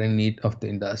the current need of the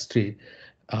industry.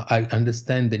 I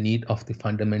understand the need of the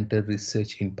fundamental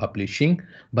research in publishing,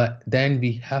 but then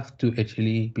we have to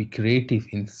actually be creative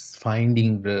in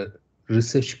finding the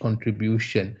research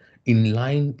contribution in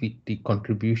line with the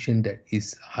contribution that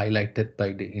is highlighted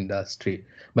by the industry.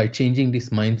 By changing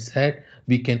this mindset,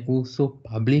 we can also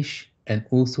publish and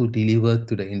also deliver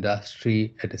to the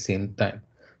industry at the same time.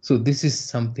 So this is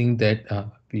something that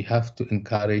we have to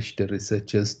encourage the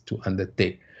researchers to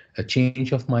undertake, a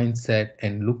change of mindset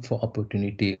and look for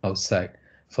opportunity outside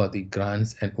for the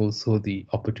grants and also the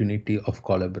opportunity of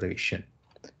collaboration.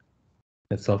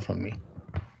 That's all from me.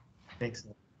 Thanks,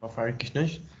 Prof. Hari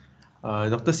Krishnesh.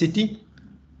 Dr. Siti?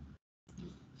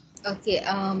 Okay,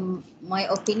 my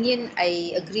opinion,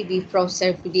 I agree with Prof.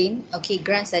 Sarifuddin. Okay,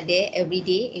 grants are there every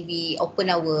day. We open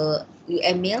our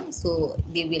UML, so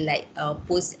they will like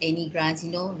post any grants,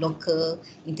 local,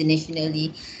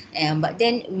 internationally. But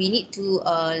then we need to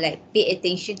like pay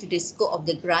attention to the scope of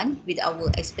the grant with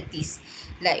our expertise.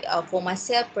 Like for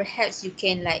myself, perhaps you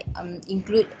can like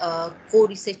include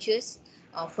co-researchers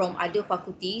from other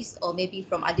faculties or maybe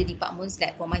from other departments.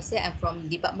 Like for myself, I'm from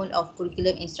Department of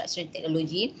Curriculum, Instruction and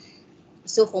Technology.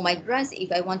 So for my grants,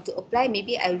 if I want to apply,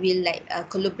 maybe I will like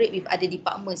collaborate with other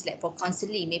departments, like for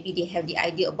counselling. Maybe they have the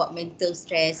idea about mental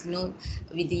stress,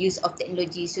 with the use of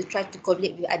technology. So try to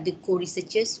collaborate with other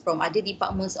co-researchers from other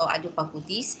departments or other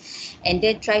faculties, and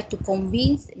then try to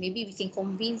convince. Maybe we can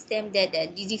convince them that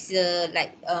this is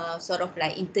like sort of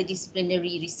like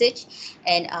interdisciplinary research,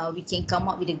 and we can come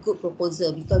up with a good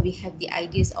proposal because we have the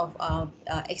ideas of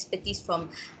expertise from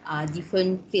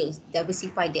different fields,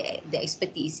 diversify the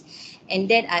expertise. And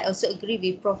then I also agree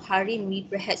with Prof. Hari.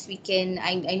 Perhaps we can.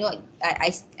 I know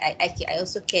I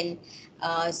also can.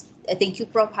 Thank you,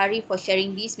 Prof. Hari, for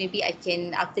sharing this. Maybe I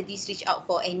can after this reach out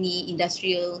for any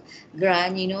industrial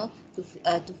grant.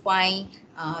 To find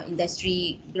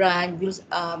industry grant, builds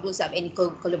up any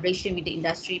collaboration with the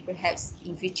industry perhaps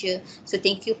in future. So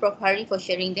thank you, Prof. Hari, for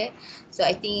sharing that. So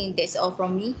I think that's all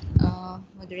from me,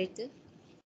 moderator.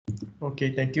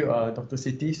 Okay, thank you, Dr.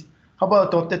 Siti. How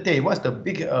about Dr. Tay? What's the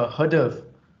big hurdle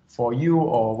for you,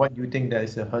 or what do you think that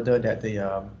is a hurdle that they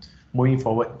are moving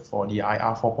forward for the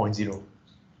IR 4.0?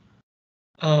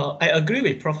 I agree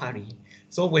with Prof. Hari.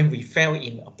 So when we fail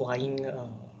in applying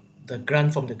the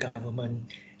grant from the government,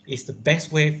 is the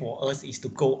best way for us is to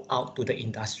go out to the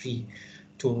industry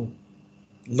to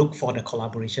look for the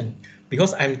collaboration.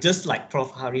 Because I'm just like Prof.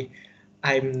 Hari,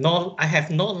 I have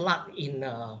no luck in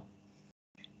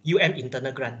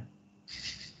internal grant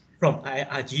from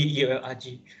IRG,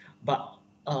 ELRG, but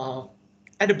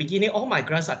at the beginning, all my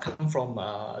grants are come from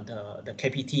the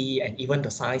KPT and even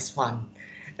the science fund.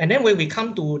 And then when we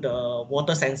come to the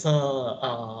water sensor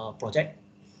project,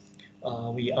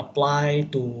 we apply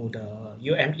to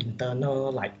the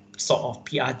internal, like sort of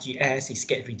PRGS is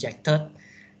get rejected.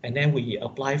 And then we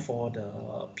apply for the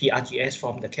PRGS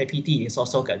from the KPT, is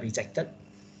also get rejected.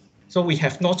 So we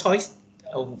have no choice.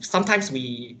 Sometimes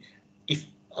if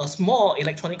a small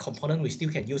electronic component, we still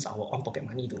can use our own pocket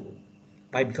money to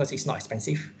buy because it's not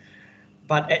expensive.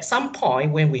 But at some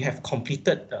point when we have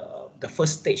completed the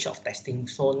first stage of testing,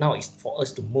 so now it's for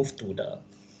us to move to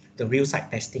the real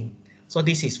site testing. So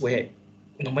this is where,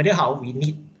 no matter how, we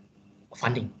need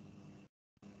funding.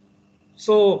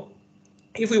 So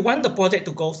if we want the project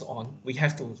to go on, we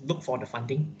have to look for the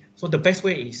funding. So the best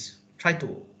way is try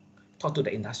to talk to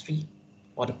the industry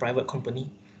or the private company.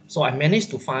 So I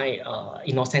managed to find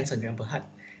Innocence and Berhad,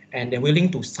 and they're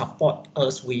willing to support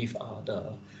us with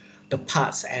the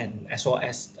parts and as well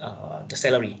as the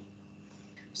salary.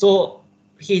 So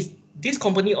this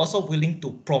company also willing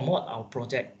to promote our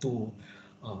project to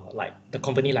like the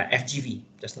company like FGV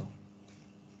just now.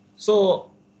 So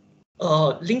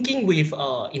linking with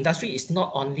industry is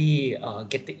not only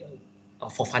getting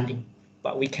for funding,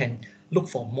 but we can look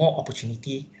for more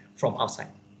opportunity from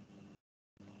outside.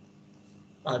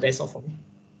 That's all for me.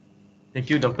 Thank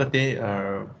you, Dr. Tay,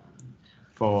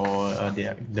 for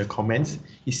the comments.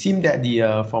 It seemed that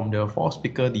from the four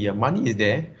speaker, the money is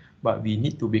there, but we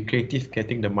need to be creative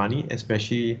getting the money,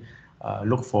 especially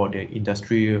look for the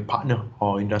industrial partner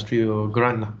or industrial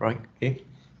grant, right? Okay.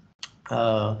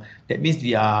 That means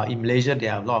in Malaysia,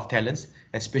 there are a lot of talents,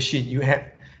 especially in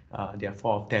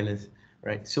of talents,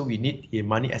 right? So we need the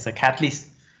money as a catalyst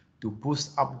to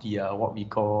boost up the what we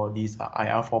call these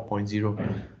IR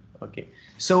 4.0. Okay.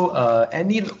 So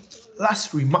any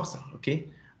last remarks? Okay.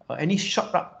 Any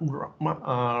short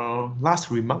last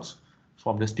remarks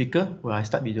from the speaker? Well, I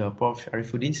start with Prof.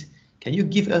 Arifuddin. Can you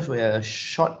give us a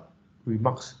short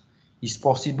remarks? Is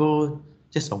possible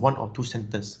just a 1 or 2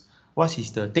 sentence? What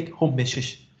is the take-home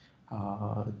message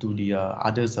to the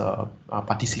others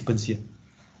participants here?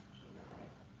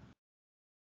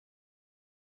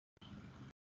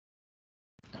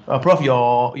 Prof,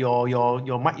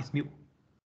 your mic is mute.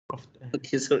 Prof.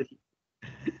 Okay, sorry.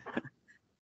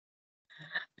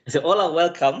 So all are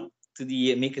welcome to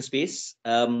the makerspace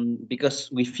because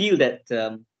we feel that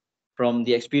from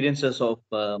the experiences of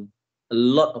a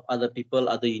lot of other people,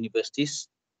 other universities,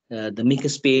 the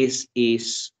makerspace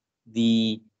is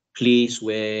the place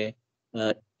where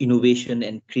innovation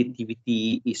and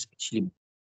creativity is actually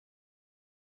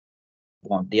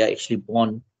born. They are actually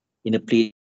born in a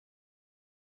place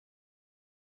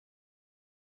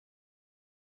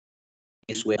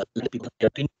where other people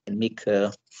can make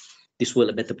this world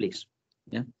a better place.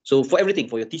 Yeah. So for everything,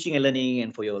 for your teaching and learning,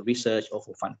 and for your research, or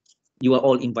for fun, you are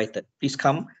all invited. Please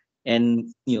come, and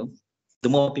the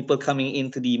more people coming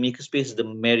into the makerspace, the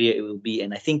merrier it will be.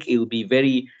 And I think it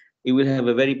will have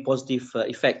a very positive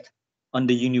effect on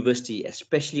the university,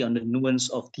 especially on the nuance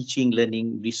of teaching,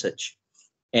 learning, research,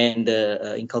 and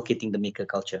inculcating the maker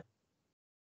culture.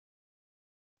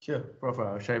 Sure, Prof.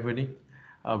 Sharifuddin.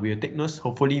 We'll take notes.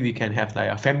 Hopefully, we can have like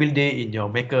a family day in your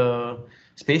maker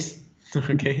space.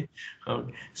 Okay.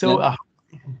 So,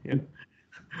 yeah.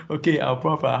 Okay,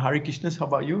 Prof. Hari Krishnan, how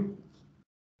about you?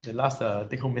 The last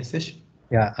take-home message.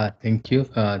 Yeah, thank you.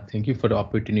 Thank you for the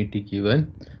opportunity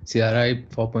given. CRI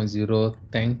 4.0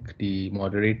 thank the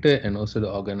moderator and also the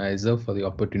organizer for the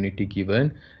opportunity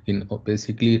given in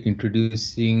basically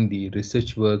introducing the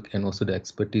research work and also the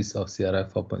expertise of CRI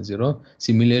 4.0.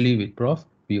 Similarly with Prof,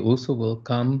 we also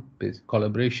welcome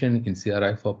collaboration in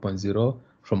CRI 4.0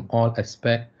 from all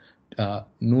aspects.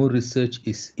 No research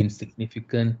is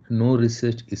insignificant, no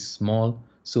research is small,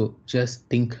 so just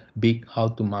think big how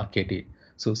to market it.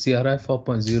 So CRI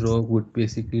 4.0 would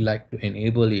basically like to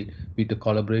enable it with the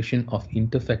collaboration of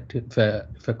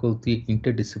faculty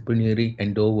interdisciplinary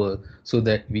endeavor so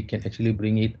that we can actually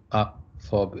bring it up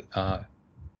for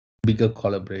bigger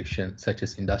collaboration, such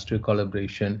as industrial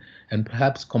collaboration and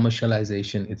perhaps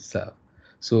commercialization itself.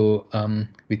 So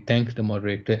we thank the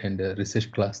moderator and the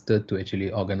research cluster to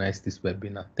actually organize this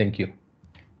webinar. Thank you.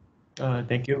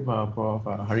 Thank you, Prof.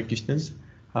 Hari Krishnan.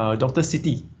 Dr.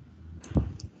 Siti.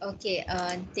 Okay,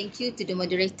 thank you to the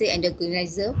moderator and the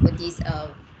organizer for this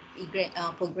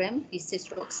program, Research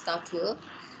Rockstar Tour,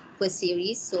 first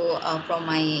series. So from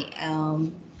my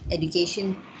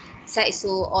education side,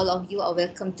 so all of you are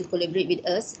welcome to collaborate with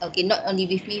us. Okay, not only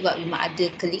with me, but with my other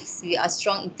colleagues. We are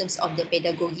strong in terms of the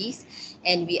pedagogies,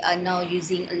 and we are now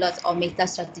using a lot of meta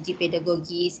strategy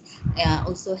pedagogies,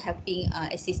 also helping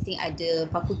assisting other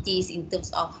faculties in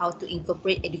terms of how to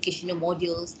incorporate educational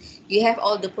modules. You have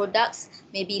all the products,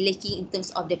 maybe lacking in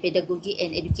terms of the pedagogy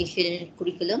and educational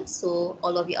curriculum. So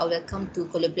all of you are welcome to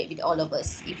collaborate with all of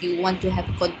us. If you want to have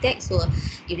contact, so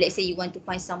if let's say you want to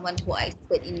find someone who are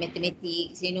expert in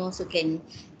mathematics, so can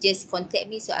just contact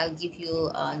me. So I'll give you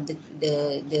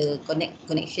the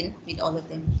connection with all of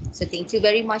them. So thank you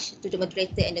very much to the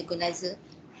moderator and the organizer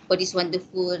for this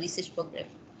wonderful research program,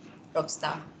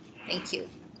 Rockstar. Thank you.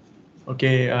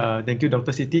 Okay, thank you,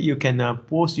 Dr. Siti. You can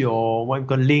post your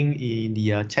link in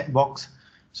the chat box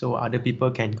so other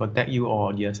people can contact you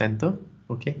or the center.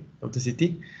 Okay, Dr.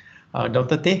 Siti.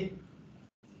 Dr. Teh.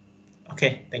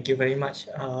 Okay, thank you very much.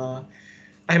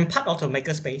 I'm part of the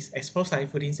makerspace, as Prof.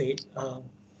 Saifuddin said.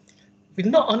 We're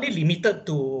not only limited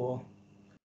to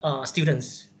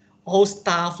students, all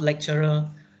staff, lecturer,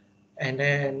 and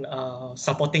then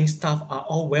supporting staff are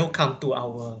all welcome to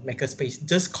our makerspace.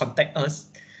 Just contact us.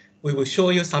 We will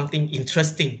show you something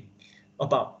interesting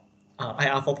about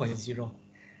IR 4.0.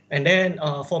 And then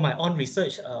for my own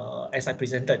research, as I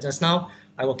presented just now,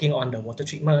 I'm working on the water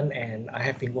treatment, and I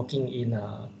have been working in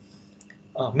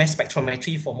mass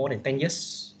spectrometry for more than 10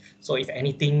 years. So if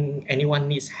anyone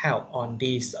needs help on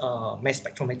this mass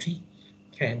spectrometry,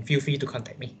 can feel free to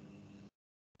contact me.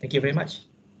 Thank you very much.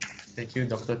 Thank you,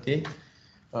 Dr. Teh.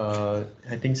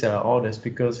 I think all the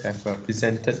speakers have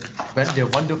presented their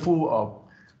wonderful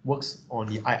works on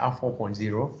the IR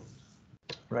 4.0,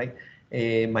 right?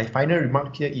 My final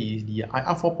remark here is the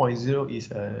IR 4.0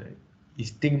 is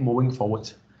thing moving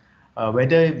forward.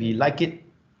 Whether we like it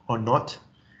or not,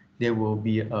 there will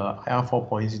be a IR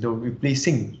 4.0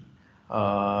 replacing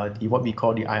what we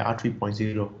call the IR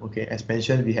 3.0. Okay, as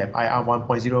mentioned, we have IR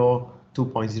 1.0,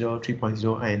 2.0,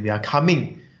 3.0, and we are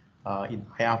coming in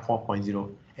IR 4.0.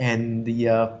 And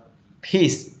the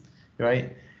pace,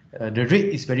 right? The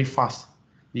rate is very fast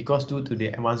because due to the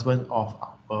advancement of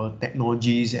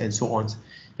technologies and so on,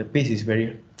 the pace is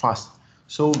very fast.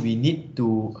 So we need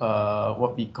to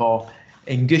what we call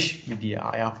engage with the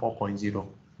IR 4.0.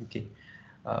 Okay.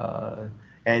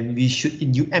 And we should,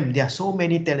 in UM, there are so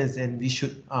many talents and we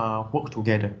should work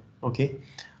together. Okay.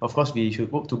 Of course, we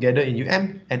should work together in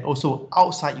UM and also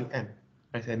outside UM.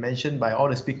 As I mentioned by all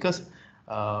the speakers,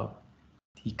 the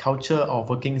culture of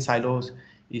working in silos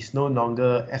is no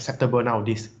longer acceptable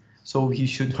nowadays. So we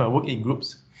should work in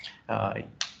groups.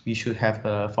 We should have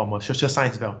from a social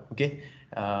science as well. Okay,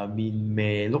 we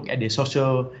may look at the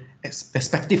social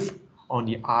perspective on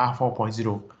the R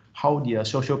 4.0, how the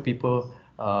social people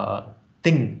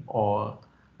think or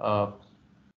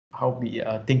how we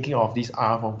are thinking of this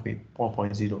R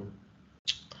 4.0.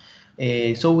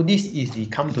 So this is the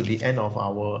come to the end of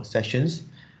our sessions.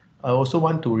 I also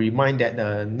want to remind that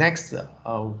the next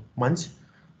month,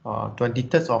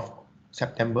 23rd of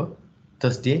September,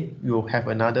 Thursday, we will have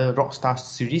another Rockstar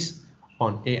series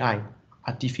on AI,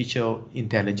 artificial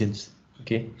intelligence.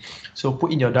 Okay, so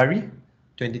put in your diary,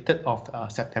 23rd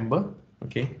of September,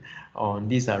 okay, on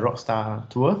this Rockstar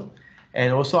tour.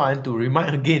 And also I want to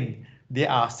remind again, there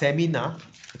are seminars,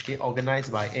 okay,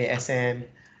 organized by ASM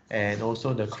and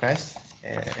also the CREST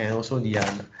and also the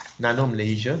Nano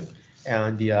Malaysia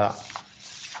and the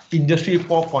Industry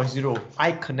 4.0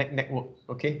 iConnect network.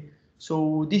 Okay,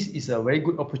 so this is a very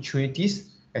good opportunities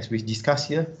as we discuss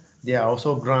here. There are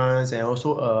also grants and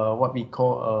also what we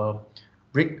call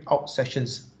breakout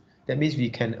sessions. That means we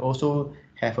can also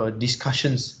have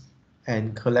discussions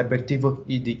and collaborative work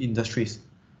in the industries.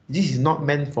 This is not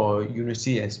meant for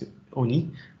university as only,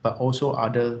 but also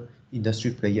other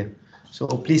industry player. So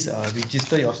please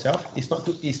register yourself. It's not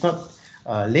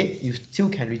late. You still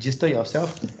can register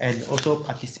yourself and also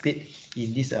participate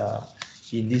in this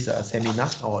seminar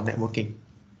or networking.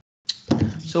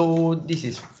 So this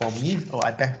is for me.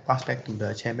 I pass back to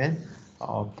the chairman,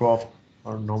 Prof.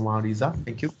 Norma Riza.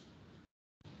 Thank you.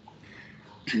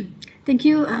 Thank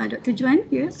you, Dr. Juan,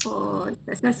 for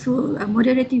successful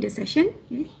moderating the session.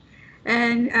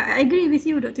 And I agree with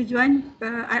you, Dr. Juan.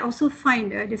 I also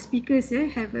find the speakers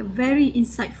have a very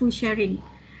insightful sharing.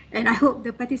 And I hope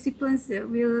the participants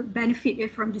will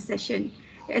benefit from the session,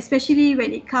 especially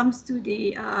when it comes to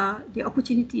the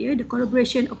opportunity, the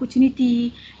collaboration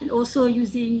opportunity, and also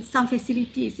using some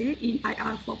facilities in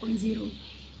IR 4.0.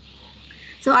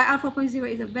 So IR 4.0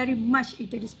 is a very much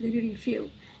interdisciplinary field.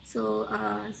 So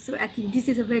I think this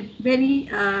is a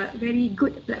very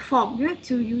good platform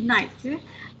to unite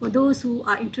for those who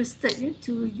are interested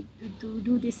to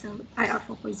do this IR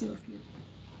 4.0 field.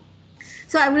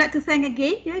 So I would like to thank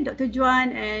again Dr.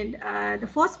 Juan and the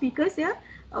four speakers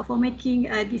for making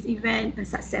this event a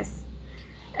success.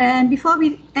 And before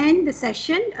we end the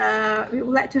session, we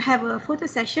would like to have a photo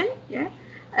session.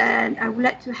 And I would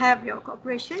like to have your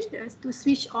cooperation to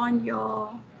switch on your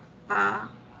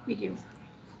video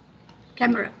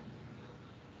camera.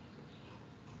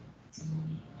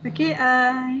 Okay,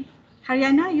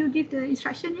 Haryana, you give the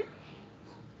instruction,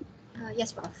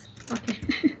 Yes, Prof.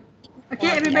 Okay. Okay,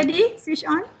 everybody, switch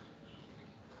on.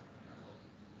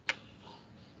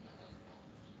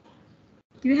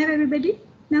 Do you have everybody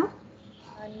now?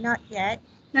 Not yet.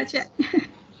 Not yet.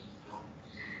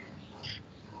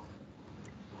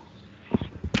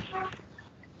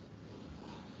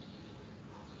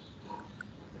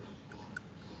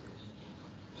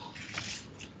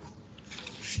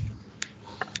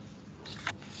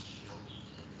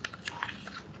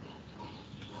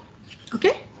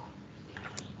 Okay.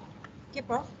 Okay,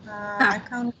 Prof. I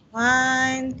count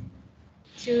 1,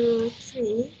 2,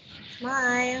 3.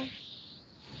 Smile.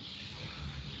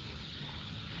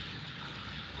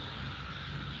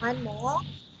 One more.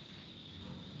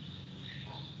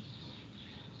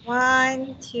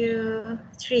 1, 2,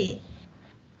 3.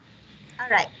 All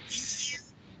right.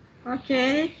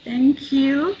 Okay, thank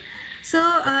you. So,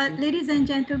 ladies and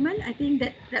gentlemen, I think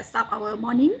that wraps up our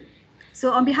morning. So,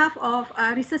 on behalf of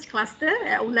Research Cluster,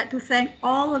 I would like to thank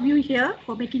all of you here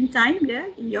for making time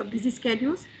in your busy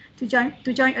schedules to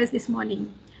join us this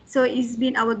morning. So, it's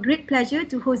been our great pleasure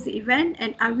to host the event,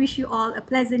 and I wish you all a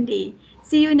pleasant day.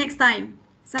 See you next time.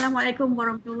 Assalamualaikum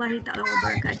warahmatullahi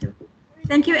wabarakatuh.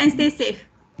 Thank you and stay safe.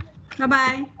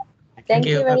 Bye-bye. Thank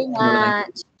you. you very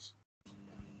much.